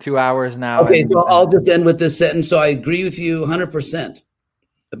up to 2 hours now. Okay, so I'll just end with this sentence. So I agree with you 100%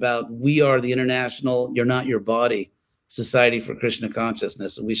 about we are the international, you're not your body, Society for Krishna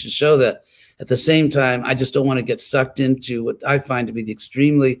Consciousness. And we should show that. At the same time, I just don't want to get sucked into what I find to be the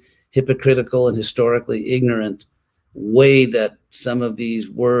extremely hypocritical and historically ignorant way that some of these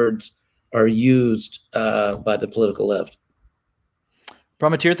words are used by the political left.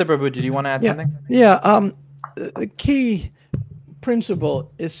 Brahma Tirtha Prabhu, did you want to add something? Yeah. The key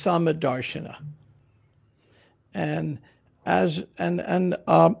principle is Samadarshana. And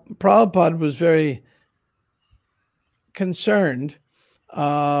Prabhupada was very concerned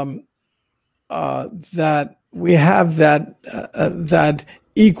that we have that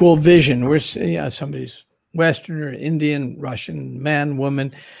equal vision. We're somebody's Western or Indian, Russian, man,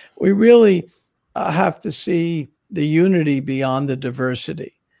 woman. We really have to see the unity beyond the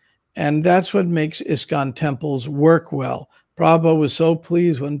diversity. And that's what makes ISKCON temples work well. Prabhupada was so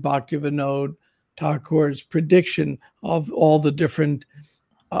pleased when Bhaktivinoda Thakur's prediction of all the different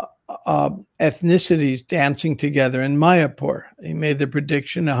ethnicities dancing together in Mayapur. He made the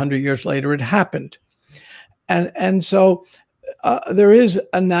prediction. 100 years later, it happened. And so there is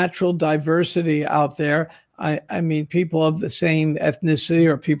a natural diversity out there. I mean, people of the same ethnicity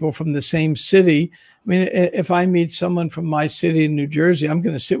or people from the same city. I mean, if I meet someone from my city in New Jersey, I'm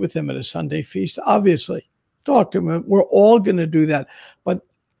going to sit with them at a Sunday feast, obviously. Talk to them. We're all going to do that. But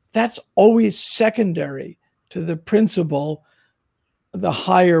that's always secondary to the principle, the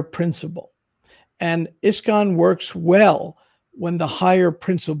higher principle. And ISKCON works well when the higher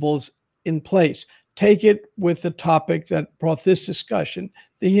principle's in place. Take it with the topic that brought this discussion,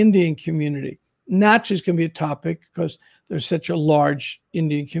 the Indian community. Naturally, it's going to be a topic because there's such a large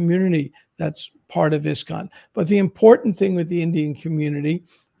Indian community that's part of ISKCON. But the important thing with the Indian community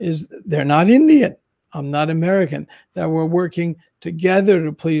is they're not Indian. I'm not American. That we're working together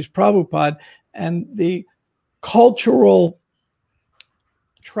to please Prabhupada, and the cultural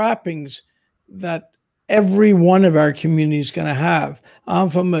trappings that every one of our communities is going to have. I'm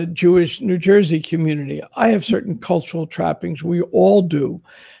from a Jewish New Jersey community. I have certain cultural trappings. We all do.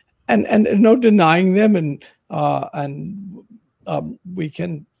 And no denying them, and we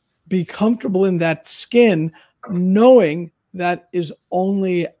can be comfortable in that skin, knowing that is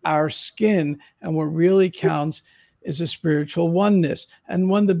only our skin, and what really counts is a spiritual oneness. And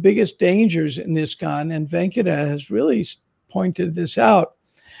one of the biggest dangers in ISKCON, and Venkata has really pointed this out,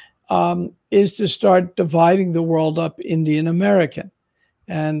 is to start dividing the world up Indian American.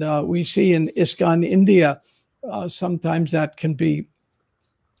 And we see in ISKCON India, sometimes that can be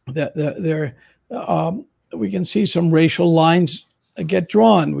we can see some racial lines get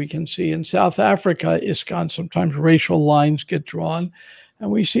drawn. We can see in South Africa, ISKCON, sometimes racial lines get drawn,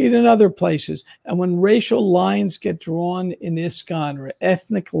 and we see it in other places. And when racial lines get drawn in ISKCON or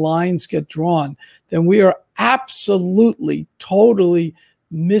ethnic lines get drawn, then we are absolutely, totally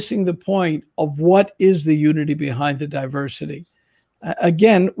missing the point of what is the unity behind the diversity.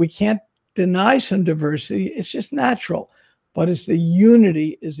 Again, we can't deny some diversity. It's just natural. But it's the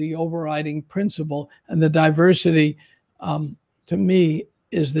unity is the overriding principle, and the diversity, to me,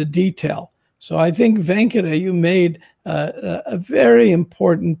 is the detail. So I think, Venkata, you made a very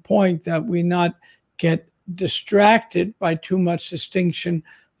important point that we not get distracted by too much distinction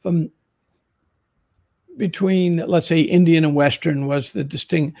between, let's say, Indian and Western was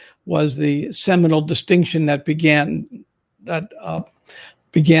the seminal distinction that began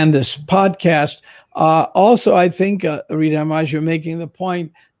this podcast. Also, I think, Hridayananda, you're making the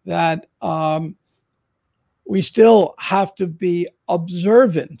point that we still have to be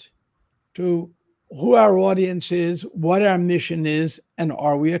observant to who our audience is, what our mission is, and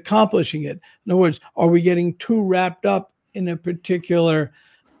are we accomplishing it? In other words, are we getting too wrapped up in a particular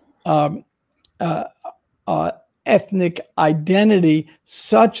ethnic identity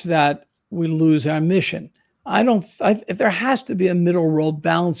such that we lose our mission? There has to be a middle road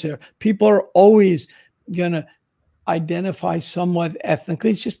balance here. People are always going to identify somewhat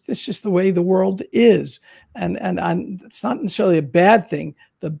ethnically. It's just the way the world is. And it's not necessarily a bad thing.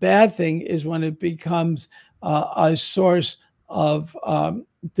 The bad thing is when it becomes a source of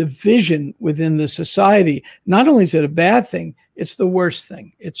division within the society. Not only is it a bad thing, it's the worst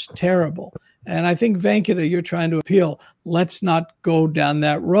thing. It's terrible. And I think, Venkata, you're trying to appeal, let's not go down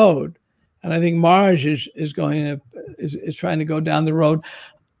that road. And I think Maharaj is trying to go down the road.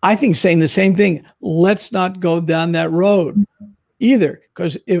 I think saying the same thing, let's not go down that road either.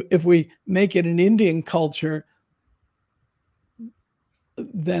 Because if we make it an Indian culture,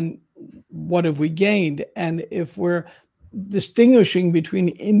 then what have we gained? And if we're distinguishing between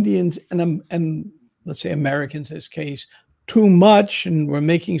Indians and let's say Americans in this case too much, and we're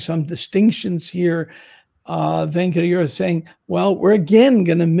making some distinctions here, Venkata, you're saying, well, we're again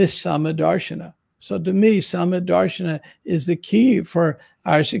going to miss Samadarshana. So to me, Samadarshana is the key for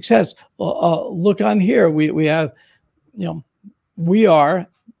our success. Look on here. We have, we are,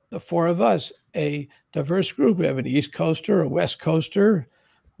 the four of us, a diverse group. We have an East Coaster, a West Coaster.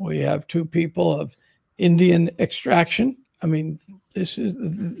 We have two people of Indian extraction. I mean, this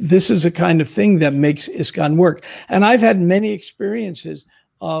is the kind of thing that makes ISKCON work. And I've had many experiences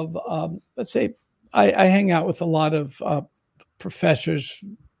of, let's say, I hang out with a lot of professors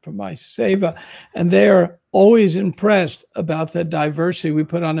for my seva, and they're always impressed about the diversity. We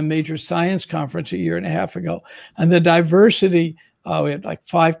put on a major science conference a year and a half ago, and the diversity, we had like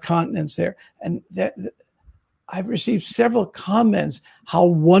 5 continents there. And I've received several comments how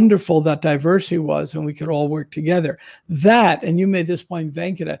wonderful that diversity was, and we could all work together. That, and you made this point,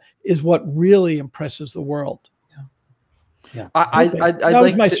 Venkata, is what really impresses the world. Yeah. That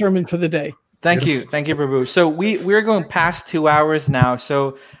was my sermon for the day. Thank you, Prabhu. So we're going past 2 hours now.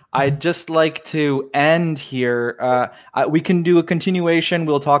 So I'd just like to end here. We can do a continuation.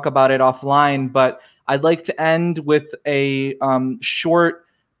 We'll talk about it offline, but I'd like to end with a short,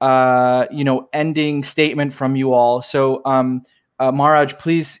 ending statement from you all. So, Maharaj,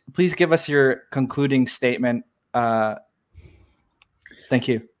 please give us your concluding statement. Thank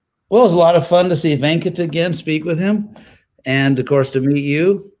you. Well, it was a lot of fun to see Venkata again, speak with him, and of course to meet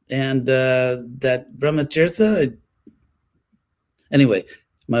you. And that Brahma Tirtha, anyway,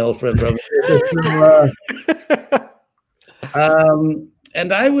 my old friend Brahma Tirtha.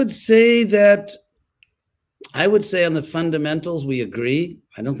 And I would say on the fundamentals we agree.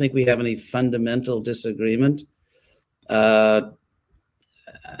 I don't think we have any fundamental disagreement. And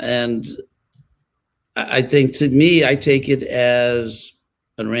I think, to me, I take it as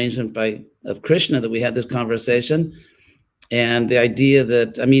an arrangement of Krishna that we had this conversation. And the idea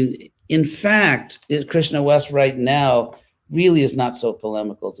that, I mean, in fact, Krishna West right now really is not so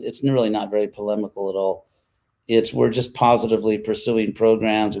polemical. It's really not very polemical at all. We're just positively pursuing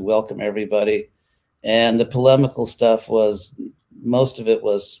programs and welcome everybody. And the polemical stuff most of it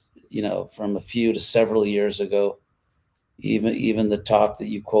was, from a few to several years ago. Even the talk that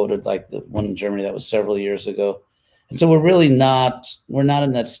you quoted, like the one in Germany, that was several years ago. And so we're not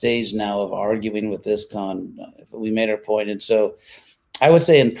in that stage now of arguing with ISKCON. We made our point. And so I would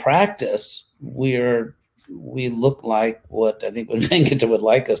say in practice, we look like what Venkata would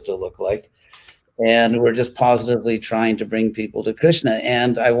like us to look like. And we're just positively trying to bring people to Krishna.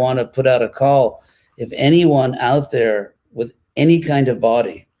 And I want to put out a call. If anyone out there with any kind of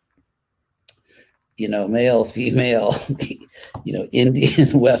body, male, female,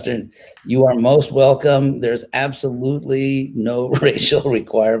 Indian, Western, you are most welcome. There's absolutely no racial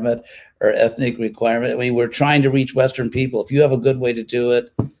requirement or ethnic requirement. I mean, we're trying to reach Western people. If you have a good way to do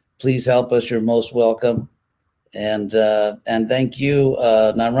it, please help us. You're most welcome. And thank you,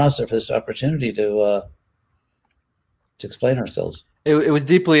 Namarasa, for this opportunity to explain ourselves. It was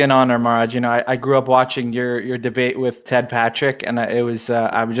deeply an honor, Maharaj. I grew up watching your debate with Ted Patrick, and I was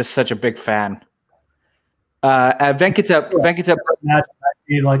just such a big fan. Venkata,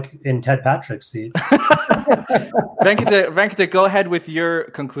 like in Ted Patrick's seat. Venkata, go ahead with your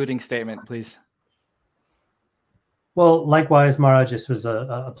concluding statement, please. Well, likewise, Maharaj, this was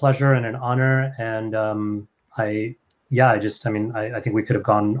a pleasure and an honor, and I think we could have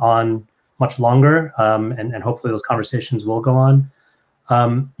gone on much longer, and hopefully those conversations will go on.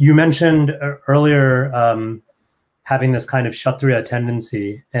 You mentioned earlier having this kind of Kshatriya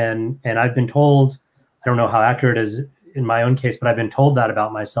tendency, and I've been told, I don't know how accurate it is in my own case, but I've been told that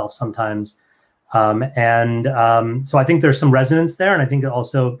about myself sometimes. So I think there's some resonance there. And I think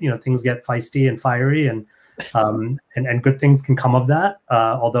also, things get feisty and fiery, and good things can come of that.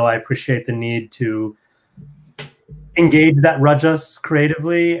 Although I appreciate the need to engage that rajas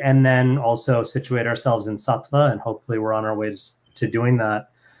creatively, and then also situate ourselves in sattva. And hopefully we're on our way to doing that.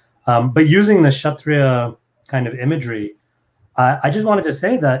 But using the Kshatriya kind of imagery, I just wanted to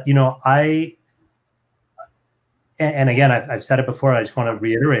say that, and again, I've said it before, I just want to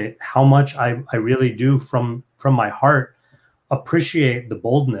reiterate how much I really do from my heart appreciate the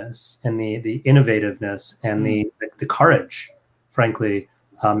boldness and the innovativeness and the courage, frankly,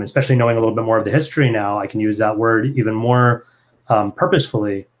 especially knowing a little bit more of the history now. I can use that word even more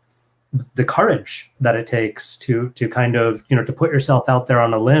purposefully. The courage that it takes to kind of, to put yourself out there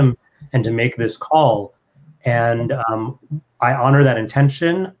on a limb and to make this call. And I honor that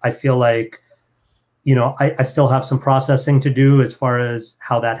intention. I feel like I still have some processing to do as far as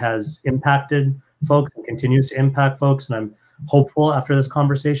how that has impacted folks and continues to impact folks. And I'm hopeful after this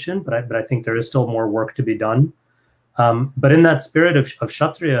conversation, but I think there is still more work to be done. But in that spirit of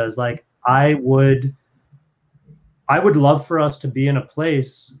Kshatriya, is like, I would love for us to be in a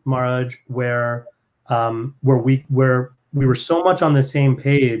place, Maharaj, where we were so much on the same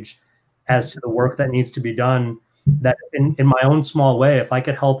page as to the work that needs to be done, that in my own small way, if I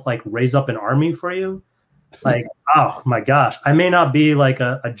could help like raise up an army for you, like, oh my gosh, I may not be like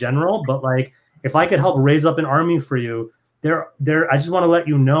a general, but like if I could help raise up an army for you, I just want to let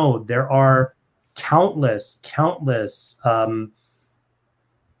you know there are countless,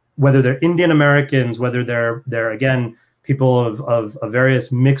 whether they're Indian Americans, whether they're again people of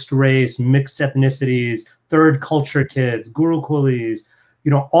various mixed race, mixed ethnicities, third culture kids, gurukulis,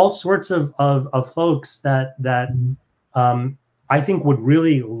 all sorts of folks that I think would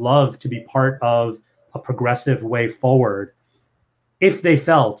really love to be part of a progressive way forward, if they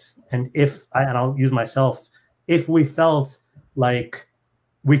felt, and I'll use myself, if we felt like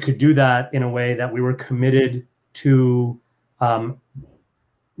we could do that in a way that we were committed to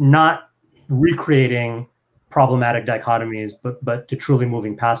not recreating problematic dichotomies, but to truly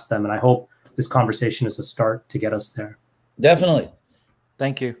moving past them. And I hope this conversation is a start to get us there. Definitely.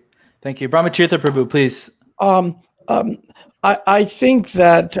 Thank you. Brahma Tirtha Prabhu, please. I think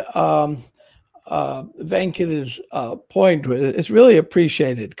that Venkata's point is really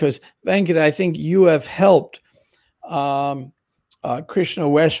appreciated, because Venkata, I think you have helped Krishna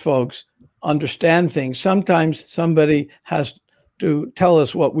West folks understand things. Sometimes somebody has to tell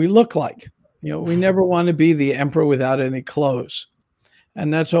us what we look like. We never want to be the emperor without any clothes.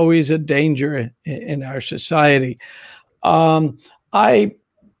 And that's always a danger in our society. After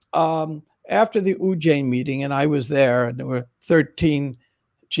the Ujjain meeting, and I was there, and there were 13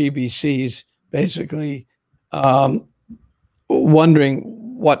 GBCs basically wondering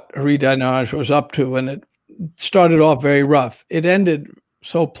what Hridayananda was up to, and it started off very rough. It ended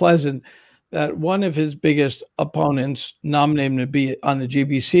so pleasant that one of his biggest opponents nominated him to be on the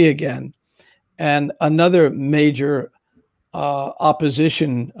GBC again, and another major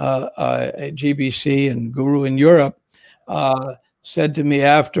opposition, a GBC and guru in Europe, said to me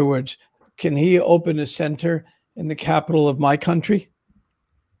afterwards, can he open a center in the capital of my country?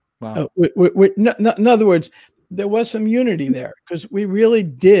 Wow. In other words, there was some unity there, because we really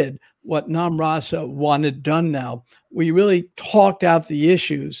did what Namarasa wanted done now. We really talked out the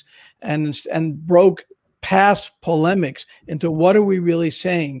issues and broke past polemics into what are we really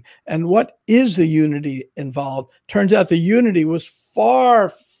saying and what is the unity involved. Turns out the unity was far,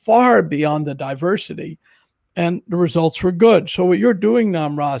 far beyond the diversity, and the results were good. So what you're doing,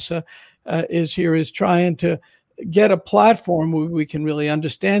 Namarasa, is trying to get a platform where we can really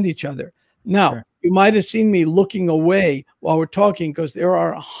understand each other. Now, sure. You might have seen me looking away while we're talking, because there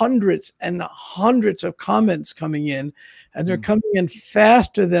are hundreds and hundreds of comments coming in, and they're coming in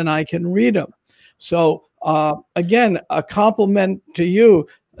faster than I can read them. So again, a compliment to you.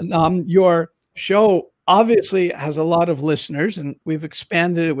 Your show obviously has a lot of listeners, and we've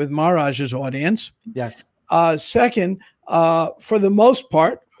expanded it with Maharaj's audience. Yes. Second, for the most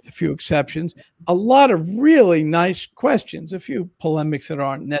part, with a few exceptions, a lot of really nice questions, a few polemics that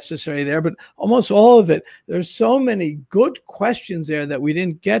aren't necessary there, but almost all of it. There's so many good questions there that we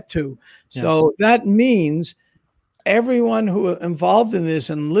didn't get to. Yeah. So that means everyone who involved in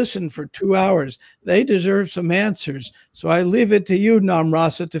this and listened for 2 hours, they deserve some answers. So I leave it to you,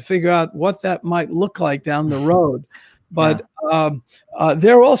 Namarasa, to figure out what that might look like down the road. But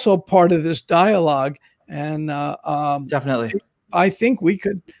they're also part of this dialogue. And definitely, I think we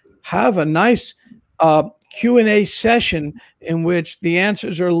could have a nice Q&A session in which the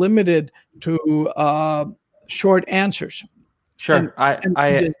answers are limited to short answers. Sure.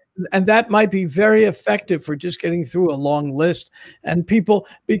 And that might be very effective for just getting through a long list. And people,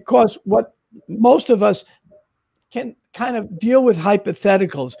 because what most of us can kind of deal with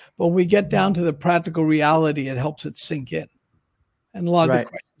hypotheticals, but when we get down to the practical reality, it helps it sink in. And a lot of the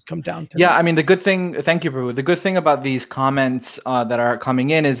questions come down to I mean, the good thing, thank you, Prabhu. The good thing about these comments that are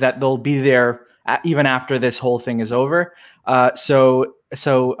coming in is that they'll be there even after this whole thing is over. So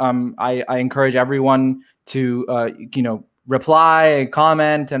I encourage everyone to reply,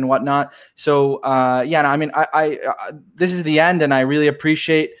 comment, and whatnot. So I mean, I this is the end, and I really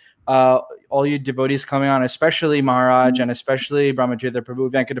appreciate all you devotees coming on, especially Maharaj and especially Brahma Tirtha Prabhu.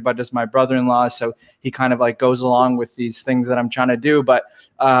 Venkata is my brother-in-law, so he kind of like goes along with these things that I'm trying to do. But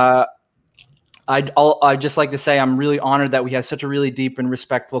I'd just like to say I'm really honored that we had such a really deep and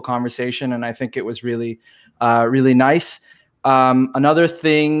respectful conversation, and I think it was really, really nice. Another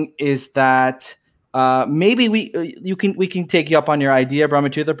thing is that maybe we can take you up on your idea, Brahma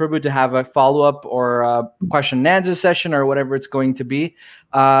Tirtha Prabhu, to have a follow-up or a question and answer session or whatever it's going to be.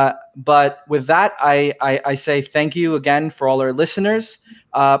 But with that, I say thank you again for all our listeners.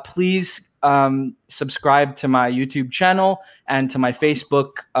 Please subscribe to my YouTube channel and to my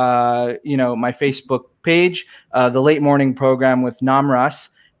Facebook, my Facebook page, the Late Morning Program with Namras.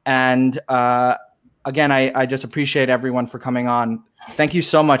 And again, I just appreciate everyone for coming on. Thank you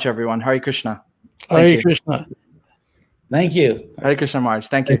so much, everyone. Hare Krishna. Hare Krishna. Thank you. Hare Krishna, Marge.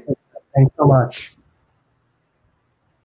 Thank you. Thanks so much.